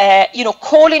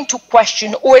 call into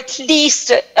question, or at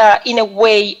least in a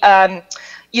way,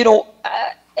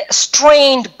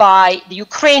 strained by the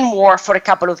Ukraine war for a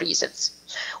couple of reasons.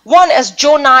 One, as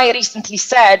Joe Nye recently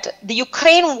said, the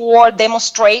Ukraine war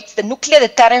demonstrates that nuclear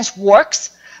deterrence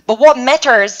works, but what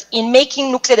matters in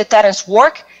making nuclear deterrence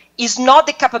work is not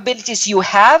the capabilities you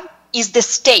have, is the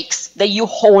stakes that you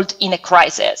hold in a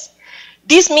crisis.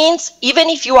 This means even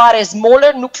if you are a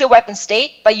smaller nuclear weapon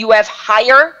state, but you have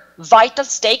higher vital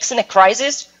stakes in a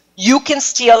crisis, you can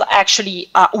still actually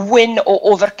win or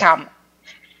overcome.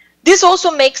 This also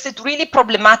makes it really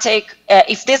problematic,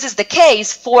 if this is the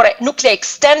case, for nuclear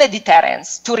extended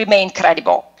deterrence to remain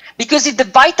credible. Because if the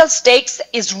vital stakes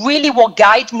is really what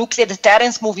guide nuclear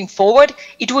deterrence moving forward,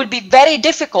 it will be very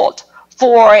difficult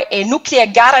for a nuclear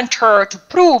guarantor to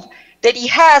prove that he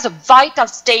has vital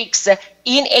stakes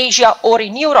in Asia or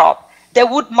in Europe that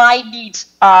might lead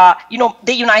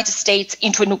the United States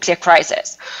into a nuclear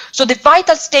crisis. So the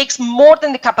vital stakes more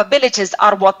than the capabilities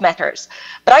are what matters.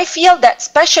 But I feel that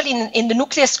especially in the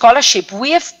nuclear scholarship,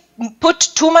 we have put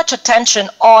too much attention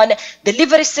on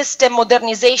delivery system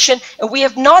modernization, and we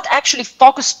have not actually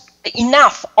focused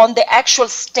enough on the actual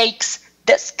stakes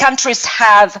that countries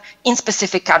have in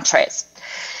specific countries.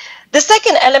 The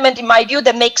second element, in my view,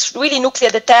 that makes really nuclear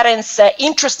deterrence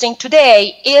interesting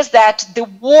today is that the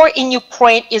war in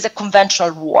Ukraine is a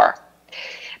conventional war.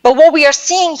 But what we are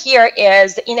seeing here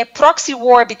is in a proxy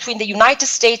war between the United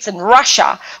States and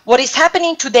Russia, what is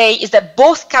happening today is that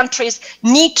both countries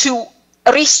need to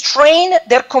restrain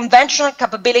their conventional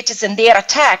capabilities and their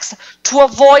attacks to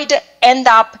avoid end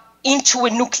up into a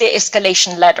nuclear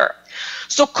escalation ladder.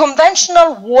 So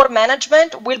conventional war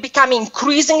management will become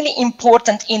increasingly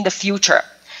important in the future.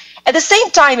 At the same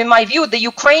time, in my view, the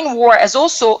Ukraine war has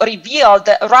also revealed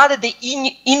rather the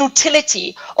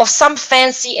inutility of some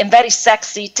fancy and very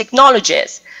sexy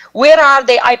technologies. Where are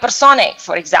the hypersonic,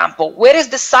 for example? Where is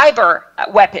the cyber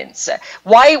weapons?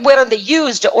 Why weren't they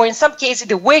used? Or in some cases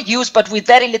they were used, but with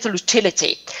very little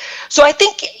utility. So I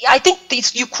think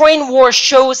this Ukraine war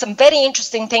shows some very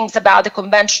interesting things about the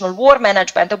conventional war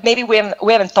management that maybe we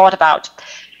haven't thought about.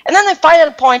 And then the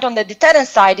final point on the deterrence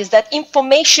side is that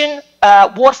information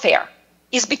warfare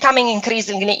is becoming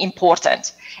increasingly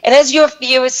important. And as you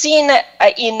have seen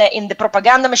in the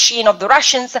propaganda machine of the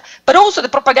Russians, but also the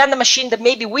propaganda machine that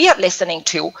maybe we are listening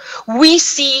to, we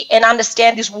see and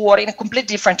understand this war in a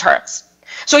completely different terms.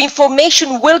 So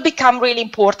information will become really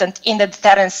important in the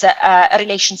deterrence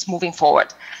relations moving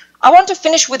forward. I want to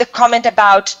finish with a comment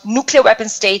about nuclear weapon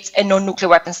states and non-nuclear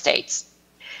weapon states.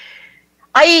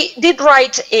 I did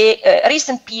write a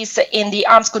recent piece in the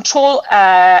Arms Control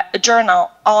Journal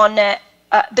on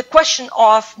the question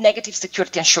of negative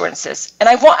security assurances. And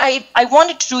I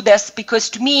wanted to do this because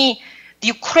to me, the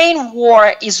Ukraine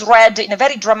war is read in a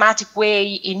very dramatic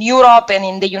way in Europe and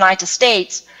in the United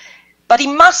States, but it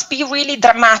must be really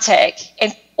dramatic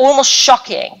and almost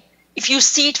shocking if you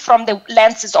see it from the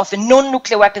lenses of a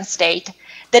non-nuclear weapon state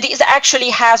that is actually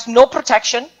has no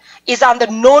protection, is under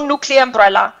no nuclear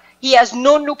umbrella, he has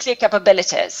no nuclear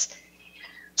capabilities.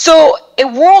 So a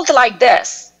world like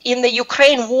this, in the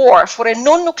Ukraine war, for a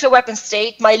non-nuclear weapon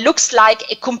state might look like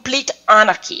a complete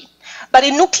anarchy. But a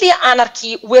nuclear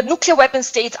anarchy where nuclear weapon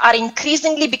states are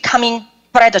increasingly becoming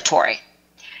predatory.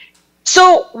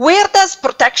 So where does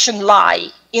protection lie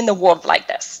in a world like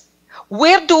this?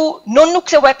 Where do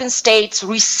non-nuclear weapon states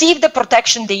receive the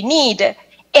protection they need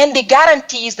and the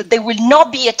guarantees that they will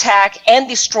not be attacked and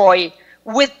destroyed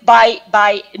by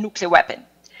a nuclear weapon?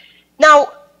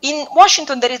 Now, in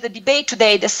Washington, there is a debate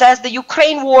today that says the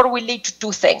Ukraine war will lead to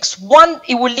two things. One,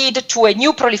 it will lead to a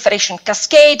new proliferation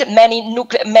cascade.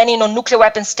 Many non-nuclear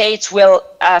weapon states will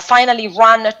finally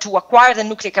run to acquire the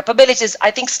nuclear capabilities.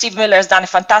 I think Steve Miller has done a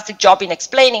fantastic job in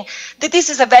explaining that this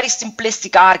is a very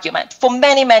simplistic argument for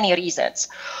many, many reasons.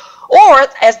 Or,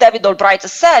 as David Albright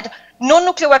has said,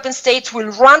 non-nuclear weapon states will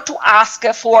run to ask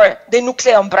for the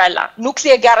nuclear umbrella,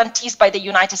 nuclear guarantees by the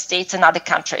United States and other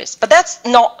countries. But that's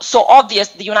not so obvious.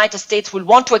 The United States will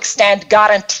want to extend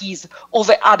guarantees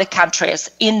over other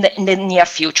countries in the near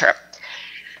future.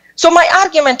 So my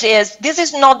argument is this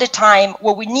is not the time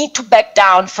where we need to back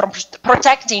down from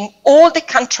protecting all the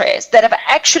countries that have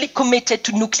actually committed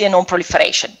to nuclear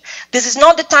non-proliferation. This is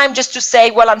not the time just to say,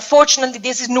 well, unfortunately,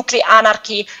 this is nuclear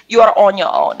anarchy, you are on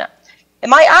your own. And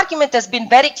my argument has been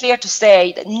very clear to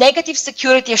say that negative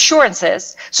security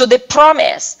assurances, so the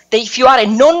promise that if you are a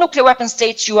non-nuclear weapon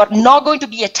state, you are not going to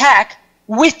be attacked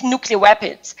with nuclear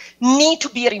weapons, need to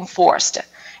be reinforced.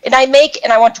 And I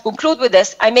want to conclude with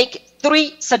this, I make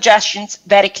three suggestions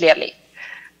very clearly.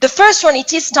 The first one,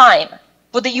 it is time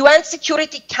for the UN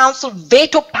Security Council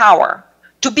veto power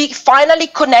to be finally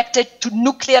connected to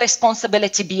nuclear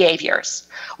responsibility behaviors.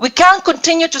 We can't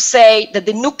continue to say that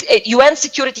the UN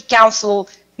Security Council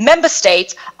member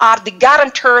states are the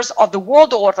guarantors of the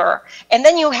world order, and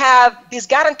then you have these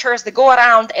guarantors that go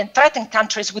around and threaten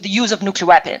countries with the use of nuclear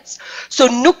weapons. So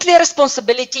nuclear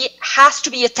responsibility has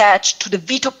to be attached to the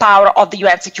veto power of the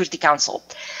UN Security Council.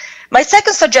 My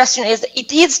second suggestion is that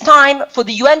it is time for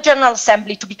the UN General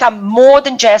Assembly to become more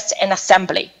than just an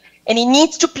assembly. And it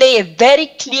needs to play a very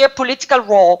clear political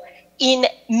role in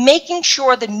making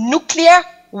sure the nuclear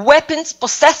weapons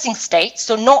possessing states,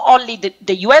 so not only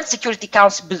the UN Security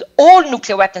Council, but all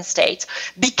nuclear weapon states,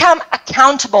 become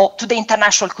accountable to the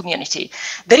international community.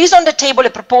 There is on the table a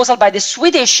proposal by the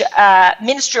Swedish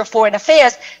Ministry of Foreign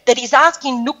Affairs that is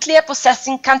asking nuclear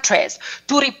possessing countries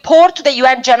to report to the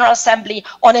UN General Assembly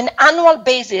on an annual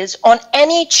basis on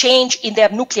any change in their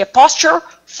nuclear posture,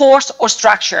 force, or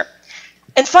structure.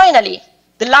 And finally,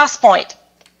 the last point.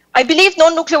 I believe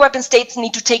non-nuclear weapon states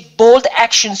need to take bold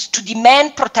actions to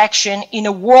demand protection in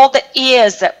a world that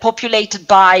is populated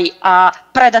by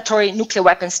predatory nuclear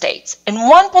weapon states. And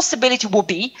one possibility would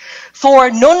be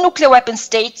for non-nuclear weapon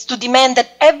states to demand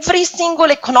that every single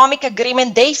economic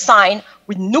agreement they sign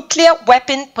with nuclear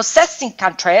weapon possessing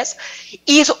countries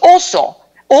is also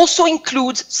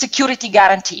includes security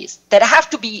guarantees that have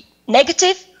to be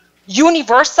negative,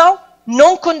 universal,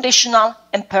 non-conditional,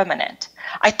 and permanent.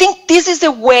 I think this is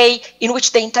a way in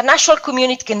which the international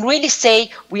community can really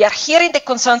say, we are hearing the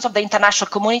concerns of the international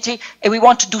community and we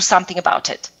want to do something about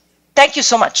it. Thank you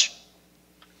so much.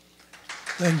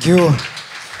 Thank you.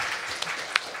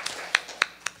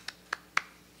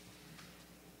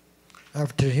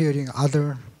 After hearing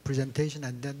other presentation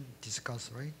and then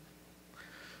discuss, right?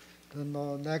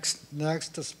 Then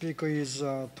next speaker is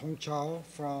Tong Chao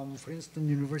from Princeton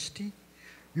University.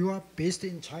 You are based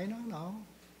in China now?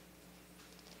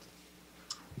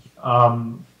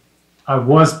 I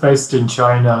was based in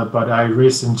China, but I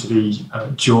recently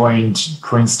joined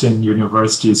Princeton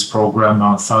University's program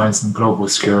on science and global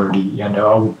security, and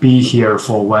I will be here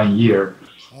for 1 year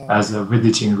as a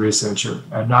visiting researcher.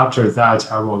 And after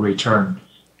that, I will return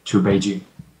to Beijing.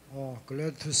 Oh,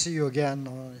 glad to see you again.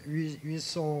 We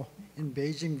saw in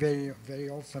Beijing very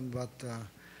often, but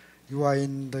you are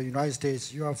in the United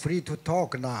States. You are free to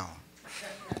talk now.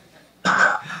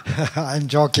 I'm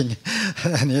joking.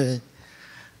 Anyway,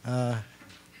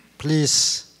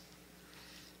 please.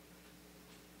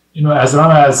 You know, as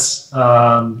long as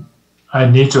I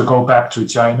need to go back to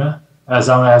China, as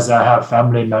long as I have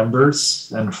family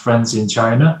members and friends in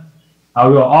China, I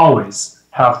will always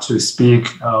have to speak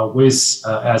with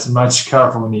as much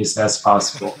carefulness as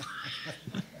possible.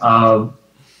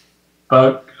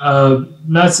 But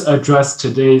let's address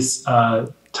today's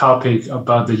topic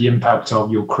about the impact of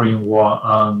Ukraine war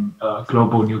on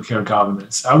global nuclear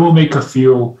governance. I will make a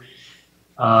few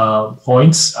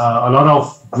points. A lot of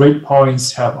great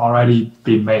points have already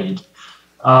been made.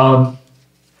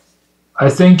 I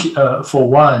think, for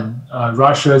one,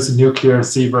 Russia's nuclear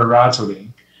saber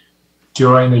rattling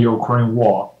during the Ukraine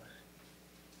war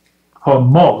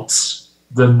promotes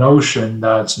the notion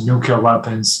that nuclear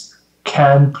weapons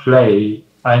can play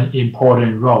an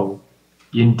important role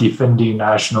in defending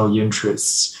national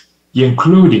interests,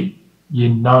 including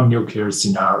in non-nuclear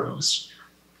scenarios.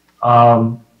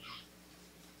 I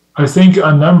think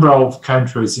a number of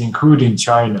countries, including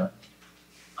China,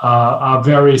 are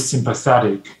very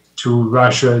sympathetic to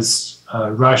Russia's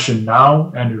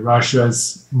rationale and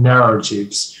Russia's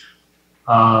narratives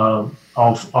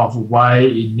of why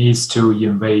it needs to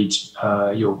invade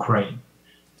Ukraine.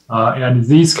 And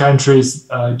these countries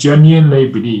genuinely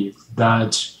believe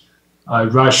that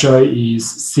Russia is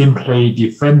simply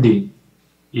defending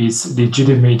its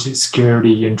legitimate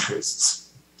security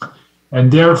interests.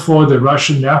 And therefore, the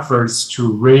Russian efforts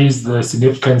to raise the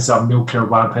significance of nuclear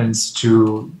weapons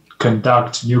to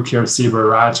conduct nuclear saber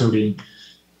rattling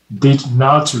did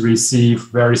not receive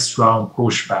very strong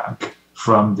pushback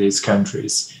from these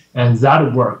countries. And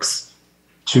that works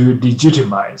to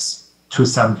legitimize, to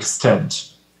some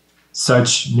extent,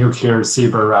 such nuclear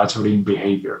saber rattling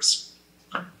behaviors.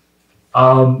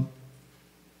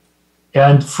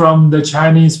 And from the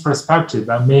Chinese perspective,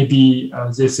 and maybe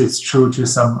this is true to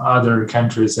some other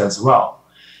countries as well,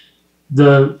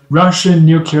 the Russian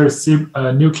nuclear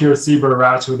saber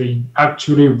rattling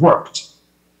actually worked.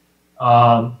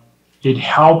 It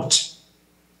helped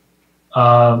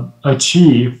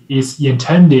achieve its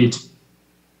intended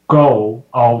goal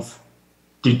of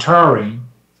deterring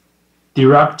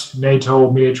direct NATO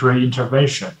military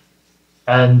intervention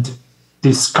and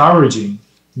discouraging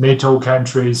NATO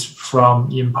countries from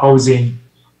imposing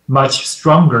much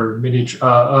stronger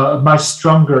much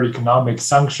stronger economic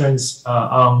sanctions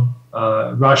on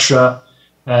Russia,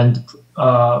 and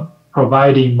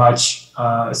providing much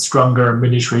stronger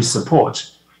military support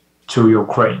to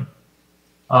Ukraine.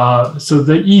 So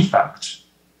the effect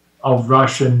of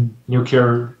Russian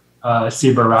nuclear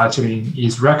saber rattling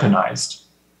is recognized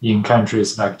in countries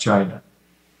like China.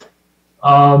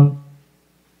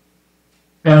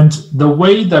 And the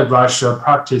way that Russia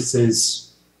practices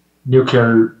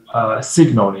nuclear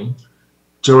signaling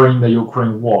during the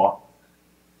Ukraine war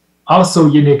also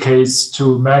indicates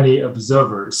to many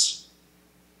observers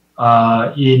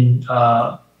in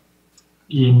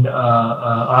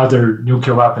other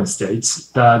nuclear weapon states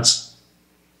that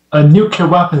a nuclear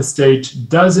weapon state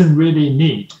doesn't really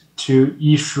need to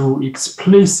issue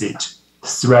explicit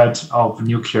threat of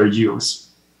nuclear use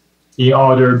in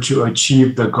order to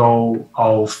achieve the goal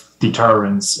of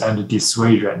deterrence and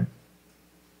dissuasion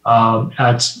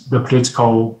at the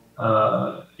political,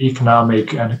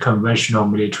 economic, and conventional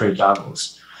military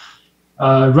levels.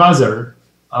 Rather,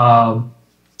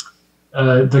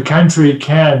 the country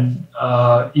can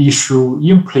issue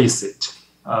implicit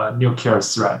nuclear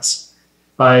threats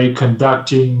by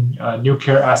conducting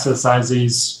nuclear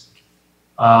exercises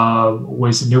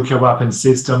with nuclear weapon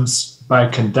systems, by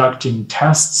conducting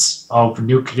tests of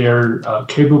nuclear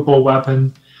capable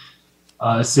weapon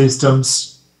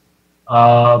systems,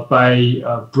 by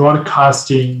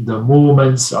broadcasting the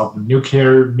movements of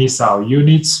nuclear missile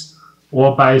units,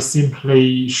 or by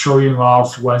simply showing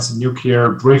off one's nuclear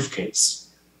briefcase,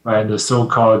 right? The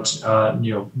so-called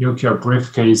nuclear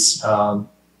briefcase,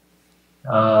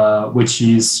 which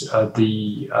is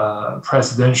the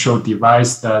presidential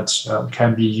device that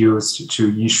can be used to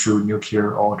issue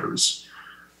nuclear orders.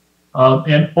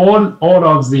 And all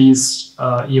of these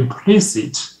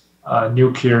implicit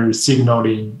nuclear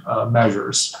signaling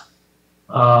measures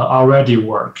already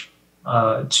work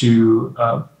to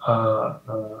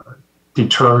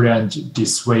deter and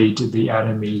dissuade the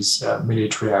enemy's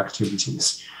military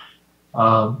activities.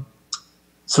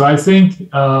 So I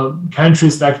think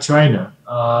countries like China,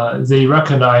 they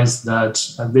recognize that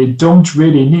they don't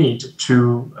really need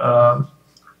to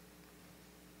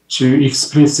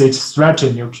explicit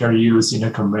threaten nuclear use in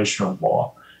a conventional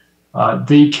war.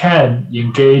 They can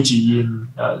engage in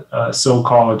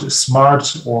so-called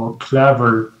smart or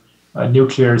clever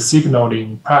nuclear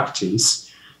signaling practice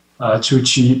to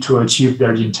achieve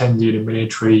their intended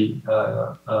military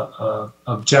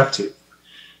objective.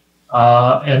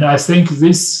 And I think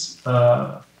this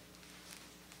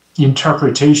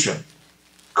interpretation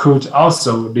could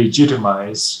also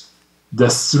legitimize the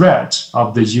threat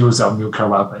of the use of nuclear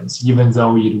weapons, even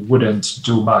though it wouldn't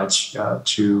do much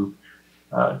to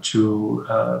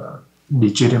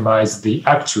legitimize the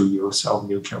actual use of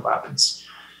nuclear weapons.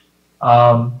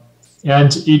 And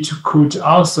it could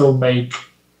also make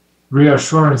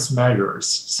reassurance measures,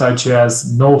 such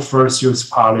as no first use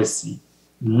policy,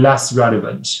 less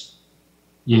relevant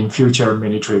in future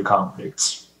military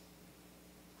conflicts.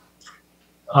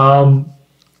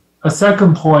 A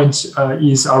second point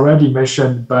is already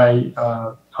mentioned by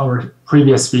our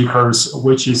previous speakers,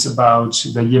 which is about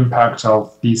the impact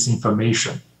of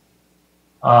disinformation,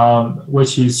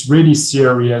 which is really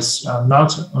serious,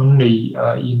 not only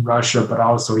in Russia, but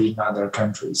also in other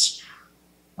countries.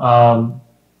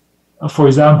 For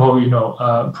example,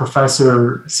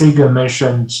 Professor Sejong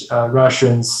mentioned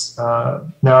Russians'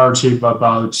 narrative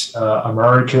about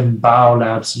American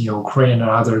biolabs in Ukraine and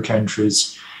other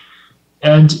countries.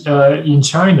 And in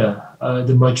China,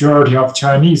 the majority of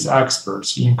Chinese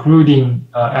experts, including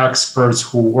experts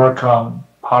who work on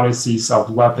policies of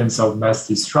weapons of mass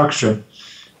destruction,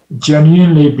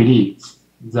 genuinely believe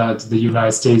that the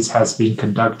United States has been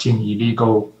conducting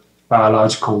illegal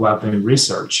biological weapon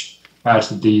research at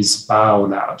these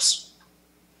biolabs.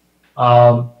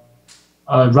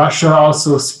 Russia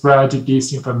also spread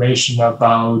disinformation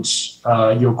about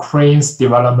Ukraine's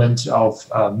development of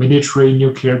military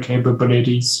nuclear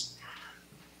capabilities.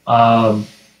 So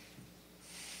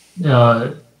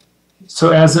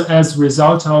as a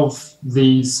result of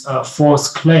these false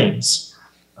claims,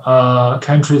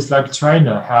 countries like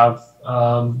China have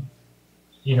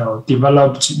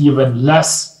developed even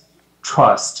less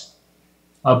trust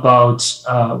about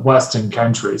Western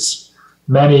countries.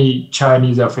 Many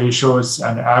Chinese officials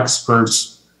and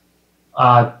experts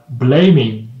are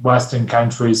blaming Western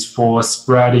countries for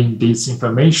spreading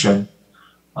disinformation.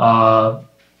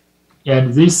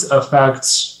 And this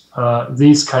affects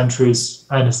these countries'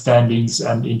 understandings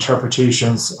and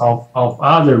interpretations of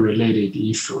other related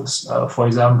issues. For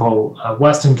example,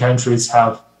 Western countries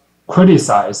have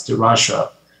criticized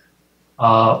Russia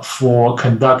for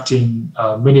conducting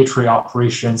military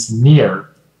operations near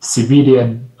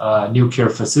civilian nuclear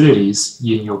facilities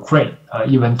in Ukraine.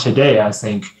 Even today, I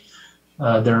think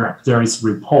there is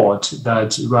report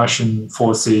that Russian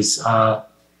forces are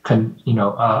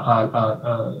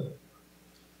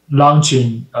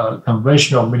launching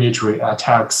conventional military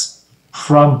attacks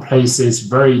from places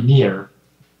very near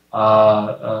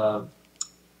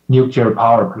nuclear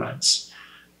power plants.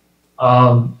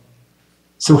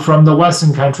 So from the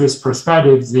Western countries'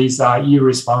 perspective, these are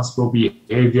irresponsible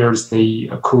behaviors. They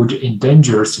could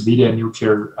endanger civilian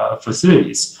nuclear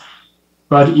facilities.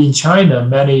 But in China,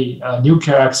 many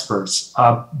nuclear experts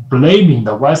are blaming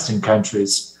the Western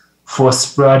countries for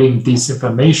spreading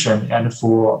disinformation and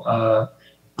for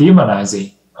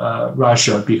demonizing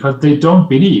Russia, because they don't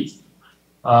believe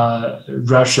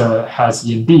Russia has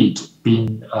indeed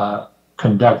been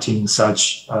conducting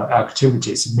such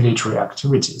activities, military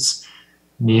activities,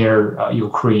 near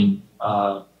Ukraine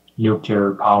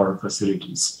nuclear power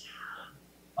facilities.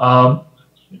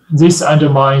 This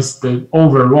undermines the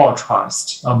overall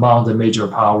trust among the major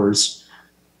powers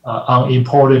on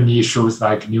important issues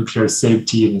like nuclear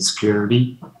safety and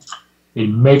security. It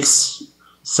makes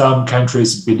some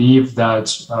countries believe that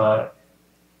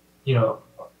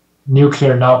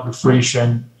nuclear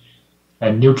non-proliferation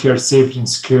and nuclear safety and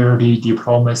security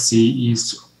diplomacy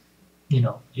is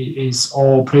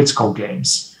all political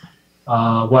games.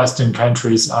 Western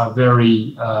countries are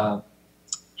very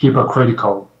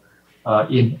hypocritical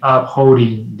in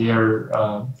upholding their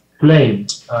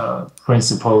claimed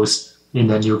principles in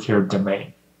the nuclear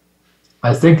domain.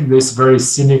 I think this very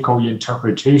cynical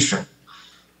interpretation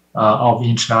of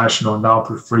international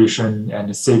non-proliferation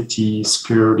and safety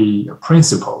security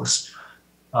principles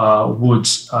would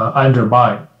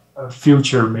undermine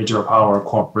future major power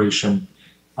cooperation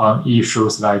on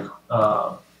issues like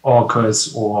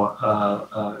AUKUS or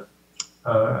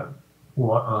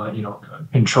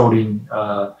controlling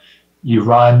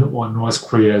Iran or North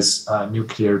Korea's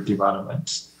nuclear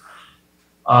development.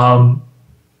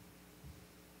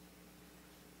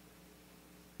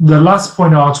 The last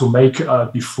point I want to make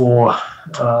before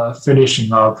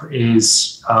finishing up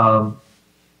is,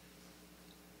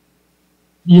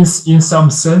 in some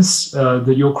sense,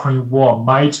 the Ukraine war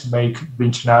might make the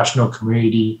international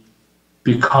community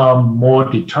become more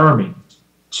determined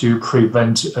to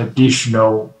prevent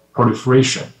additional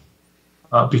proliferation,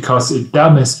 because it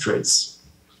demonstrates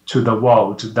to the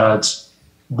world that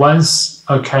once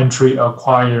a country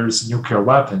acquires nuclear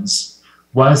weapons,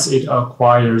 once it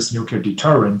acquires nuclear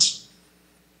deterrent,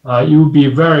 it would be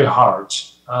very hard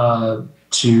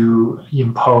to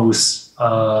impose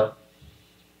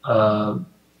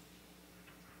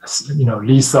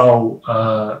lethal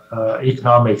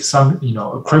economic,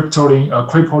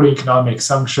 crippling economic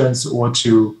sanctions, or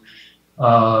to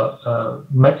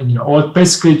or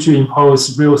basically to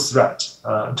impose real threat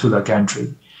to the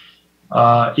country.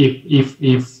 If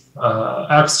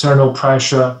external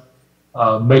pressure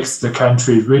makes the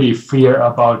country really fear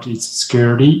about its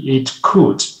security, it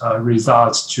could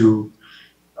result to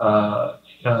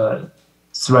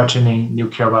threatening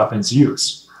nuclear weapons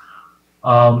use.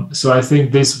 So I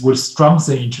think this would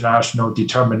strengthen international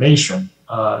determination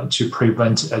to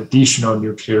prevent additional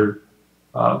nuclear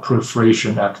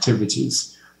proliferation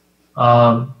activities.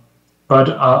 But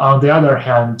on the other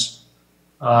hand,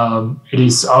 it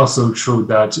is also true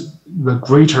that the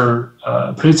greater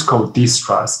political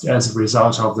distrust as a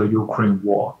result of the Ukraine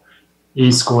war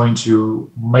is going to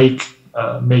make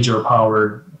major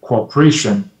power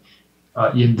cooperation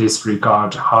in this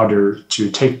regard harder to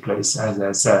take place. As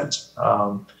I said,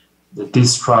 the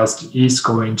distrust is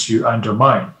going to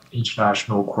undermine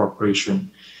international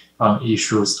cooperation on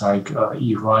issues like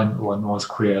Iran or North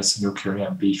Korea's nuclear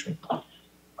ambition.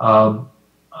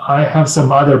 I have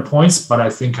some other points, but I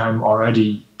think I'm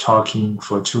already talking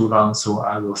for too long, so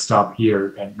I will stop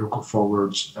here and look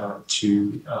forward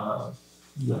to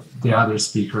the other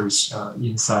speakers'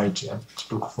 insight, and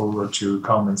look forward to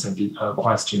comments and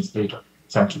questions later.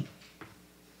 Thank you.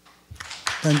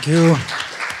 Thank you.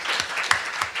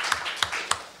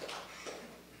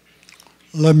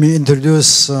 Let me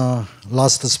introduce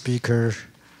last speaker,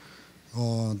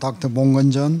 Dr. Bong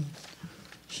Eun-jeon.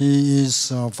 He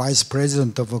is Vice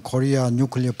President of Korea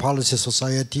Nuclear Policy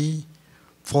Society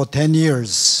for 10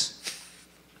 years.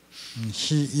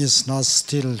 He is not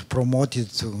still promoted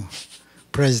to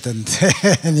president.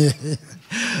 Anyway,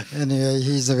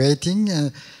 he is waiting.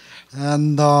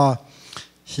 And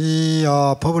he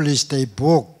published a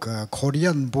book, a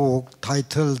Korean book,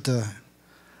 titled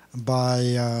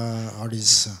by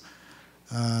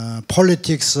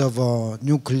Politics of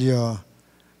Nuclear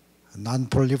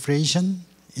Nonproliferation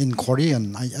in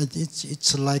Korean.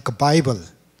 It's like a Bible.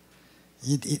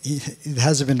 It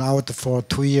has been out for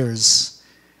 2 years.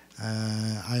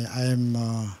 I am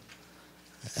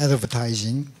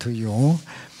advertising to you.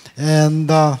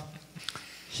 And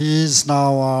he is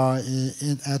now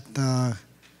at the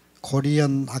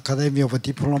Korean Academy of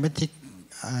Diplomatic,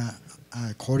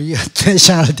 Korea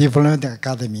National Diplomatic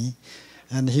Academy.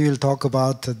 And he will talk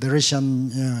about the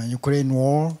Russian-Ukraine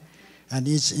war and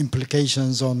its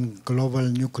implications on global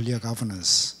nuclear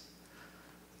governance.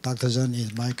 Dr. John,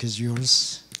 the mic is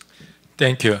yours.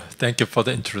 Thank you. Thank you for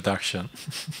the introduction.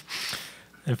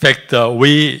 In fact,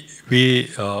 we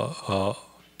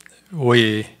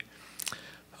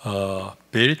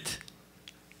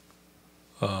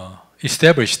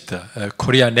established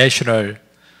Korea National,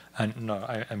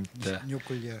 I'm the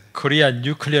Korea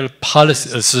Nuclear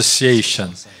Policy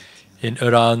Association in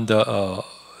around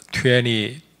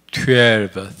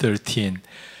 2012-13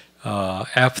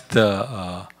 after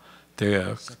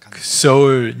the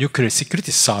Seoul Nuclear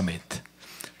Security Summit.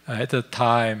 At the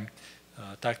time,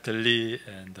 Dr. Lee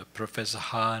and Professor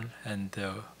Han and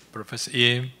Professor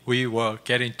Im, we were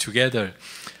getting together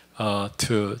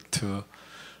to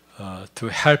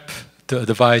help to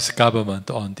advise government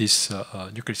on these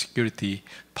nuclear security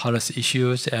policy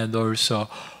issues, and also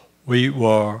we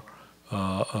were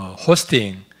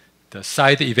hosting the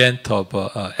side event of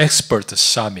expert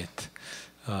summit.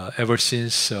 Ever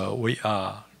since we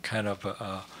are kind of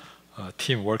a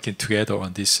team working together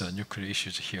on these nuclear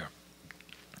issues here.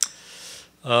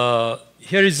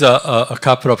 Here is a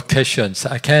couple of questions.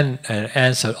 I can't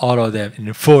answer all of them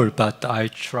in full, but I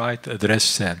try to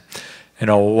address them. You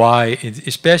know, why,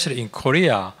 especially in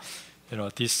Korea, you know,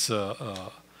 this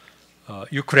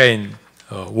Ukraine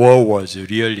war was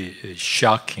really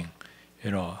shocking.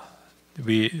 You know,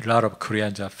 a lot of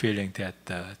Koreans are feeling that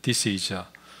this is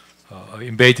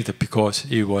invaded because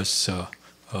it was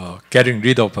getting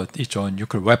rid of its own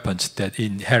nuclear weapons that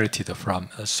inherited from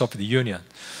Soviet Union.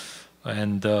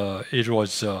 And it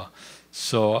was,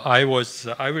 so I will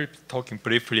be talking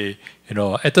briefly, you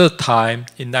know, at the time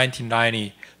in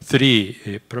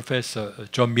 1993, Professor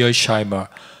John Mearsheimer,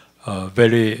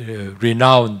 very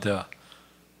renowned you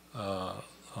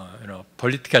know,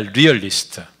 political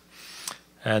realist,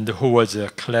 and who was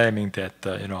claiming that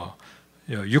you know,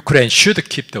 Ukraine should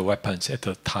keep the weapons at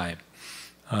the time,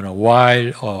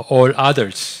 while all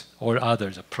others,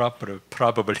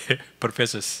 probably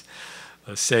Professors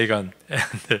Sejong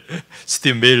and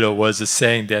Steve Miller was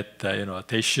saying that you know,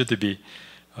 they should be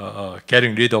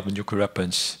getting rid of nuclear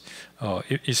weapons.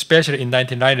 Especially in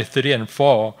 1993 and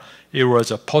 4, it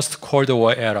was a post-Cold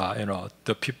War era. You know,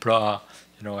 the people are,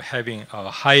 you know, having a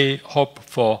high hope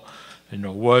for, you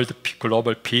know, world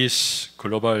global peace,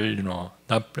 global, you know,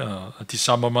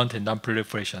 disarmament and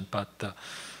non-proliferation. But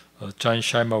John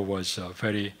Scheimer was a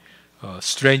very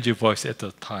strange voice at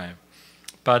the time.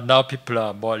 But now people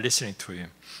are more listening to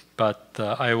him. But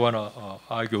I want to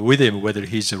argue with him whether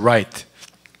he's right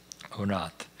or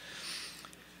not.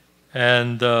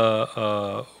 And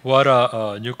what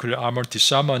are nuclear armor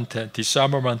disarmament and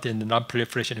the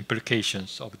non-proliferation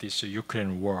implications of this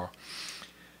Ukraine war?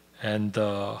 And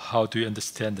how do you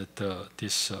understand that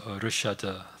this Russia,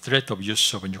 the threat of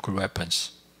use of nuclear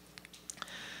weapons?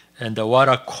 And what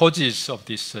are causes of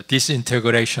this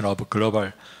disintegration of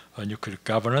global nuclear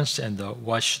governance, and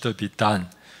what should be done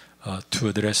to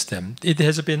address them? It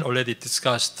has been already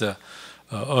discussed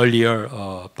earlier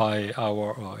by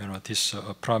our you know, these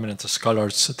prominent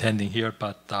scholars attending here,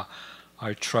 but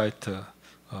I try to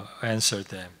answer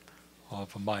them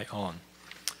of my own.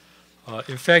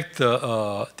 In fact,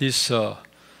 this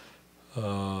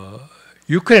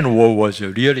Ukraine war was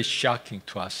really shocking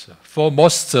to us. For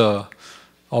most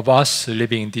of us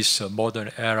living in this modern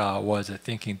era was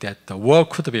thinking that the war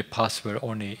could be possible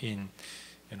only in,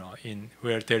 you know, in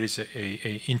where there is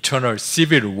a internal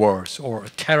civil wars or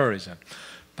terrorism.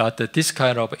 But this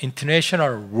kind of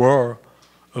international war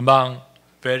among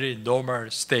very normal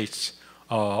states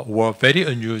were very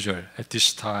unusual at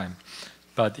this time.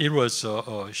 But it was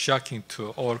shocking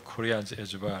to all Koreans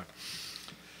as well.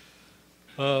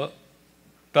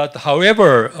 But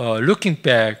however, looking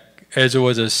back, as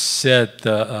was said,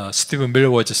 Stephen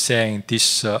Miller was saying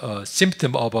this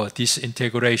symptom of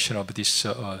disintegration of this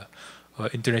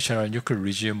international nuclear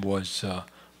regime was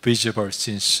visible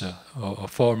since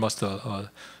for almost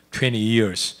 20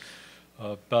 years.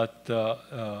 But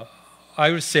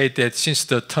I would say that since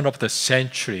the turn of the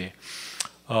century,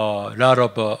 a lot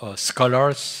of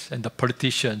scholars and the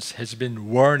politicians have been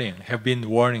warning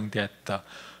that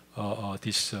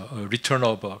this return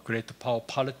of great power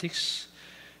politics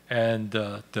and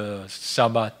the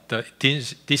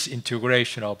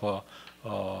disintegration of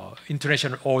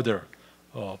international order,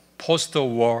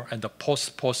 post-war and the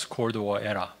post-Cold War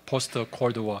era.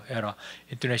 Post-Cold War era,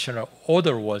 international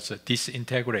order was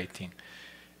disintegrating.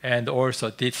 And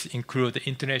also this includes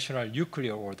international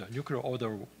nuclear order. Nuclear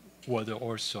order was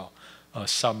also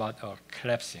somewhat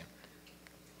collapsing.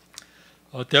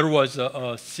 There was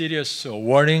serious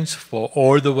warnings for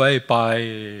all the way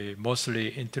by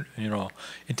mostly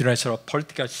international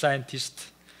political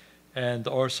scientists, and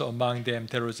also among them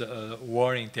there was a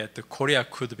warning that Korea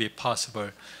could be possible,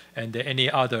 and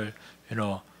any other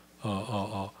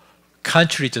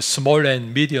countries, small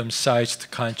and medium-sized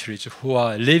countries who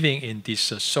are living in these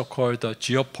so-called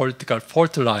geopolitical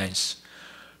fault lines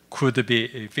could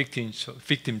be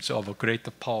victims of great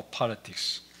power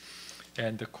politics.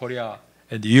 And Korea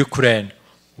and Ukraine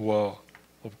were,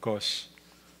 of course,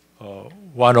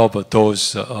 one of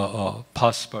those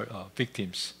possible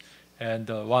victims. And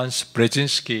once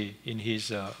Brzezinski, in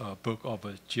his book of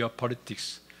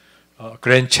geopolitics,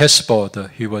 Grand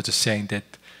Chessboard, he was saying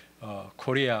that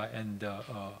Korea and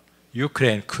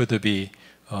Ukraine could be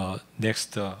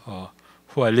next,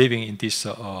 who are living in these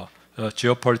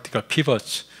geopolitical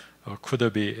pivots,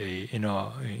 could be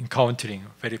encountering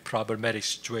very problematic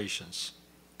situations.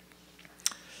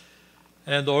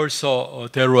 And also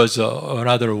there was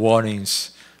another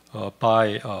warnings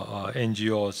by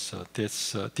NGOs.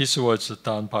 This was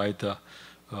done by the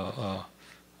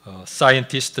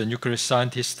scientists, the nuclear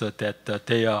scientists, that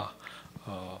they are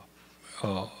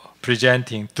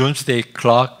presenting doomsday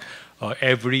clock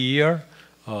every year.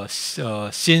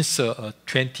 Since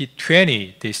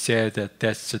 2020, they said that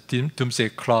the doomsday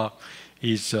clock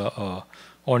is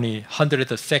only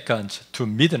 100 seconds to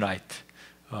midnight.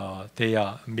 They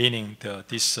are meaning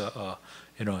this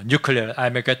nuclear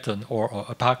Armageddon or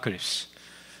apocalypse.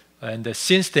 And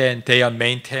since then, they are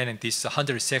maintaining this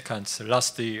 100 seconds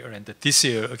last year and this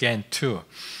year again too.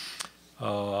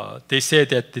 They say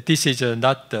that this is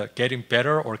not getting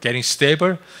better or getting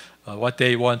stable. What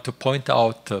they want to point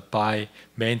out by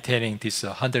maintaining this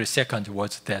 100 seconds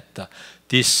was that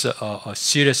this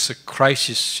serious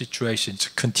crisis situation is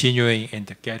continuing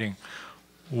and getting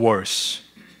worse.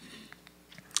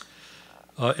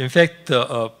 In fact,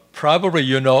 probably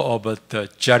you know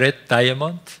about Jared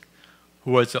Diamond,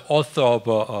 who was the author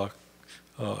of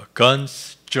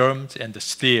Guns, Germs, and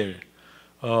Steel,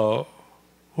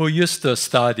 who used to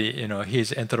study,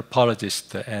 he's an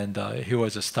anthropologist, and he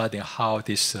was studying how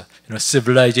these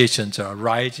civilizations are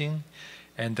rising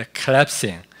and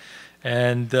collapsing.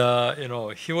 And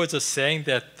he was saying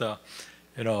that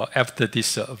after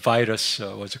this virus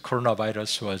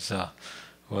coronavirus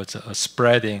was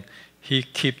spreading, he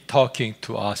kept talking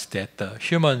to us that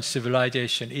human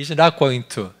civilization is not going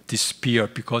to disappear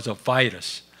because of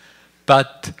virus,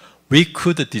 but we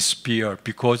could disappear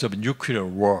because of nuclear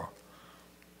war,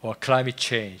 or climate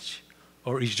change,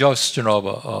 or exhaustion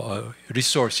of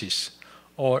resources,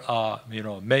 or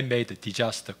man-made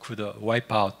disaster could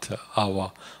wipe out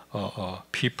our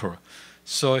people.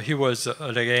 So he was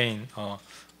again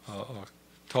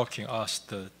talking us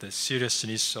the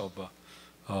seriousness of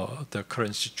the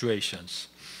current situations.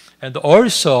 And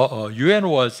also UN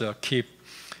was keep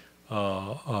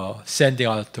sending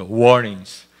out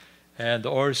warnings. And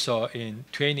also in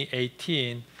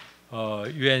 2018,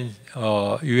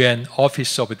 UN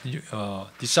Office of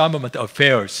Disarmament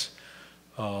Affairs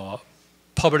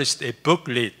published a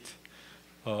booklet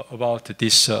about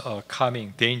these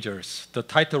coming dangers. The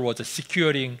title was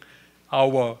Securing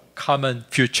Our Common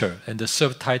Future, and the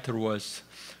subtitle was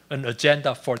An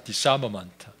Agenda for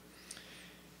Disarmament.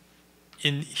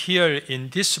 In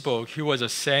this book, he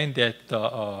was saying that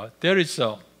there is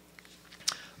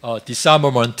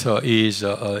disarmament is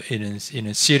in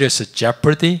a serious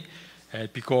jeopardy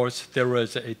because there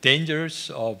was a dangers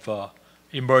of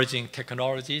emerging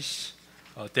technologies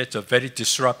that's a very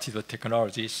disruptive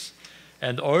technologies.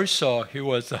 And also he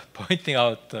was pointing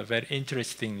out very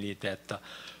interestingly that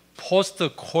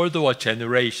post-Cold War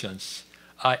generations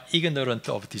are ignorant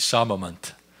of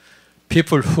disarmament.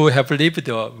 People who have lived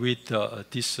with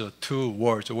these two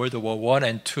wars, World War I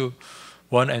and II,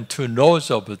 knows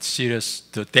of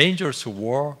the dangers of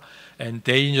war and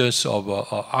dangers of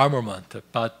armament.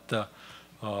 But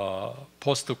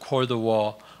post-Cold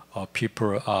War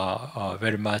people are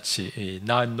very much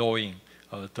not knowing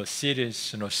the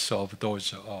seriousness of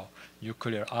those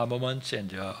nuclear armaments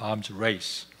and arms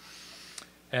race.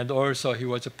 And also he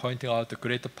was pointing out the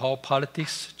greater power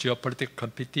politics, geopolitical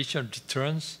competition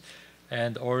returns,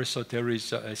 and also there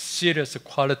is a serious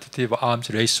qualitative arms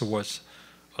race was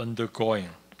undergoing.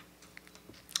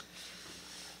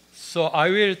 So I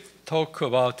will talk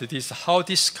about this, how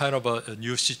this kind of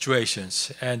new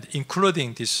situations, and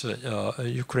including this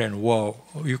Ukraine war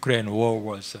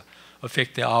was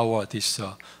affecting our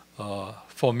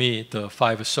for me the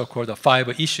so-called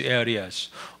five issue areas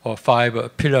or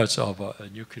five pillars of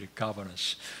nuclear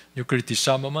governance: nuclear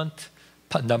disarmament,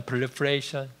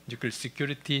 non-proliferation, nuclear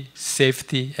security,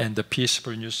 safety, and the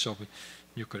peaceful use of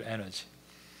nuclear energy.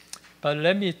 But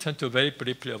let me turn to very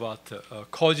briefly about the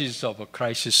causes of a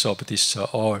crisis of this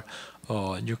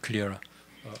nuclear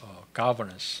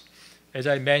governance. As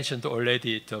I mentioned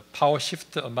already, the power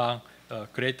shift among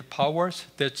great powers,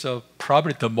 that's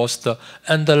probably the most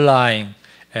underlying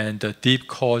and deep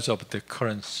cause of the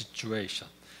current situation.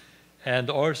 And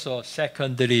also,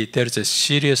 secondly, there is a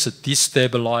serious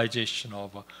destabilization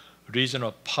of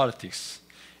regional politics.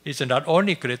 It's not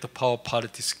only great power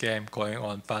politics game going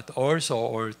on, but also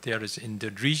or there is in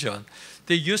the region.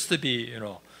 There used to be,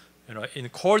 in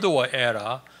Cold War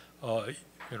era,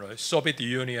 Soviet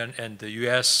Union and the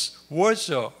U.S.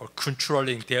 was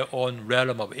controlling their own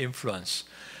realm of influence,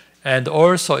 and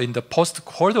also in the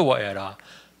post-Cold War era,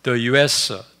 the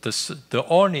U.S. The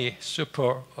only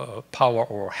superpower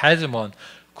or hegemon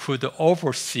could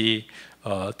oversee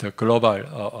the global,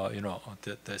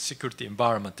 the security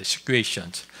environment, the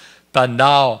situations. But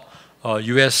now,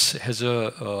 U.S. has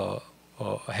a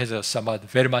somewhat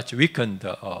very much weakened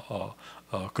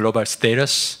global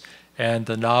status, and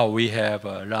now we have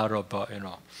a lot of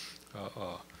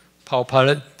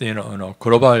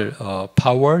global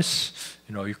powers.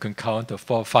 You can count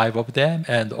 4 or 5 of them,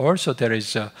 and also there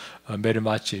is very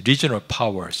much regional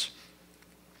powers.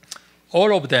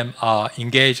 All of them are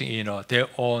engaging in their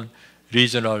own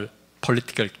regional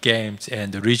political games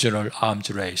and regional arms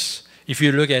race. If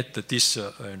you look at this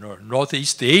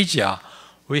Northeast Asia,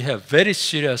 we have very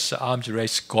serious arms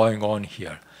race going on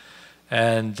here.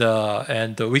 And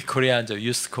we Koreans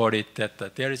used to call it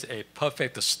that there is a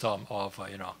perfect storm of,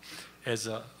 as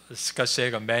Scott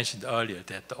Sejong mentioned earlier,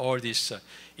 that all this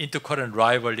intercurrent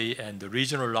rivalry and the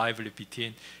regional rivalry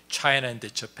between China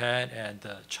and Japan and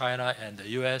China and the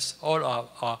U.S. all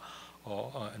are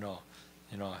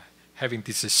having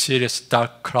this serious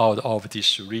dark cloud over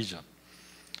this region.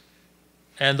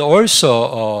 And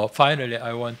also, finally,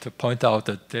 I want to point out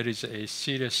that there is a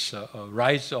serious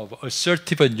rise of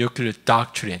assertive nuclear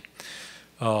doctrine.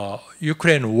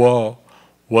 Ukraine war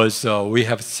was, we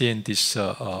have seen this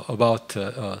about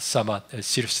somewhat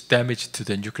serious damage to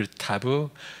the nuclear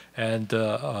taboo, and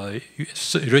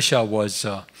Russia was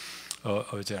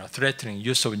threatening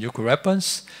use of nuclear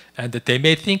weapons, and they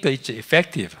may think it's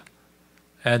effective.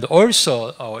 And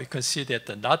also, you can see that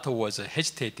the NATO was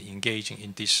hesitating engaging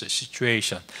in this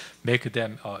situation, make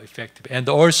them effective. And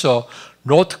also,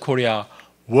 North Korea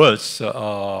was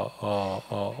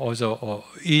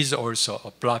is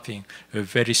also bluffing a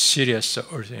very serious,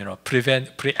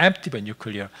 preemptive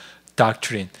nuclear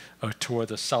doctrine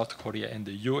toward South Korea and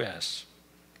the U.S.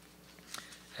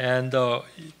 And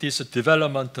this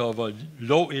development of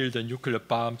low-yield nuclear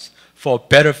bombs for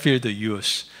battlefield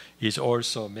use is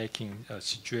also making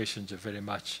situations very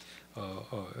much,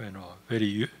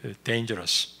 very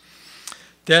dangerous.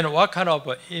 Then, what kind of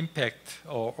impact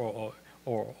or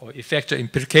effect or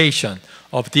implication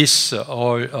of these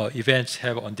all events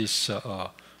have on this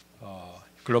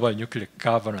global nuclear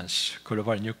governance,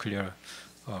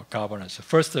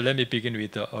 First, let me begin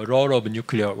with the role of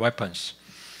nuclear weapons.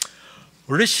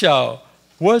 Russia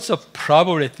was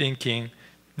probably thinking,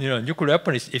 nuclear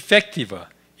weapon is effective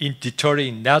in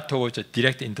deterring NATO's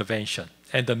direct intervention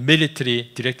and the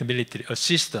direct military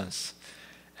assistance,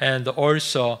 and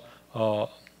also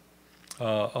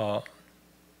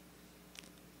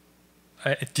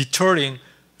deterring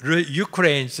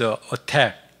Ukraine's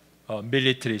attack,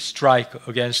 military strike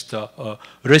against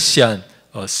Russian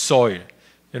soil.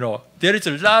 There is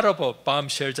a lot of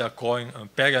bombshells are going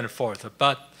back and forth,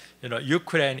 but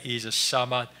Ukraine is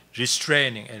somewhat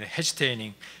restraining and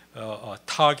hesitating,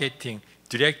 targeting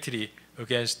directly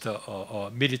against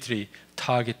military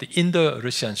target in the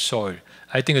Russian soil.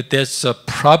 I think that's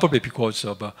probably because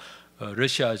of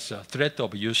Russia's threat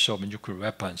of use of nuclear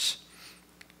weapons.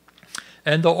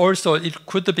 And also, it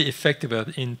could be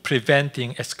effective in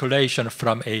preventing escalation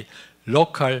from a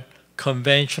local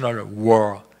conventional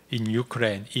war in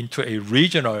Ukraine into a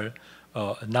regional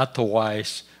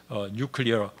NATO-wise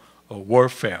nuclear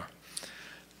warfare.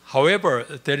 However,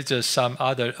 there is some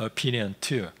other opinion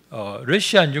too.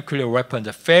 Russian nuclear weapons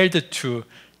failed to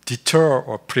deter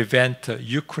or prevent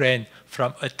Ukraine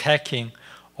from attacking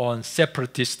on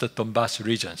separatist Donbas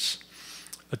regions.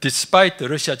 Despite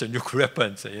Russia's nuclear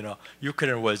weapons,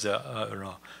 Ukraine was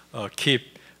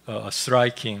keep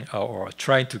striking or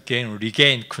trying to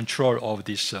regain control of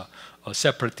these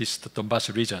separatist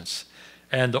Donbass regions,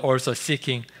 and also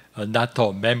seeking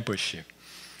NATO membership.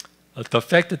 The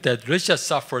fact that Russia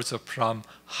suffers from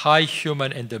high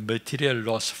human and material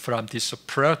loss from this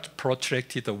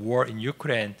protracted war in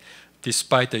Ukraine,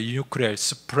 despite the nuclear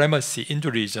supremacy in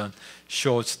the region,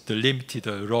 shows the limited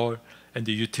role and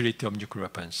the utility of nuclear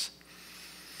weapons.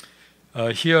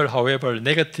 Here, however,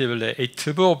 negatively, a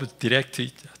taboo of direct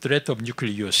threat of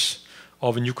nuclear use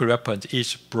of nuclear weapons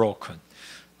is broken.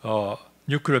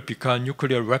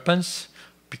 Nuclear weapons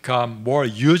become more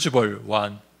usable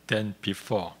one than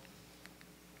before.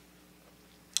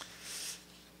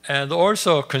 And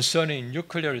also concerning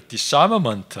nuclear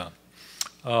disarmament,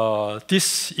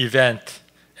 this event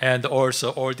and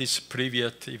also all this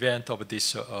previous event of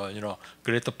this,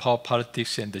 greater power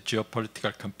politics and the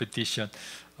geopolitical competition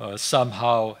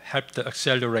somehow helped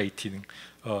accelerating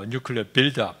nuclear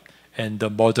buildup and the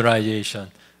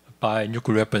modernization by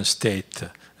nuclear weapon state.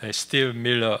 Steve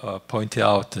Miller pointed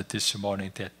out this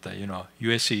morning that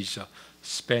U.S. is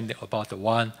spending about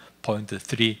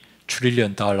 $1.3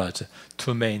 trillion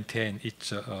to maintain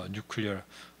its nuclear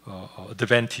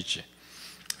advantage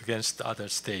against other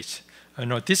states.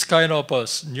 This kind of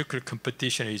nuclear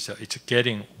competition is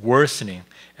getting worsening,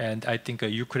 and I think a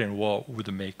Ukraine war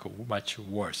would make much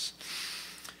worse.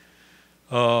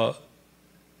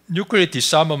 Nuclear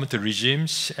disarmament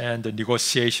regimes and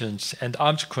negotiations and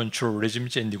arms control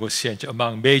regimes and negotiations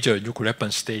among major nuclear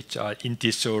weapon states are in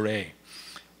disarray.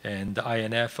 And the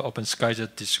INF Open Skies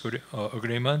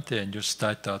Agreement, and you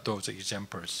start those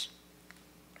examples.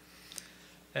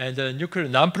 And nuclear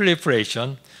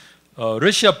non-proliferation,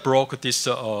 Russia broke this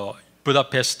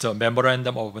Budapest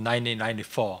Memorandum of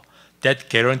 1994 that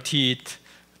guaranteed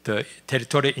the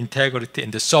territorial integrity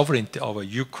and the sovereignty of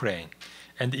Ukraine,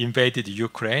 and invaded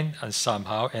Ukraine and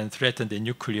somehow and threatened the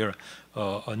nuclear,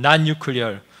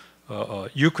 non-nuclear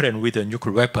Ukraine with the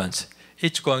nuclear weapons.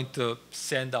 It's going to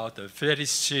send out a very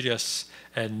serious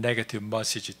and negative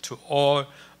message to all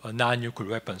non-nuclear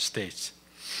weapon states.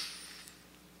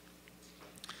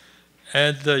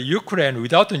 And Ukraine,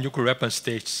 without the nuclear weapon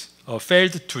states,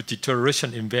 failed to deter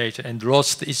Russian invasion and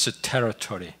lost its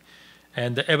territory.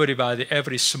 And everybody,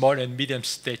 every small and medium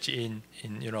state in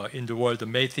the world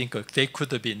may think they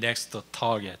could be next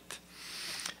target.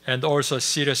 And also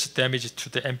serious damage to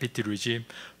the NPT regime.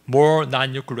 More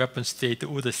non-nuclear weapon states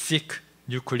would seek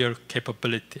nuclear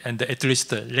capability and at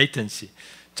least latency.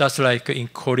 Just like in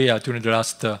Korea during the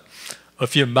last a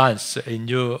few months, a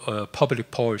new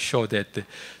public poll showed that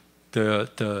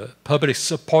the public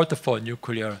support for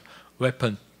nuclear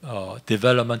weapon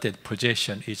development and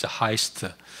possession is the highest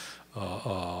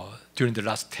during the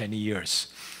last 10 years.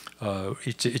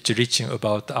 It's reaching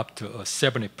about up to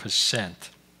 70%.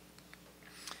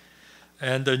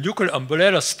 And the nuclear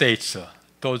umbrella states,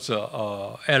 those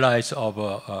allies of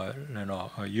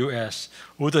U.S.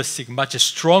 would seek much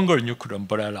stronger nuclear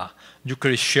umbrella,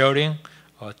 nuclear sharing,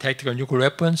 tactical nuclear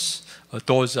weapons.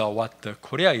 Those are what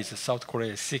South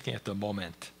Korea is seeking at the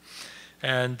moment.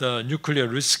 And nuclear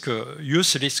risk,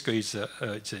 use risk is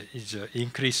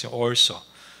increasing also.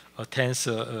 Tense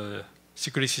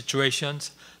security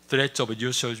situations, threats of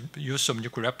use of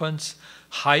nuclear weapons,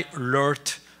 high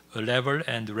alert level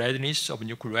and readiness of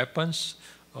nuclear weapons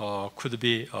could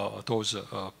be those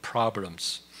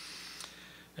problems.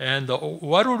 And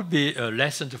what would be a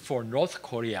lesson for North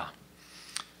Korea?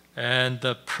 And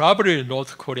probably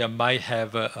North Korea might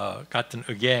have gotten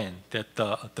again that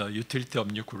the utility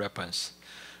of nuclear weapons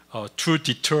to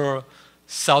deter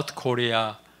South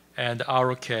Korea and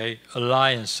ROK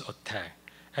alliance attack.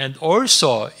 And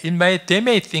also, they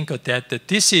may think that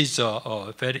this is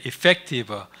very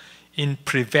effective in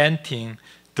preventing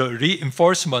the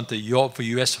reinforcement of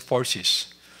U.S.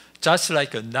 forces. Just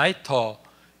like NATO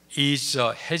is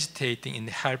hesitating in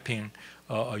helping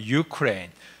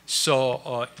Ukraine.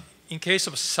 So in case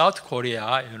of South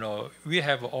Korea, we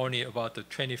have only about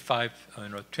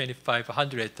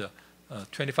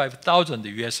 25,000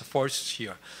 U.S. forces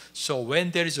here. So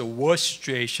when there is a war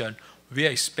situation, we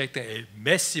are expecting a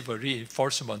massive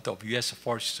reinforcement of U.S.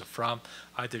 forces from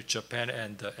either Japan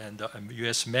and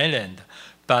U.S. mainland.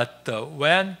 But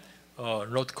when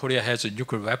North Korea has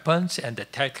nuclear weapons and the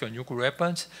tactical nuclear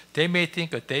weapons, they may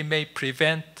think that they may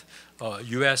prevent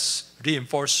U.S.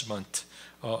 reinforcement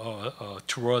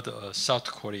toward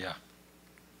South Korea.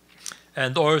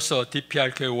 And also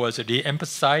DPRK was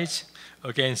re-emphasized,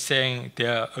 again saying they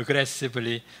are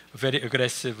very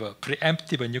aggressive,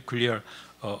 preemptive nuclear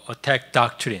attack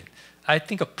doctrine. I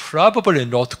think probably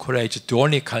North Korea is the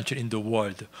only country in the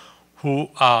world who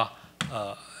are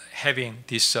having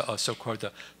this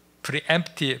so-called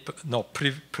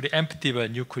preemptive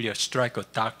nuclear strike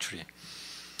doctrine.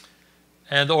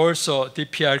 And also,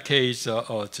 DPRK is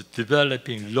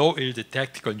developing low-yield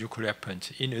tactical nuclear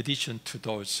weapons in addition to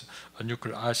those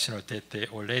nuclear arsenals that they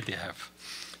already have.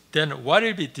 Then what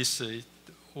will be this?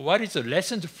 What is the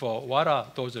lessons for? What are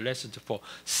those lessons for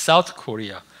South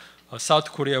Korea?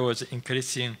 South Korea was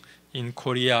increasing in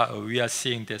Korea. We are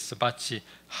seeing this much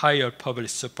higher public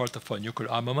support for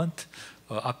nuclear armament,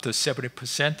 up to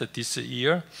 70% this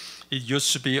year. It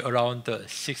used to be around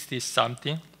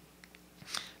 60-something.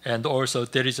 And also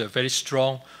there is a very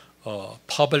strong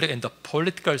public and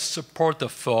political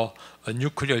support for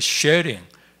nuclear sharing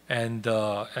and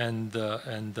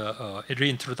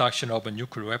reintroduction of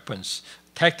nuclear weapons,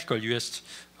 tactical U.S.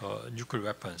 Nuclear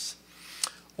weapons.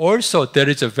 Also, there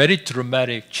is a very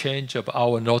dramatic change of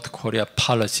our North Korea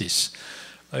policies.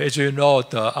 As you know,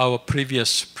 our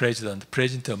previous president,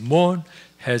 President Moon,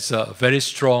 has a very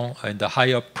strong and a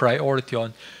higher priority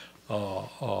on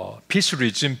peace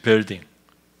regime building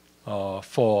to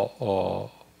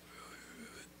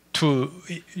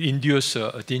induce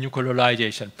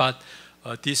denuclearization. But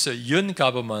this Yoon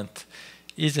government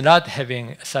is not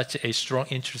having such a strong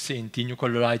interest in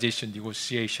denuclearization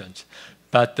negotiations,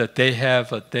 but they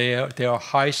have their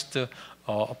highest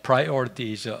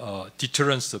priority is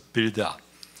deterrence build-up.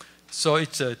 So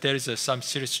there is some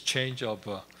serious change of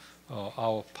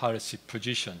our policy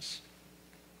positions.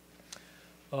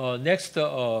 Next,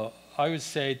 I would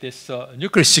say this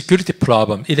nuclear security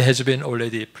problem. It has been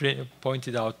already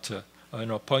pointed out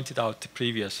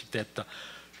previous that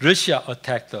Russia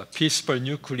attacked peaceful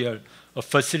nuclear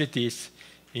facilities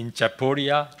in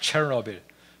Zaporizhia, Chernobyl,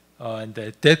 and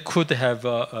that could have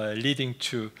leading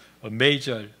to a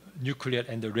major nuclear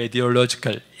and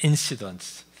radiological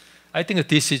incidents. I think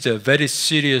this is a very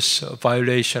serious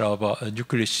violation of a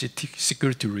nuclear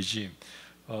security regime.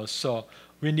 So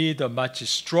we need a much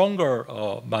stronger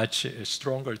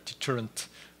deterrence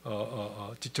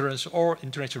or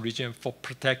international regime for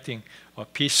protecting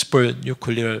peaceful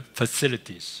nuclear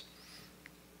facilities.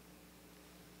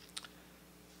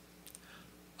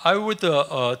 I would.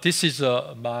 This is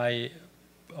my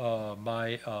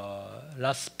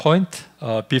last point.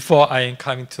 Before I am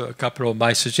coming to a couple of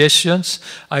my suggestions,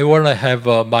 I want to have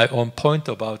my own point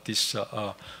about this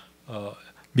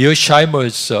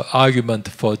Mearsheimer's argument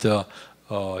for the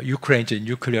Ukraine's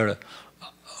nuclear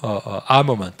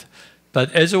armament.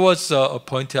 But as was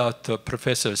pointed out to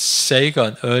Professor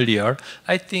Sejong earlier,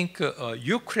 I think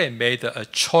Ukraine made a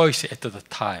choice at the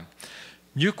time.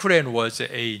 Ukraine was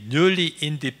a newly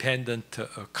independent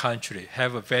country,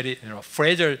 have a very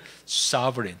fragile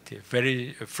sovereignty,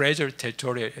 very fragile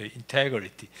territorial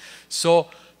integrity. So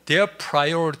their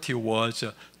priority was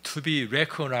to be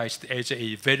recognized as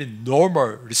a very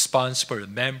normal, responsible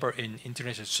member in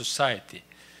international society.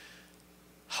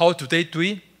 How do they do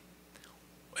it?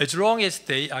 As long as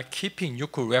they are keeping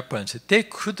nuclear weapons, they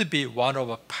could be one of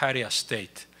a pariah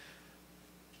state.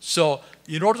 So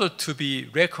in order to be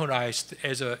recognized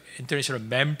as an international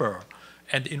member,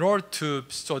 and in order to,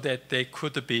 so that they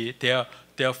could be,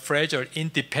 their fragile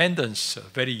independence,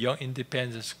 very young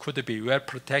independence, could be well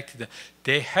protected,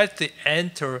 they had to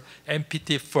enter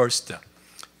NPT first.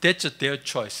 That's their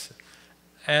choice.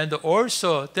 And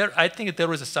also, I think there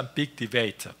was some big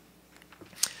debate.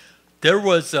 There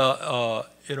was,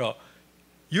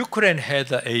 Ukraine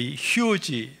had a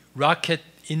huge rocket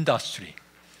industry.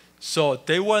 So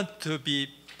they want to be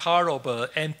part of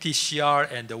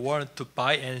MTCR and they want to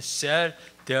buy and sell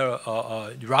their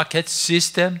rocket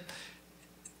system.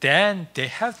 Then they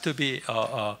have to be,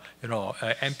 an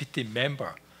NPT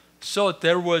member. So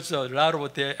there was a lot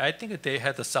of, I think they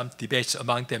had some debates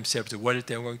among themselves whether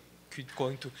they were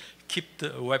going to keep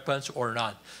the weapons or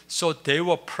not. So they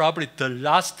were probably the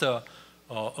last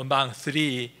among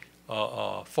three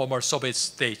former Soviet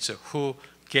states who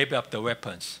gave up the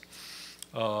weapons.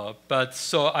 But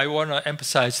so I want to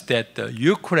emphasize that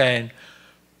Ukraine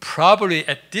probably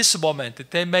at this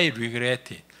moment they may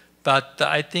regret it, but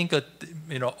I think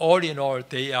all in all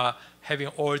they are having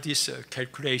all these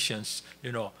calculations,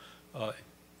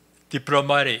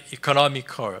 diplomatic,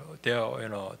 economical,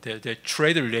 their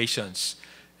trade relations,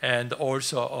 and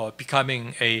also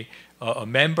becoming a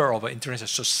member of an international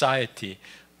society.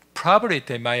 Probably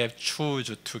they might have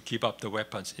chosen to give up the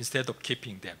weapons instead of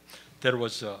keeping them. That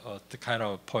was the kind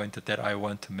of point that I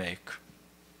want to make.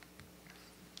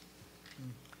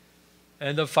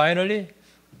 And finally,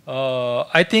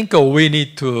 I think we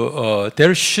need to,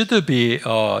 there should be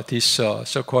this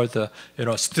so-called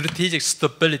strategic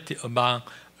stability among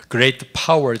great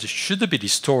powers should be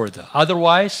restored.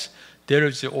 Otherwise, there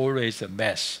is always a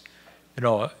mess. You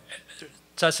know,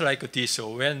 just like this,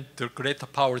 when the great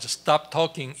powers stop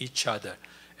talking each other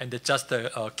and they just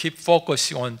keep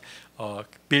focusing on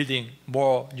building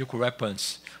more nuclear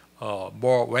weapons,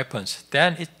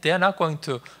 then they're not going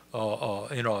to,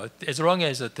 you know, as long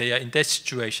as they are in that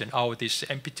situation, this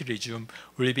NPT regime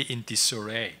will be in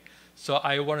disarray. So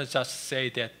I want to just say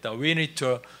that we need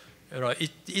to, you know,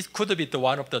 it could be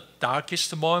one of the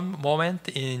darkest moment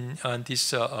in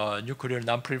this nuclear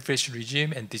non-proliferation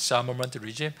regime and disarmament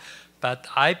regime. But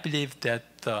I believe that,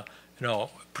 you know,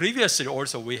 previously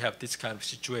also we have this kind of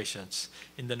situations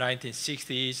in the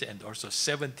 1960s and also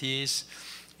 70s.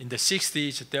 In the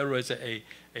 60s, there was a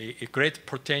great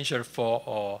potential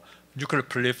for nuclear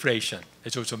proliferation.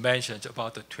 It's also mentioned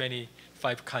about the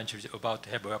 25 countries about to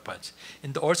have weapons.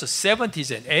 In the also 70s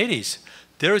and 80s,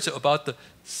 there is about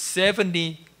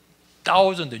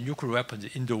 70,000 nuclear weapons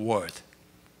in the world.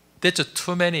 That's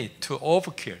too many to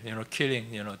overkill, you know,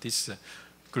 killing, you know, this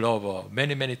global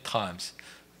many times.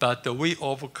 But we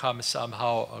overcome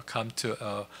somehow, come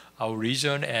to our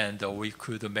region, and we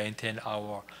could maintain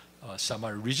our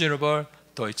somewhat reasonable,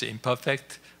 though it's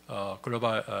imperfect,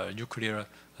 global nuclear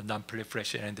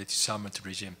non-proliferation and the disarmament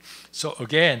regime. So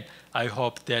again, I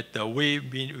hope that we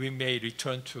may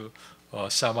return to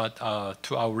somewhat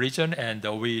to our region, and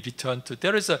we return to,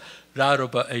 there is a lot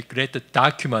of great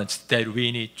documents that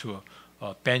we need to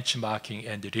benchmarking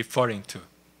and referring to.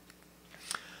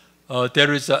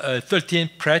 There is 13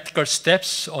 practical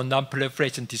steps on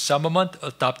non-proliferation disarmament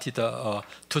adopted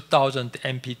 2000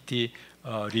 NPT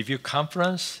review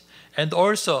conference, and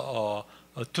also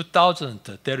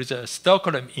 2000 there is a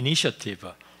Stockholm initiative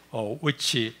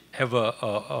which have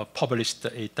published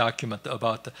a document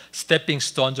about stepping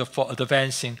stones for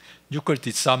advancing nuclear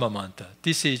disarmament.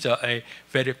 This is a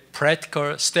very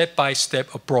practical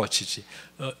step-by-step approaches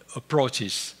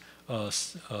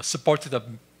supported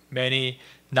many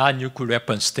non-nuclear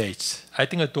weapon states. I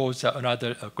think those are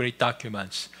another great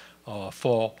documents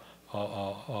for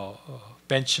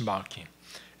benchmarking.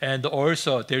 And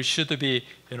also there should be,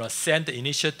 you know, SEND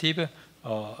initiative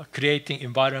creating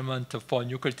environment for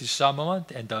nuclear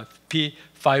disarmament, and the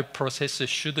P5 process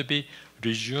should be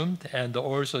resumed, and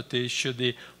also there should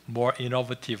be more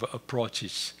innovative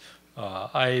approaches.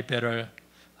 I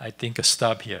think,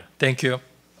 stop here. Thank you.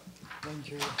 Thank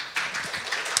you.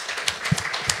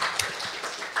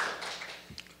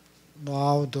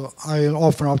 Now I'll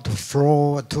open up the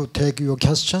floor to take your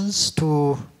questions.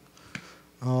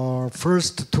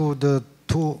 First to the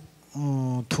two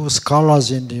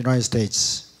scholars in the United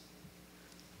States.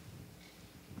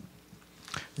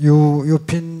 You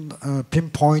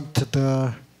pinpoint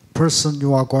the person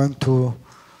you are going to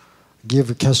give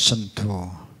a question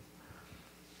to.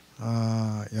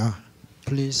 Yeah,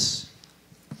 please.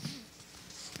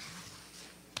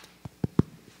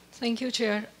 Thank you,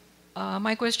 Chair.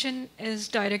 My question is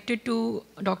directed to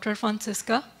Dr.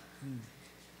 Francisca.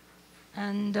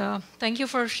 And thank you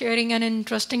for sharing an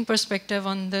interesting perspective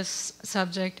on this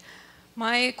subject.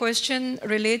 My question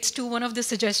relates to one of the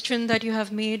suggestions that you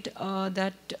have made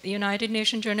that United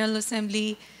Nations General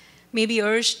Assembly may be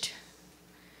urged,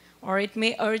 or it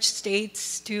may urge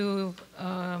states to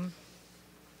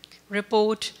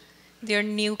report their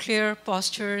nuclear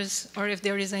postures, or if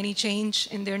there is any change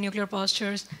in their nuclear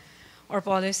postures or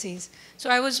policies. So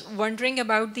I was wondering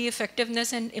about the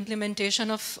effectiveness and implementation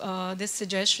of these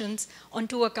suggestions on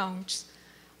two accounts.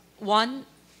 One,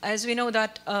 as we know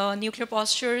that nuclear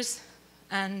postures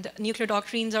and nuclear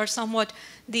doctrines are somewhat,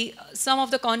 some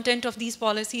of the content of these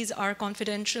policies are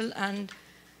confidential, and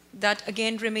that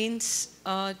again remains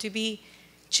to be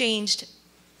changed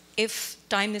if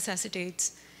time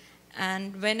necessitates.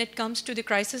 And when it comes to the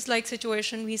crisis-like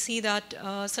situation, we see that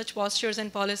such postures and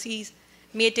policies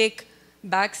may take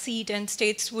backseat, and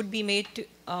states would be made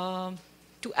to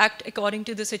act according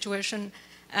to the situation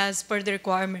as per the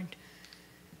requirement.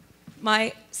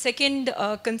 My second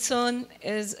concern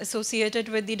is associated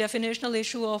with the definitional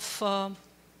issue of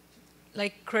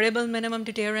like credible minimum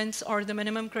deterrence or the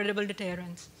minimum credible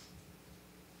deterrence.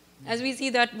 As we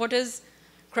see that what is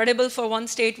credible for one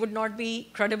state would not be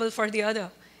credible for the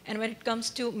other. And when it comes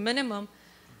to minimum,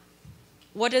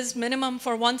 what is minimum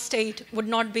for one state would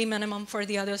not be minimum for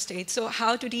the other state. So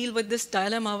how to deal with this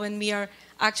dilemma when we are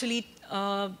actually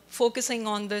focusing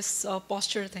on this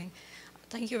posture thing?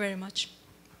 Thank you very much.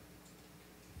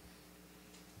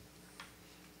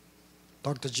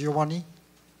 Dr. Giovanni?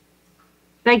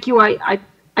 Thank you. I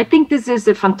think this is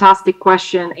a fantastic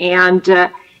question. And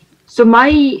so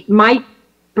my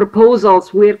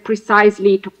proposals were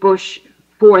precisely to push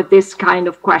for this kind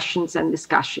of questions and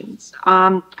discussions.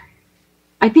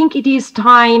 I think it is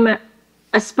time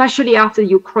especially after the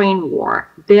Ukraine war,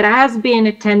 there has been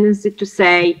a tendency to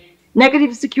say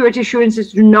negative security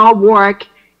assurances do not work.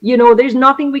 You know, there's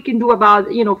nothing we can do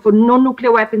about, you know, for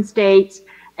non-nuclear weapon states,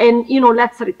 and, you know,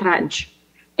 let's retrench.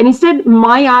 And instead,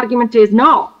 my argument is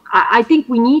no, I think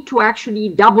we need to actually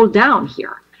double down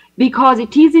here, because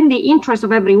it is in the interest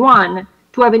of everyone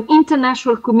to have an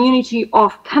international community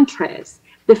of countries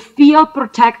that feel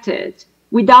protected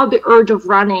without the urge of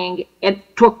running and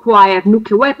to acquire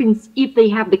nuclear weapons if they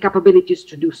have the capabilities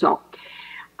to do so.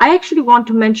 I actually want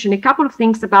to mention a couple of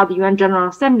things about the UN General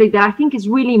Assembly that I think is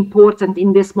really important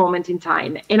in this moment in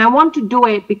time. And I want to do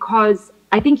it because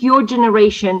I think your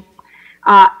generation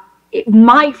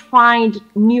might find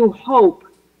new hope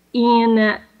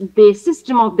in the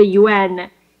system of the UN,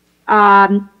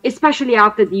 especially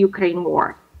after the Ukraine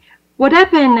war. What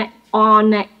happened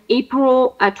on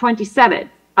April 27th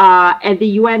at the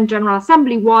UN General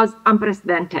Assembly was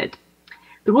unprecedented.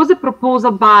 There was a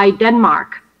proposal by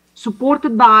Denmark,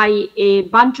 supported by a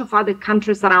bunch of other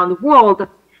countries around the world,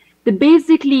 that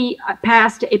basically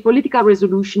passed a political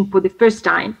resolution for the first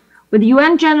time, where the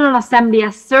UN General Assembly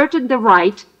asserted the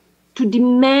right to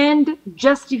demand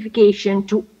justification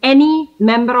to any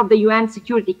member of the UN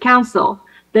Security Council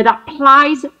that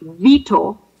applies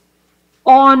veto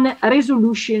on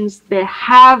resolutions that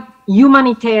have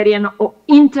humanitarian or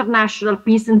international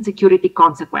peace and security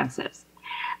consequences.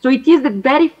 So it is the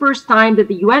very first time that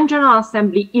the UN General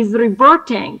Assembly is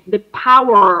reverting the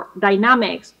power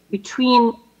dynamics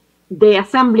between the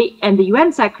Assembly and the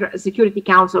UN Security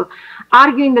Council,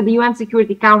 arguing that the UN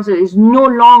Security Council is no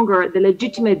longer the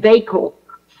legitimate vehicle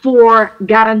for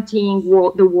guaranteeing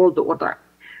the world order.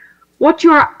 What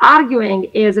you are arguing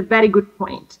is a very good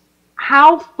point.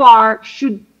 How far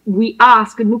should we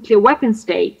ask nuclear weapon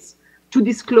states to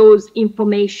disclose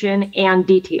information and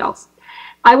details?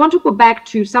 I want to go back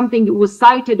to something that was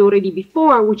cited already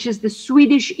before, which is the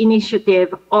Swedish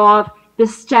initiative of the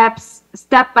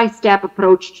step-by-step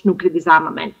approach to nuclear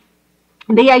disarmament.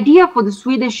 The idea for the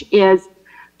Swedish is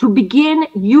to begin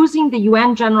using the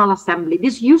UN General Assembly.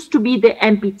 This used to be the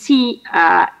NPT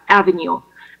avenue,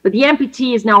 but the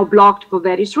NPT is now blocked for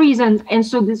various reasons, and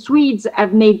so the Swedes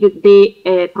have made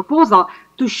the proposal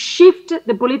to shift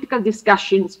the political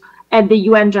discussions at the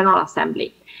UN General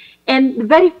Assembly. And the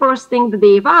very first thing that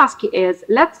they've asked is,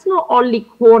 let's not only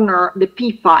corner the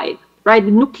P5, right,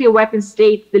 the nuclear weapon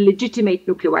states, the legitimate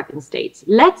nuclear weapon states.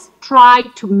 Let's try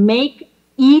to make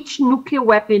each nuclear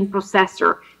weapon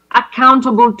processor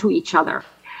accountable to each other.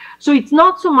 So it's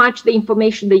not so much the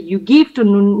information that you give to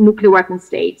nuclear weapon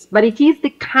states, but it is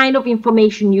the kind of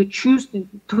information you choose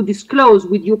to disclose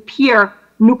with your peer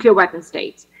nuclear weapon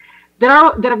states. There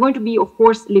are going to be, of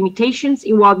course, limitations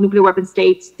in what nuclear weapon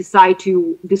states decide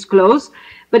to disclose,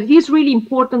 but it is really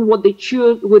important what they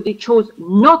chose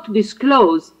not to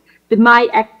disclose that might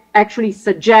actually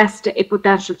suggest a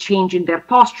potential change in their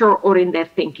posture or in their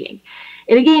thinking.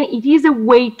 And again, it is a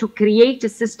way to create a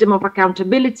system of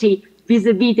accountability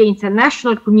vis-a-vis the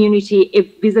international community,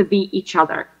 vis-a-vis each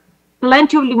other.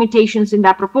 Plenty of limitations in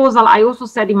that proposal. I also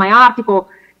said in my article,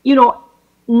 you know,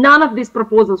 none of these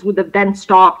proposals would have then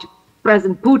stopped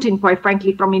President Putin, quite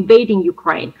frankly, from invading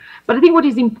Ukraine. But I think what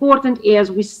is important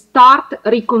is we start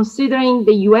reconsidering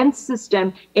the UN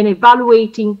system and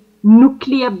evaluating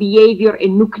nuclear behavior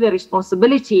and nuclear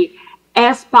responsibility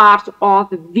as part of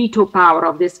the veto power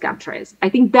of these countries. I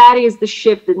think that is the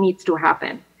shift that needs to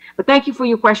happen. But thank you for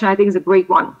your question. I think it's a great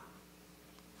one.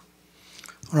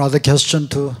 Another question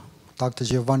to Dr.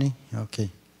 Giovanni? Okay.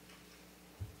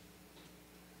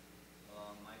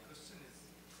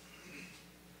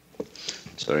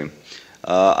 Sorry.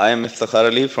 I am Iftikhar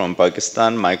Ali from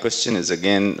Pakistan. My question is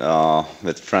again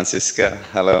with Francisca.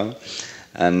 Hello.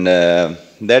 And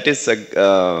that is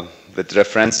with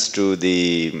reference to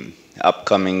the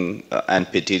upcoming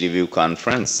NPT review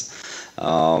conference.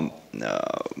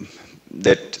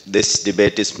 That this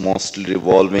debate is mostly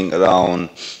revolving around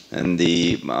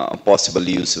the possible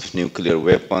use of nuclear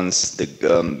weapons, the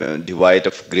divide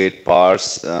of great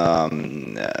powers,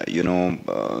 you know,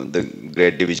 the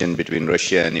great division between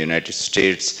Russia and the United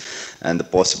States, and the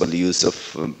possible use of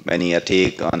any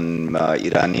attack on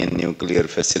Iranian nuclear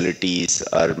facilities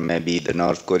or maybe the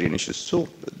North Korean issues. So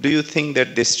do you think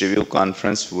that this review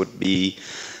conference would be,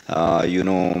 you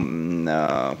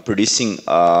know, producing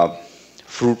a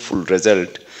fruitful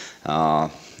result,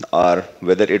 or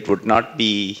whether it would not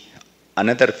be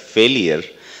another failure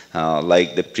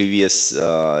like the previous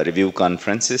review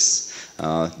conferences,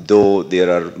 though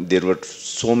there were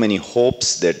so many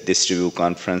hopes that this review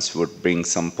conference would bring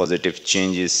some positive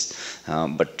changes,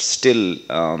 but still,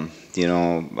 you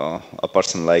know, a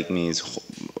person like me is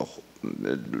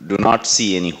do not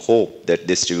see any hope that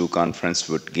this review conference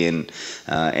would gain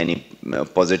any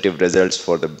positive results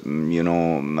for the,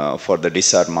 for the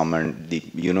disarmament.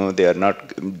 They are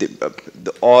not,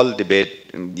 all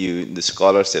debate, the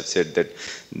scholars have said that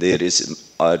there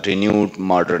is a renewed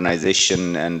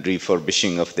modernization and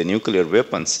refurbishing of the nuclear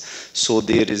weapons. So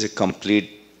there is a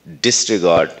complete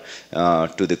disregard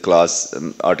to the clause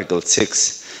Article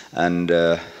 6, and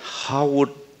how would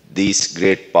these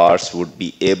great powers would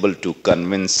be able to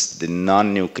convince the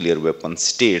non-nuclear weapon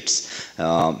states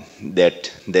that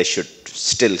they should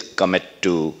still commit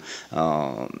to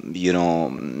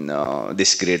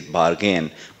this great bargain,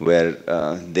 where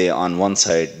they, on one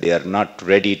side, they are not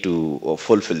ready to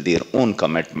fulfill their own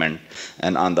commitment,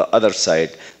 and on the other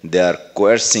side they are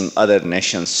coercing other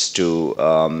nations to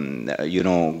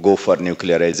go for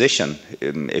nuclearization.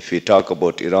 If we talk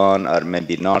about Iran or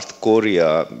maybe North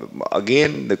Korea,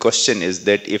 again the question is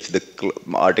that if the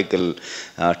Article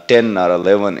 10 or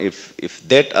 11, if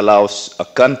that allows a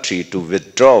country to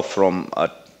withdraw from a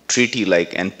treaty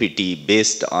like NPT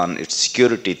based on its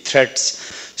security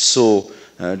threats, so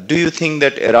do you think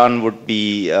that Iran would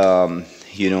be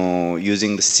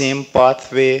using the same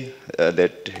pathway,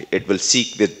 that it will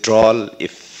seek withdrawal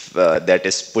if that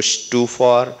is pushed too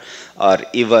far? Or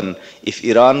even if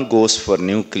Iran goes for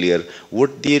nuclear,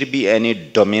 would there be any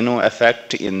domino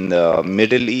effect in the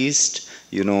Middle East?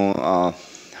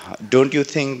 Don't you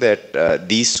think that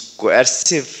these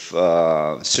coercive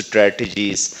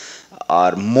strategies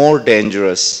are more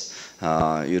dangerous,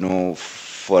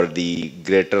 for the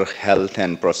greater health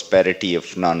and prosperity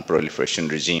of non-proliferation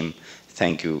regime?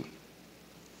 Thank you.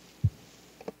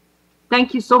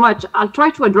 Thank you so much. I'll try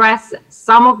to address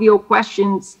some of your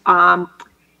questions.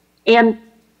 And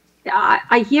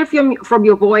I hear from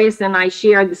your voice, and I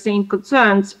share the same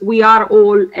concerns. We are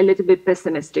all a little bit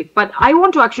pessimistic. But I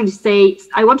want to actually say,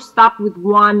 I want to start with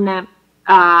one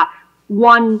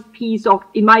piece of,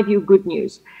 in my view, good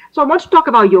news. So I want to talk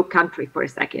about your country for a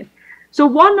second. So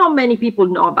what not many people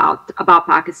know about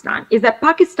Pakistan is that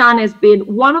Pakistan has been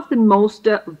one of the most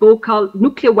vocal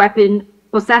nuclear weapon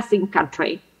possessing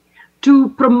country to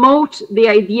promote the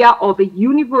idea of a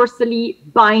universally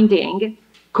binding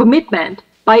commitment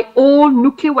by all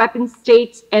nuclear weapon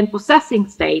states and possessing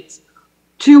states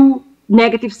to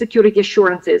negative security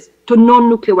assurances to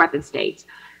non-nuclear weapon states.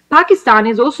 Pakistan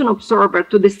is also an observer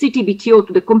to the CTBTO,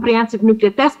 to the Comprehensive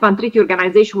Nuclear Test Ban Treaty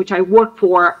Organization, which I worked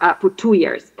for 2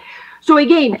 years. So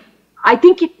again, I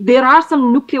think there are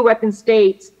some nuclear weapon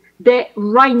states that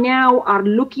right now are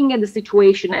looking at the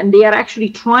situation, and they are actually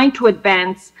trying to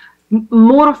advance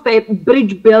more of a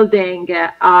bridge building,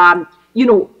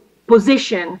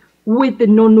 position with the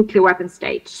non-nuclear weapon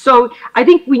states. So I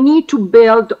think we need to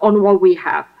build on what we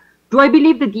have. Do I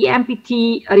believe that the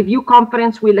NPT review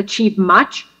conference will achieve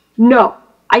much? No,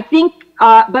 I think,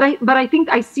 but I think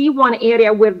I see one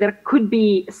area where there could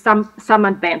be some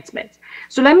advancements.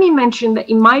 So let me mention that,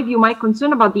 in my view, my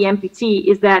concern about the NPT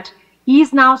is that he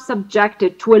is now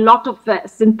subjected to a lot of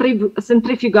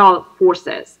centrifugal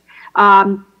forces.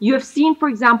 You have seen, for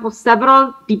example,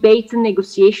 several debates and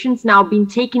negotiations now being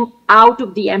taken out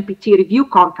of the NPT review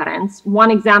conference.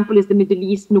 One example is the Middle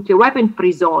East nuclear weapon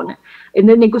free zone. And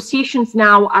the negotiations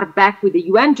now are back with the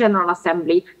UN General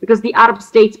Assembly because the Arab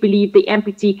states believe the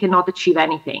NPT cannot achieve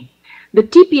anything. The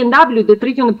TPNW, the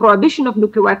Treaty on the Prohibition of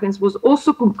Nuclear Weapons, was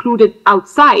also concluded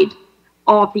outside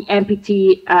of the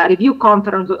NPT review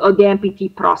conference or the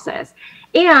NPT process.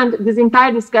 And this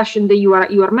entire discussion that you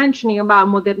are mentioning about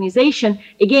modernization,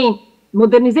 again,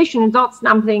 modernization is not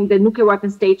something the nuclear weapon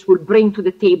states will bring to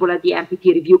the table at the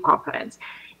NPT review conference.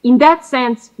 In that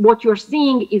sense, what you're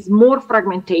seeing is more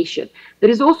fragmentation. There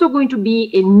is also going to be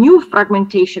a new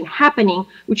fragmentation happening,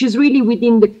 which is really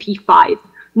within the P5.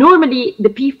 Normally, the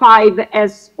P5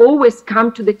 has always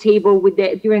come to the table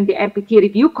during the NPT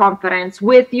review conference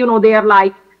with, their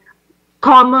like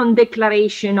common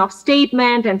declaration of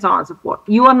statement and so on and so forth.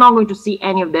 You are not going to see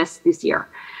any of this year.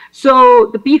 So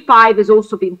the P5 has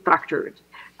also been fractured.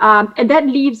 And that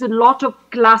leaves a lot of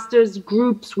clusters,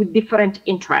 groups with different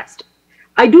interests.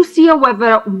 I do see,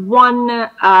 however,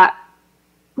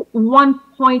 one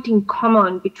point in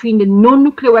common between the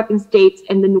non-nuclear weapon states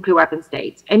and the nuclear weapon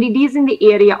states, and it is in the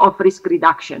area of risk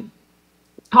reduction.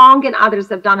 Tong and others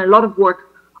have done a lot of work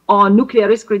on nuclear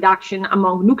risk reduction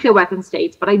among nuclear weapon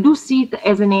states, but I do see it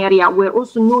as an area where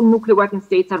also non-nuclear weapon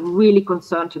states are really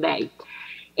concerned today.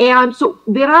 And so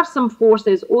there are some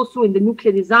forces also in the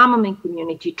nuclear disarmament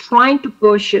community trying to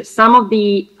push some of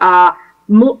the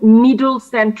middle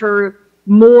center,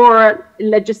 more,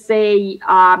 let's just say,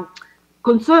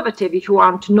 conservative, if you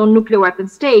want, non-nuclear weapon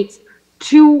states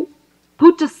to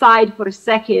put aside for a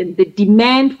second the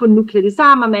demand for nuclear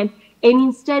disarmament and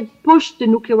instead push the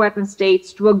nuclear weapon states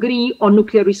to agree on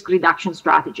nuclear risk reduction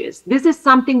strategies. This is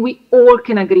something we all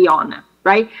can agree on,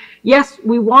 right? Yes,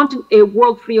 we want a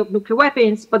world free of nuclear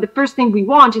weapons, but the first thing we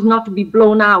want is not to be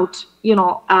blown out,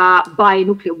 by a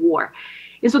nuclear war.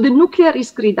 And so the nuclear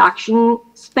risk reduction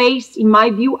space, in my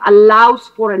view, allows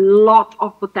for a lot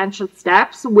of potential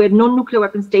steps where non-nuclear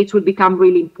weapon states will become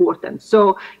really important.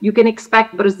 So you can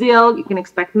expect Brazil, you can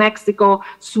expect Mexico,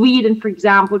 Sweden, for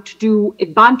example, to do a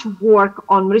bunch of work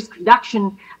on risk reduction,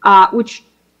 which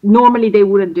normally they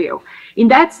wouldn't do. In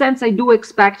that sense, I do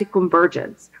expect a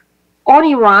convergence. On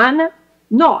Iran,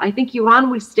 no, I think Iran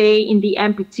will stay in the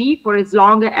NPT for as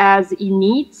long as it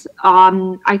needs.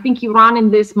 I think Iran in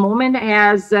this moment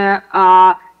has,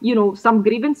 some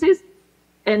grievances,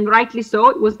 and rightly so.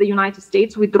 It was the United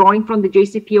States withdrawing from the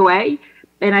JCPOA,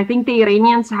 and I think the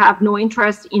Iranians have no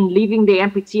interest in leaving the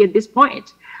NPT at this point.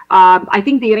 I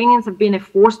think the Iranians have been a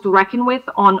force to reckon with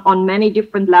on many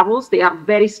different levels. They are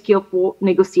very skillful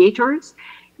negotiators,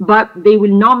 but they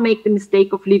will not make the mistake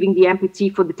of leaving the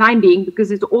NPT for the time being because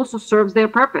it also serves their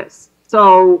purpose.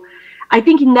 So I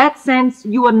think in that sense,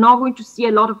 you are not going to see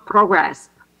a lot of progress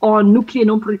on nuclear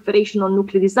non-proliferation, on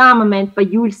nuclear disarmament, but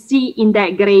you will see in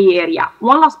that gray area.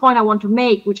 One last point I want to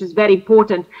make, which is very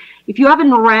important. If you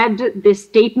haven't read the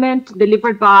statement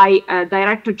delivered by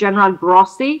Director General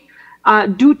Grossi,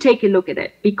 do take a look at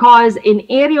it, because an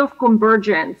area of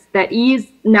convergence that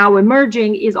is now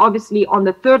emerging is obviously on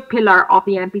the third pillar of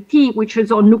the NPT, which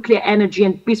is on nuclear energy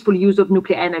and peaceful use of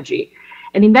nuclear energy.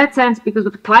 And in that sense, because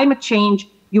of climate change,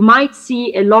 you might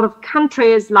see a lot of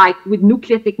countries like with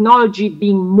nuclear technology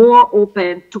being more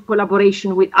open to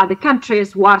collaboration with other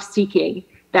countries who are seeking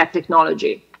that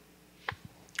technology.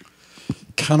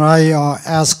 Can I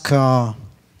ask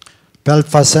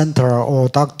Belfast Center or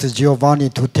Dr. Giovanni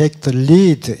to take the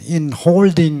lead in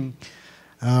holding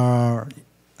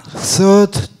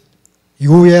third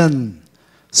UN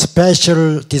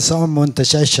special disarmament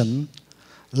session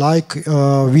like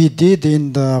we did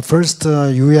in the first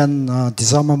UN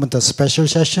disarmament special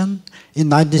session in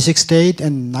 1968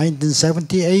 and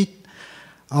 1978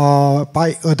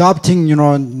 by adopting,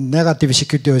 negative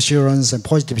security assurance and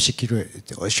positive security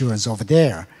assurance over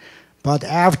there. But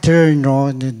after,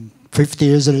 50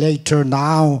 years later,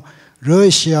 now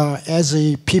Russia, as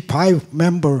a P5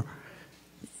 member,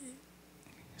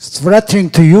 is threatening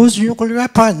to use nuclear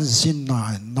weapons in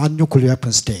non-nuclear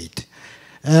weapon state.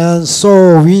 And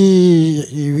so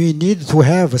we need to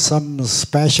have some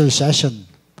special session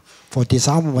for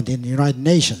disarmament in the United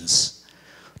Nations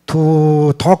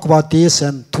to talk about this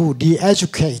and to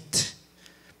de-educate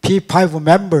P5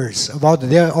 members about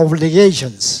their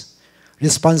obligations,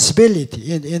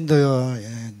 responsibility in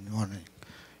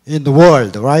the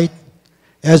world, right?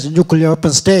 As a nuclear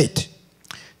weapon state,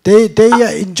 they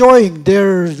are enjoying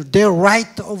their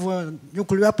right of a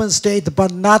nuclear weapon state,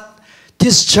 but not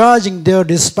discharging their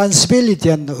responsibility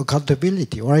and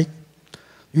accountability, right?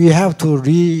 We have to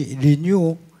re-educate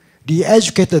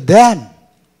them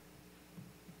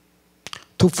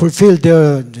to fulfill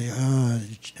their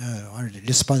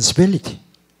responsibility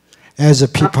as a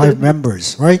P5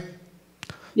 members, right?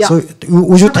 Yeah. So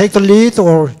would you take the lead,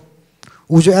 or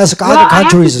would you ask other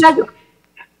countries?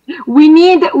 We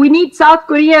need South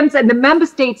Koreans and the member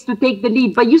states to take the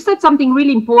lead. But you said something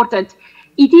really important.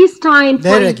 It is time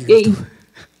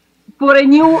for a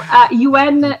new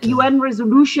UN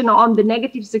resolution on the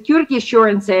negative security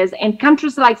assurances, and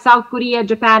countries like South Korea,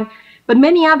 Japan, but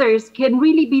many others can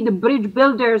really be the bridge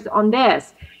builders on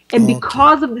this. And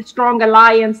because of the strong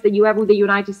alliance that you have with the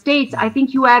United States, I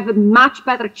think you have a much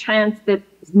better chance that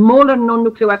smaller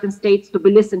non-nuclear weapon states to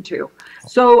be listened to.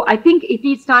 So I think it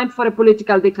is time for a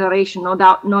political declaration, no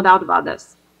doubt about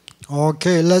this.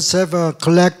 Okay, let's have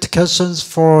collect questions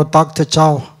for Dr.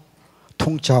 Zhao,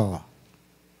 Tong Zhao.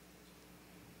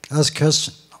 Ask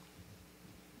question.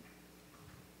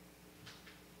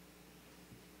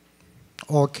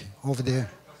 Okay, over there.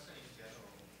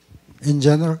 In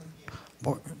general,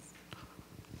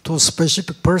 to a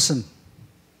specific person.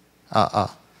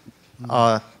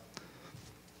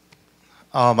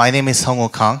 My name is Sung-Woo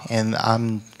Kang, and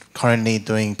I'm currently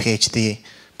doing PhD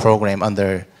program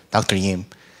under Dr. Yim.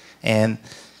 And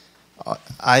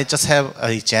I just have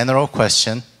a general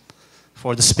question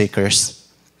for the speakers.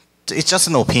 It's just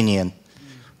an opinion.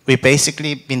 We've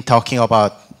basically been talking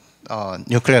about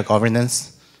nuclear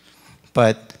governance,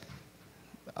 but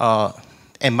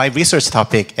and my research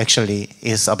topic actually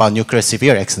is about nuclear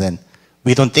severe accident.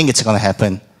 We don't think it's going to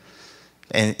happen,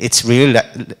 and it's really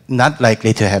not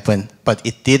likely to happen, but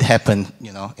it did happen,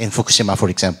 in Fukushima, for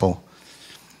example.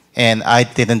 And I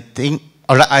didn't think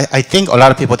I think a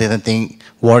lot of people didn't think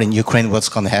war in Ukraine was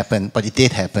going to happen, but it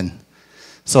did happen.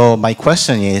 So my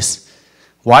question is,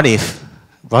 what if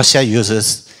Russia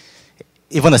uses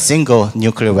even a single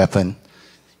nuclear weapon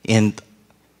in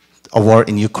a war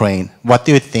in Ukraine? What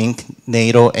do you think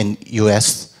NATO and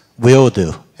US will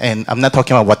do? And I'm not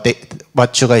talking about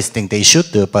what you guys think they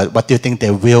should do, but what do you think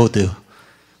they will do?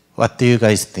 What do you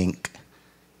guys think?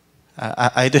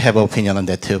 I do have an opinion on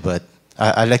that too, but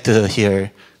I'd like to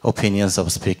hear opinions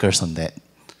of speakers on that.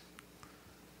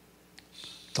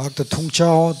 Dr. Tung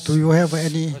Chao, do you have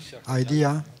any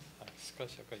idea?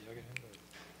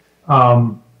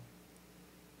 I'm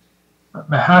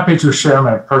happy to share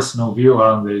my personal view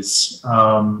on this.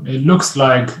 It looks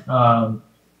like, well,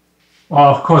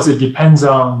 of course, it depends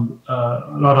on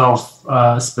a lot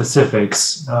of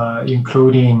specifics,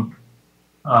 including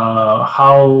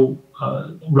how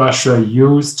Russia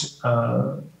used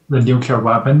the nuclear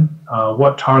weapon,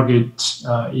 what target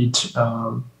it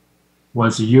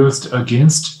was used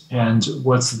against, and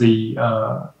what's the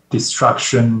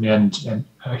destruction and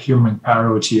human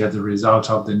casualty as a result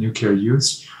of the nuclear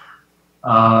use.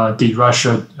 Did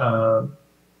Russia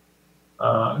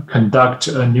conduct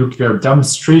a nuclear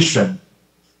demonstration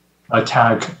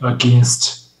attack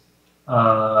against,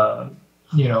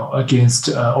 against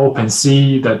open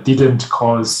sea that didn't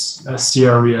cause a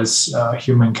serious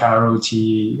human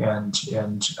casualty and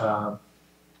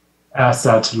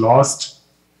asset lost,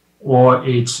 or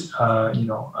it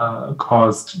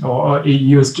caused, or it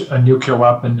used a nuclear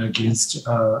weapon against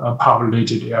a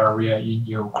populated area in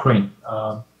Ukraine.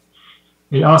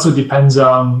 It also depends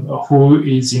on who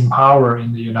is in power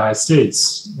in the United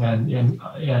States and in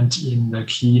the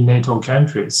key NATO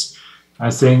countries.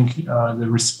 I think the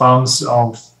response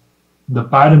of the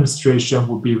Biden administration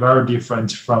would be very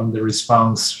different from the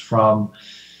response from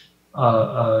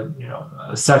a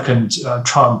second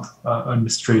Trump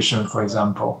administration, for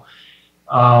example.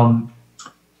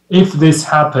 If this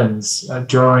happens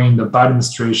during the Biden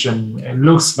administration, it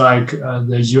looks like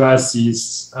the U.S.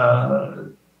 is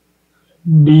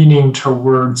leaning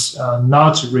towards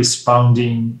not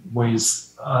responding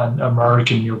with an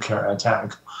American nuclear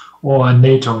attack or a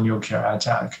NATO nuclear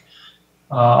attack.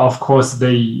 Of course,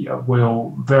 they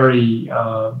will very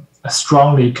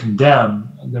strongly condemn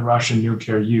the Russian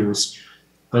nuclear use,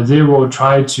 but they will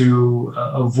try to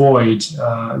avoid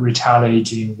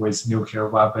retaliating with nuclear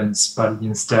weapons, but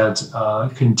instead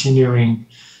continuing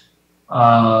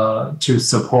to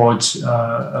support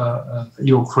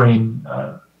Ukraine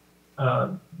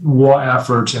war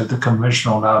effort at the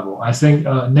conventional level. I think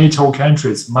NATO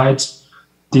countries might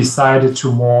decide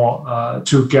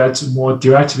to get more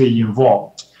directly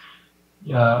involved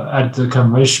at the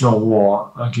conventional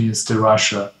war against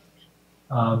Russia.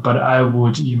 But I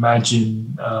would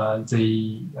imagine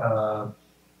they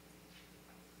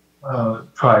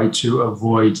try to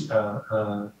avoid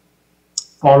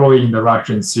following the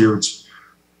Russian suit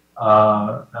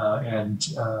and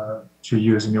to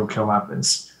use nuclear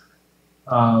weapons.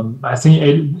 I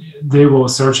think they will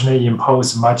certainly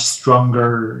impose much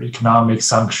stronger economic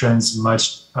sanctions,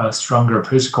 much stronger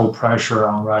political pressure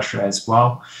on Russia as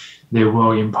well. They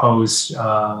will impose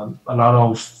a lot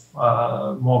of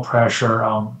more pressure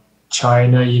on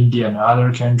China, India, and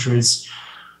other countries.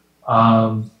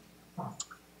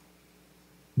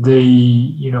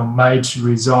 They, might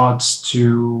resort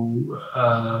to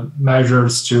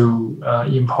measures to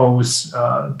impose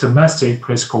domestic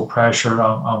political pressure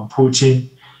on Putin.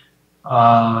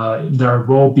 There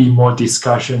will be more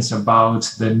discussions about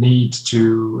the need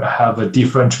to have a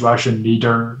different Russian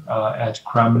leader at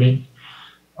Kremlin.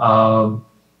 I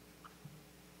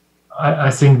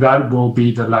think that will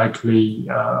be the likely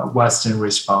Western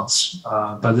response,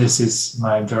 but this is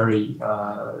my very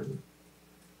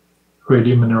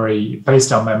preliminary,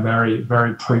 based on my very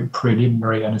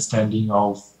preliminary understanding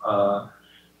of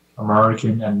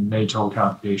American and NATO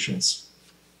calculations.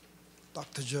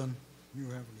 Dr. John, you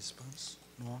have a response?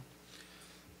 No?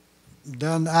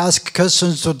 Then ask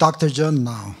questions to Dr. John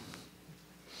now.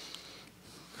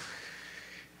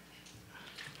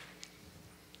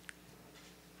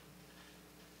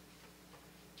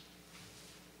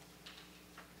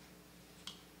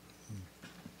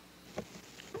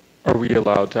 Are we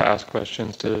allowed to ask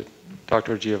questions to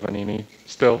Dr. Giovannini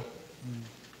still?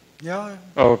 Yeah.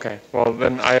 Oh, okay. Well,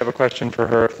 then I have a question for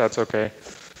her, if that's okay.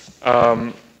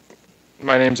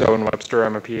 My name's Owen Webster.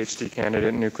 I'm a PhD candidate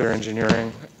in nuclear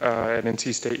engineering at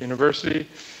NC State University.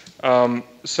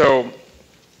 So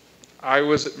I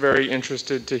was very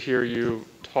interested to hear you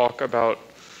talk about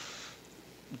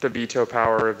the veto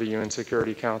power of the UN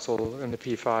Security Council and the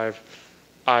P5.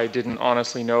 I didn't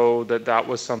honestly know that that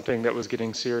was something that was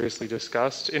getting seriously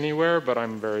discussed anywhere, but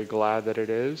I'm very glad that it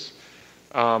is.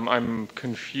 I'm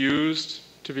confused,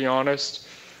 to be honest,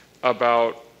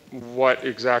 about what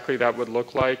exactly that would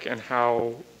look like and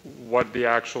what the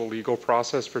actual legal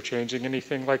process for changing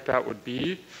anything like that would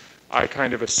be. I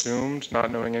kind of assumed,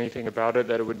 not knowing anything about it,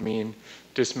 that it would mean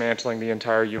dismantling the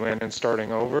entire UN and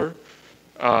starting over.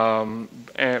 So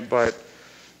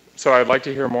I'd like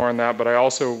to hear more on that, but I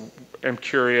also am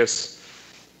curious,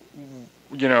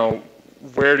 you know,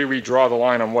 where do we draw the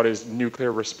line on what is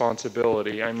nuclear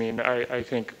responsibility? I mean, I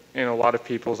think in a lot of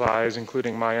people's eyes,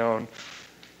 including my own,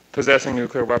 possessing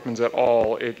nuclear weapons at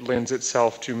all, it lends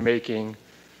itself to making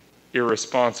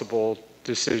irresponsible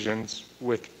decisions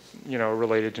with, you know,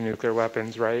 related to nuclear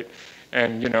weapons, right?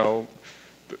 And, you know,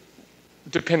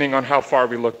 depending on how far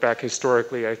we look back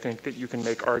historically, I think that you can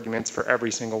make arguments for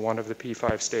every single one of the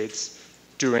P5 states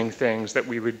doing things that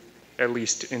we would, at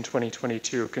least in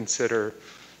 2022, consider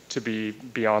to be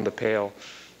beyond the pale.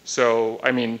 So,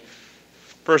 I mean,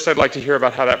 first I'd like to hear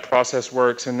about how that process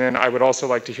works, and then I would also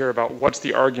like to hear about what's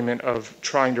the argument of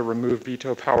trying to remove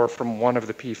veto power from one of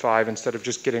the P5 instead of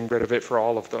just getting rid of it for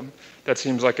all of them. That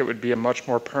seems like it would be a much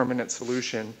more permanent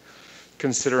solution,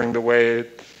 considering the way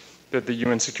that the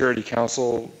UN Security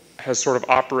Council has sort of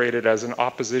operated as an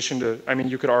opposition to, I mean,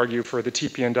 you could argue for the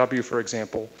TPNW, for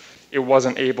example, it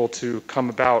wasn't able to come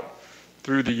about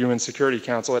through the UN Security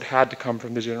Council. It had to come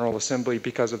from the General Assembly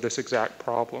because of this exact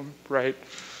problem, right?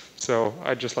 So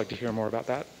I'd just like to hear more about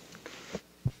that.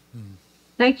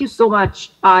 Thank you so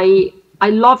much. I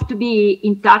love to be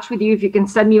in touch with you. If you can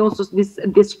send me also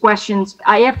these questions.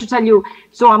 I have to tell you,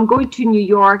 so I'm going to New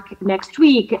York next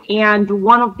week, and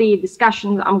one of the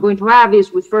discussions I'm going to have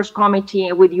is with First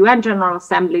Committee, with UN General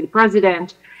Assembly, the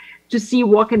President, to see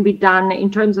what can be done in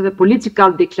terms of a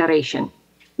political declaration.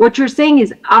 What you're saying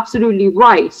is absolutely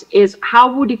right, is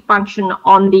how would it function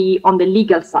on the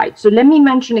legal side? So let me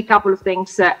mention a couple of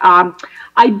things.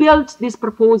 I built this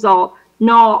proposal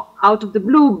not out of the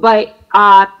blue, but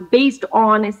based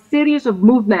on a series of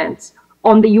movements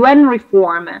on the UN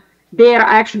reform. They are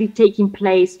actually taking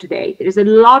place today. There is a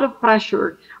lot of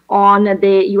pressure on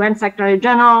the UN Secretary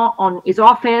General, on his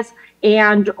office,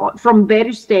 and from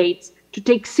various states to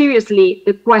take seriously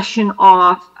the question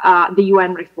of the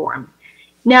UN reform.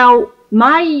 Now,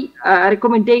 my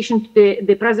recommendation to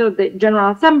the President of the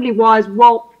General Assembly was,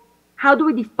 well, how do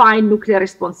we define nuclear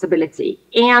responsibility?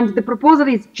 And the proposal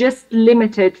is just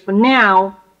limited for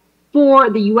now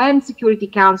for the UN Security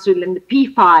Council and the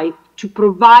P5 to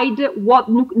provide what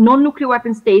non-nuclear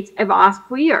weapon states have asked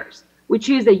for years, which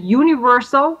is a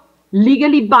universal,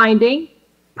 legally binding,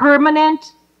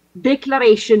 permanent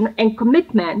declaration and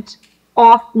commitment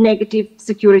of negative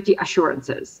security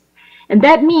assurances. And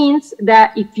that means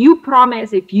that if you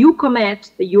promise, if you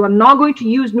commit that you are not going to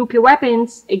use nuclear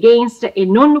weapons against a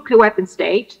non-nuclear weapon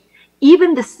state,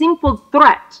 even the simple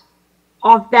threat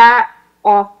of the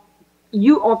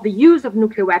use of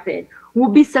nuclear weapon will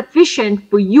be sufficient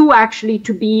for you actually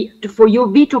for your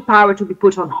veto power to be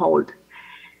put on hold.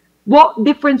 What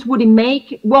difference would it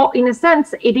make? Well, in a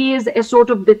sense, it is a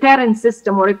sort of deterrent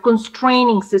system or a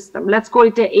constraining system. Let's call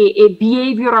it a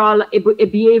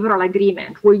behavioral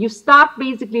agreement, where you start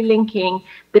basically linking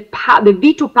the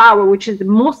veto power, which is the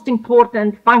most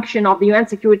important function of the UN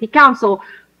Security Council,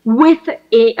 with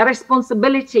a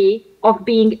responsibility of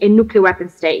being a nuclear weapon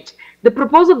state. The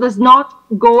proposal does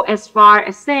not go as far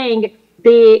as saying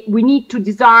we need to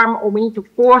disarm or we need to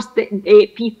force the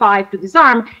P5 to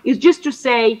disarm. It's just to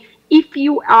say, if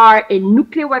you are a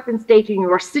nuclear weapon state and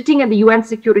you are sitting at the UN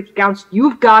Security Council,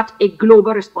 you've got a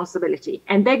global responsibility.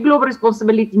 And that global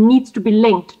responsibility needs to be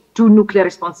linked to nuclear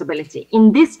responsibility.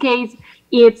 In this case,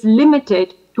 it's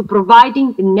limited to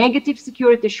providing the negative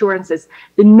security assurances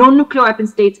the non-nuclear weapon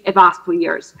states have asked for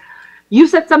years. You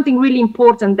said something really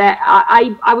important that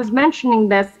I was mentioning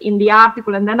this in the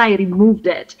article and then I removed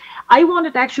it. I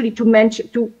wanted actually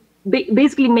to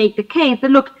basically make the case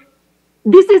that, look,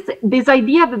 this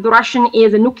idea that the Russian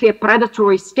is a nuclear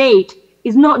predatory state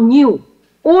is not new.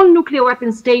 All nuclear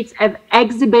weapon states have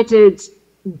exhibited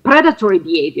predatory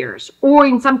behaviors, or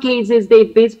in some cases,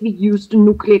 they've basically used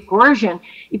nuclear coercion.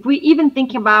 If we even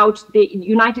think about the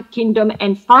United Kingdom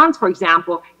and France, for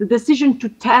example, the decision to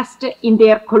test in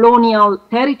their colonial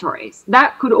territories,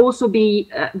 that could also be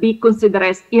considered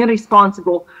as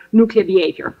irresponsible nuclear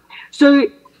behavior. So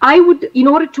I would, in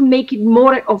order to make it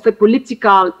more of a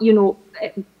political,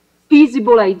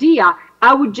 feasible idea,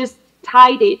 I would just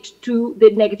tie it to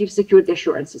the negative security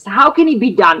assurances. How can it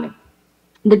be done?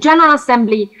 The General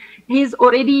Assembly is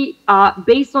already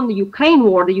based on the Ukraine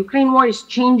war. The Ukraine war is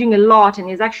changing a lot and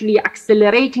is actually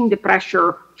accelerating the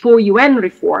pressure for UN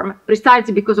reform,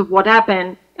 precisely because of what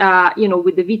happened,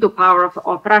 with the veto power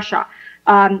of Russia.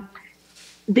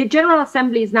 The General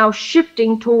Assembly is now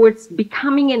shifting towards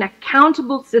becoming an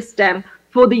accountable system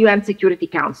for the UN Security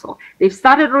Council. They've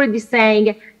started already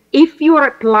saying, if you are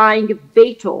applying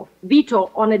veto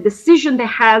on a decision that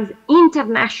has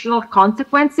international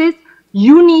consequences,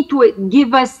 you need to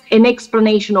give us an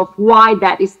explanation of why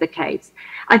that is the case.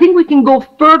 I think we can go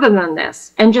further than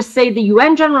this and just say the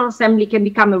UN General Assembly can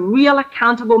become a real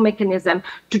accountable mechanism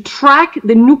to track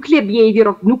the nuclear behavior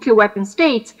of nuclear weapon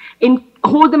states and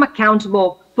hold them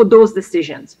accountable for those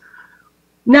decisions.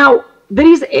 Now, there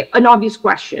is an obvious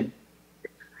question.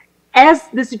 As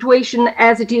the situation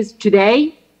as it is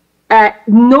today,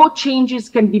 no changes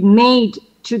can be made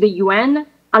to the UN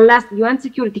unless the UN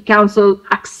Security Council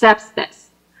accepts this.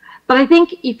 But I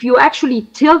think if you actually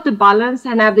tilt the balance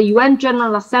and have the UN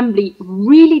General Assembly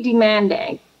really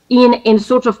demanding in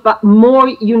sort of more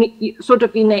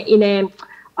in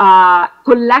a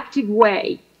collective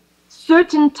way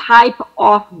certain type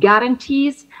of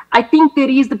guarantees, I think there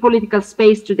is the political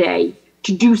space today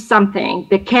to do something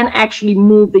that can actually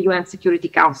move the UN Security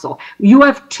Council. You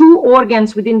have two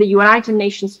organs within the United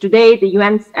Nations today, the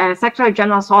UN Secretary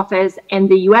General's Office and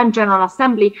the UN General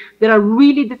Assembly, that are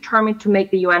really determined to make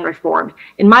the UN reform.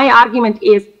 And my argument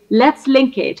is, let's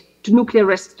link it to nuclear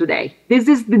risks today. This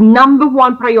is the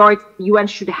 #1 priority the UN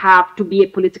should have to be a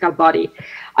political body.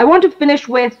 I want to finish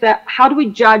with how do we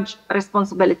judge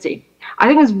responsibility? I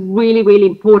think it's really, really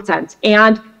important.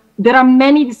 And there are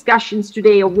many discussions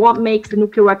today of what makes the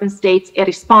nuclear weapon states a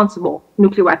responsible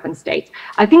nuclear weapon state.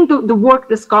 I think the work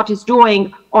that Scott is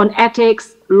doing on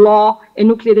ethics, law, and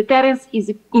nuclear deterrence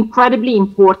is incredibly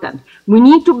important. We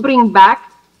need to bring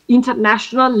back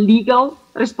international legal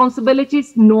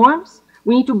responsibilities, norms.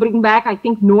 We need to bring back, I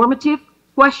think, normative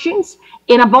questions.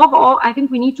 And above all, I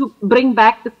think we need to bring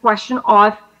back the question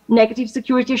of negative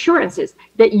security assurances,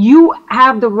 that you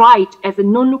have the right as a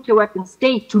non-nuclear weapon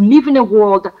state to live in a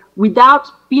world without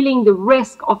feeling the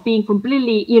risk of being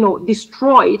completely,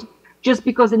 destroyed just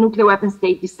because a nuclear weapon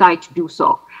state decides to do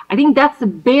so. I think that's the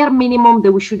bare minimum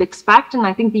that we should expect, and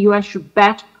I think the UN should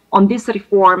bet on this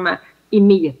reform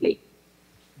immediately.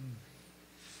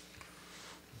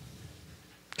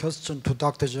 Question to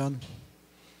Dr. John.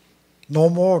 No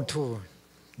more to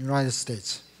United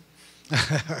States.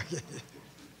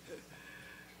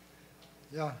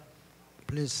 Yeah,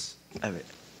 please.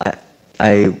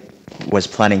 I was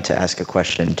planning to ask a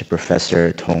question to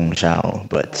Professor Tong Zhao,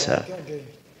 but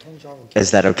is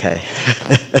that okay?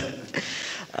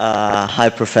 Hi,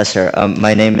 Professor.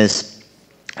 My name is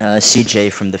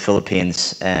CJ from the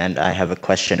Philippines, and I have a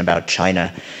question about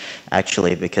China,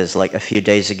 actually, because like a few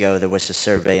days ago, there was a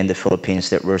survey in the Philippines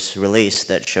that was released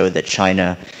that showed that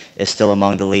China is still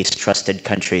among the least trusted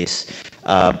countries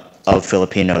of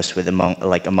Filipinos, with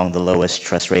among the lowest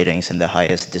trust ratings and the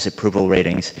highest disapproval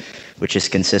ratings, which is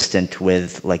consistent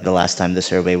with like the last time the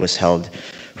survey was held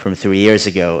from 3 years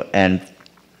ago. And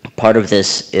part of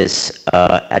this is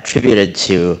attributed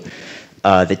to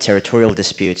the territorial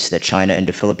disputes that China and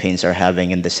the Philippines are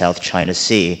having in the South China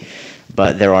Sea.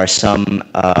 But there are some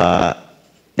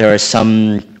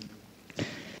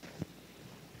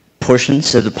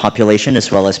portions of the population,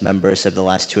 as well as members of the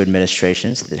last two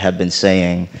administrations, that have been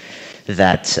saying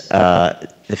that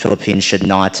the Philippines should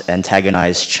not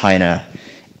antagonize China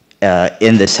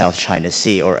in the South China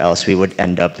Sea, or else we would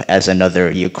end up as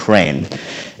another Ukraine.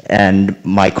 And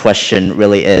my question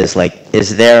really is,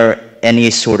 is there any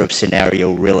sort of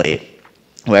scenario really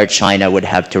where China would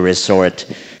have to resort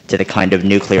to the kind of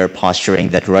nuclear posturing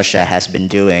that Russia has been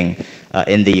doing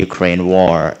in the Ukraine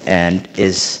war, and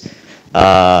is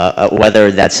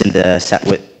whether that's in the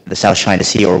South China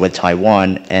Sea or with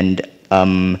Taiwan, and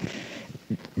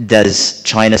does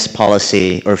China's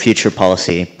policy or future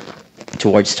policy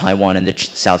towards Taiwan and the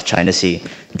South China Sea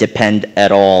depend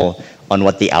at all on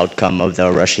what the outcome of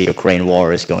the Russia-Ukraine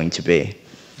war is going to be?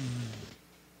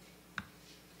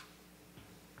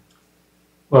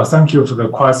 Well, thank you for the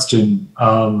question.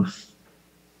 I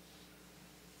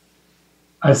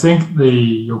think the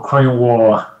Ukraine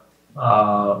war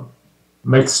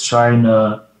makes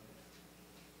China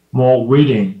more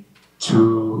willing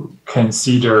to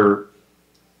consider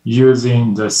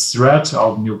using the threat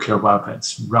of nuclear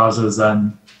weapons rather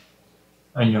than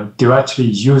directly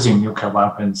using nuclear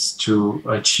weapons to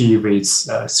achieve its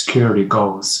security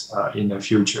goals in the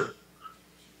future.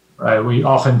 Right? We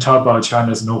often talk about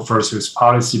China's no first use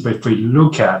policy, but if we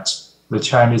look at the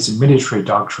Chinese military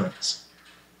doctrines,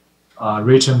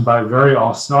 written by very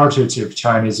authoritative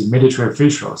Chinese military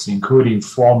officials, including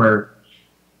former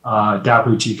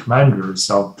deputy commanders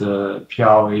of the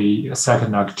PLA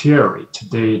Second Artillery.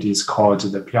 Today it is called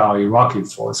the PLA Rocket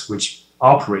Force, which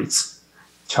operates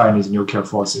Chinese nuclear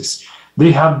forces.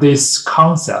 They have this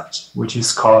concept, which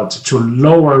is called to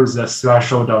lower the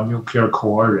threshold of nuclear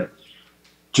coercion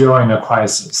during a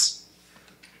crisis.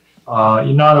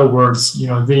 In other words,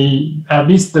 at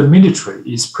least the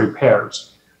military is prepared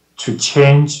to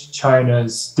change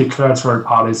China's declaratory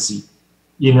policy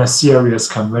in a serious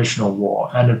conventional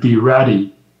war and be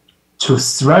ready to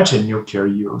threaten nuclear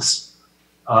use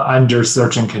under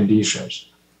certain conditions.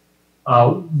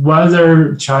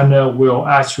 Whether China will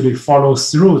actually follow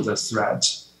through the threat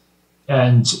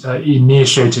and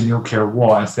initiate a nuclear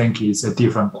war, I think is a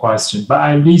different question. But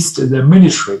at least the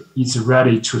military is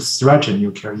ready to threaten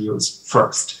nuclear use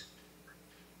first.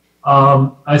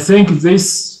 I think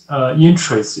this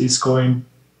interest is going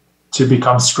to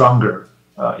become stronger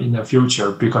in the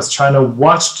future because China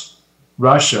watched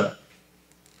Russia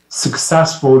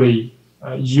successfully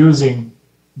using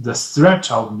the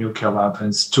threat of nuclear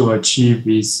weapons to achieve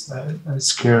its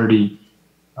security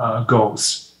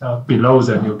goals below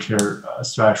the nuclear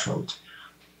threshold.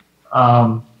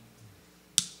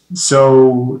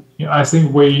 So I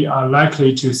think we are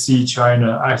likely to see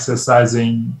China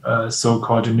exercising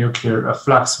so-called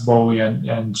flexible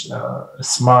and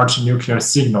smart nuclear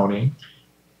signaling.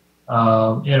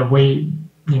 And we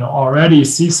already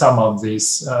see some of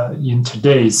this in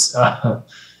today's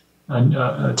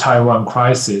Taiwan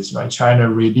crisis. Right? China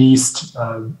released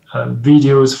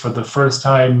videos for the first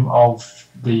time of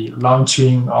the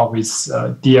launching of its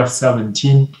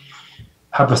DF-17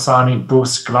 hypersonic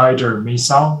boost glider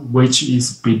missile, which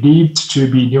is believed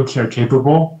to be nuclear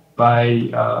capable by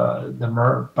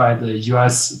the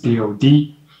U.S.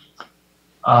 DoD.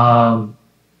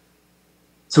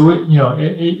 So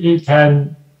it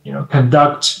can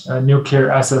conduct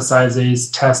nuclear exercises,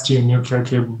 testing nuclear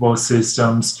capable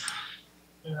systems.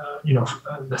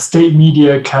 The state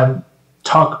media can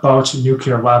talk about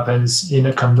nuclear weapons in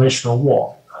a conventional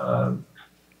war.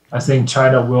 I think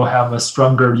China will have a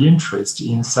stronger interest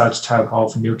in such type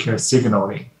of nuclear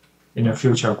signaling in a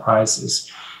future crisis.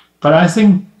 But I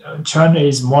think China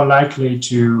is more likely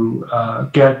to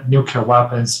get nuclear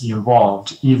weapons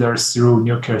involved, either through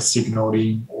nuclear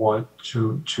signaling or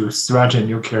to threaten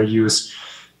nuclear use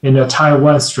in a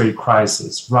Taiwan Strait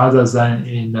crisis rather than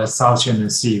in the South China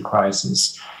Sea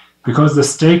crisis, because the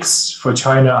stakes for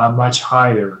China are much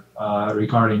higher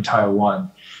regarding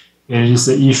Taiwan. It is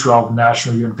the issue of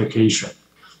national unification.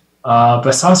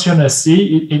 But South China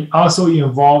Sea, it also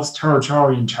involves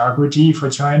territorial integrity for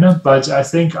China. But I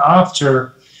think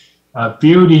after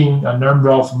building a number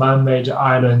of man-made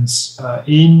islands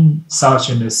in South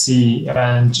China Sea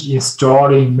and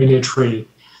installing military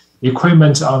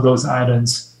equipment on those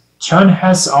islands, China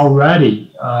has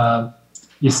already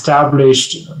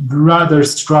established rather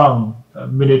strong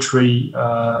military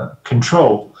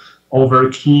control over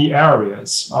key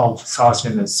areas of South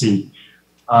China Sea.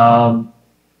 And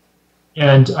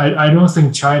I don't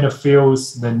think China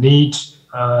feels the need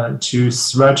to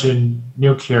threaten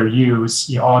nuclear use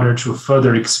in order to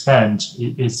further expand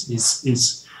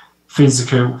its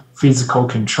physical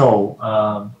control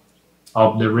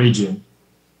of the region.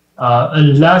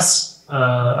 Unless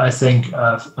I think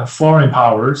foreign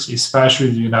powers, especially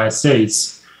the United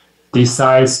States,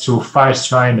 decides to fight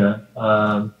China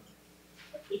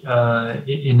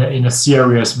in a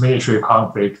serious military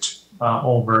conflict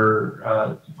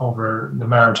over the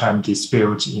maritime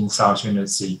dispute in South China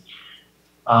Sea.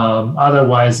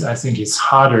 Otherwise, I think it's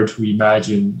harder to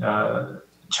imagine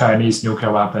Chinese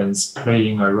nuclear weapons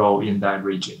playing a role in that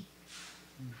region.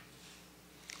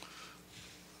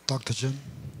 Dr. Zhang,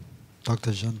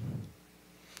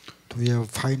 do we have a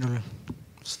final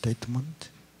statement?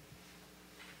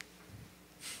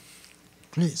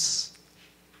 Please.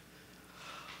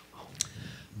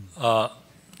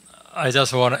 I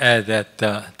just want to add that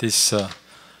this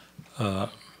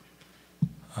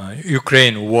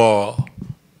Ukraine war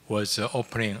was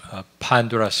opening a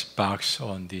Pandora's box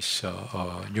on this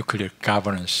nuclear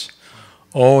governance.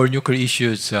 All nuclear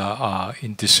issues are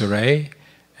in disarray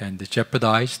and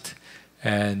jeopardized,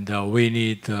 and we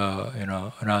need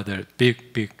another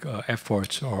big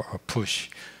efforts or push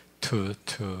to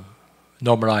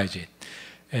normalize it.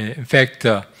 And in fact,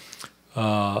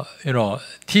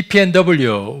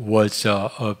 TPNW was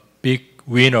a big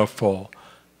winner for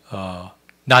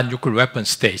non-nuclear weapon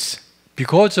states.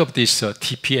 Because of this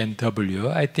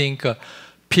TPNW, I think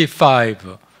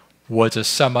P5 was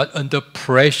somewhat under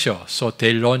pressure, so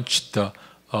they launched a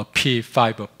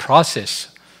P5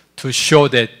 process to show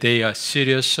that they are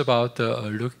serious about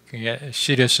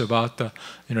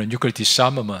nuclear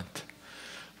disarmament.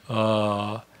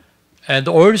 And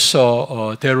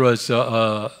also there was,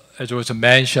 as was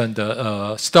mentioned,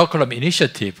 Stockholm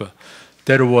Initiative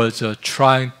that was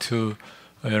trying to,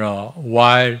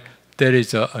 while there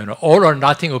is an all or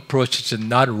nothing approach is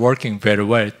not working very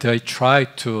well, they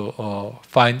tried to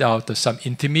find out some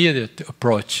intermediate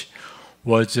approach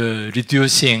was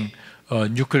reducing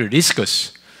nuclear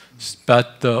risks.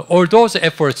 But all those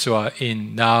efforts are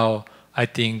in now, I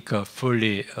think,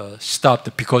 fully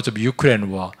stopped because of Ukraine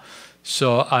war.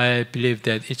 So I believe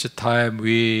that it's a time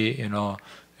we,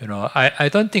 I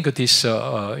don't think this,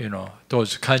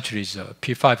 those countries,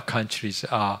 P5 countries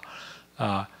are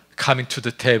coming to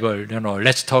the table,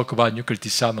 let's talk about nuclear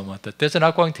disarmament. That's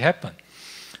not going to happen.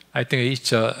 I think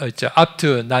it's up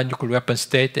to non-nuclear weapon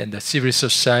state and the civil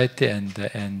society and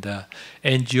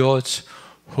NGOs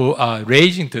who are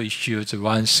raising the issues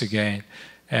once again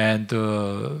and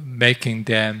making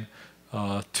them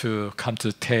to come to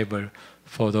the table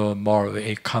for the more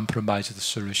compromised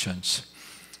solutions.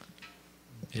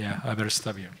 Yeah, I better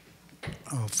stop here.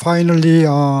 Finally,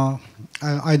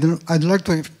 I'd like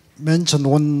to mention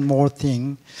one more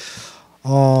thing.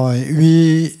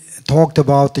 We talked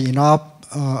about enough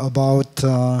about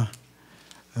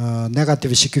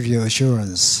negative security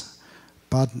assurance,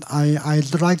 but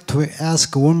I'd like to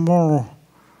ask one more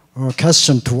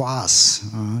question to us,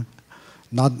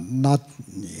 not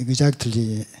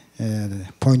exactly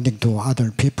pointing to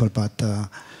other people, but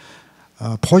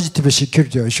positive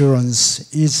security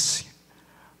assurance is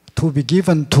to be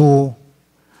given to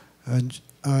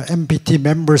NPT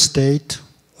member state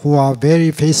who are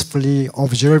very faithfully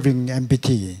observing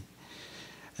NPT.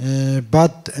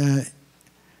 But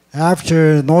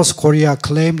after North Korea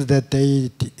claimed that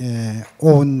they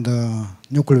own the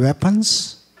nuclear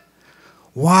weapons,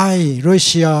 why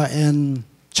Russia and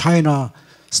China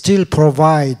still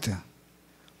provide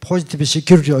positive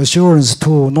security assurance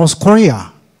to North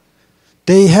Korea?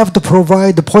 They have to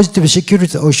provide the positive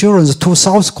security assurance to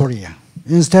South Korea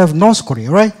instead of North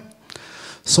Korea, right?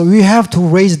 So we have to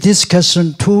raise this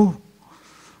question to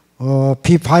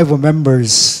P5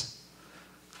 members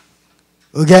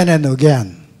again and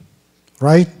again,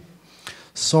 right?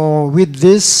 So with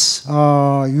this,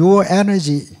 your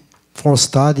energy for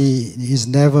study is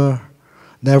never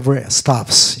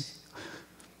stops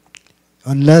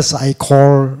unless I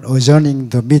call adjourning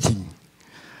the meeting.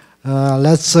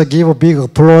 Let's give a big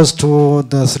applause to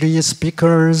the three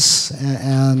speakers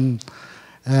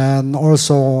and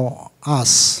also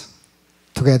us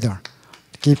together.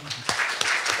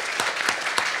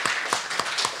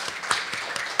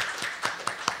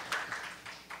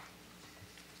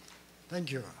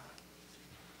 Thank you.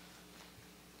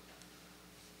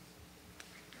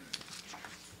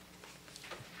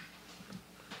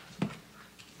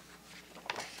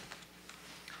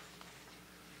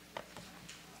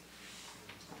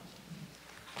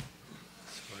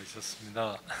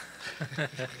 수고하셨습니다.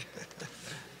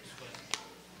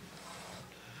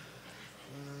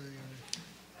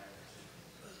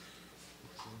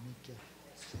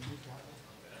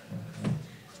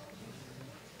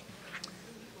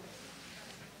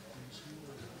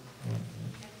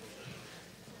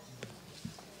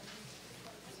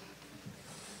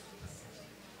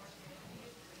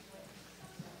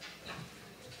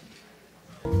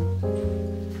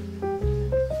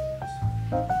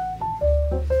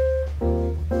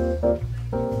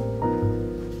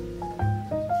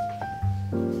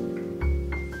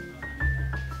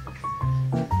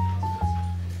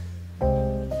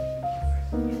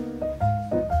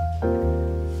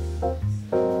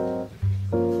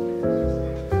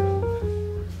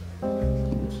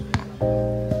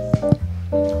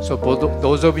 So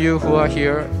those of you who are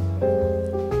here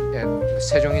at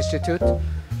Sejong Institute,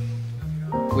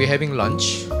 we're having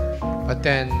lunch, but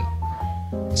then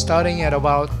starting at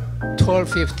about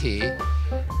 12:50,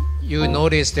 you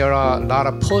notice there are a lot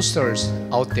of posters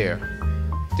out there.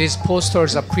 These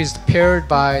posters are prepared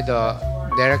by the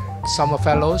NEREC Summer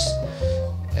Fellows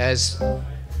as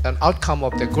an outcome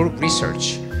of the group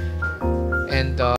research. And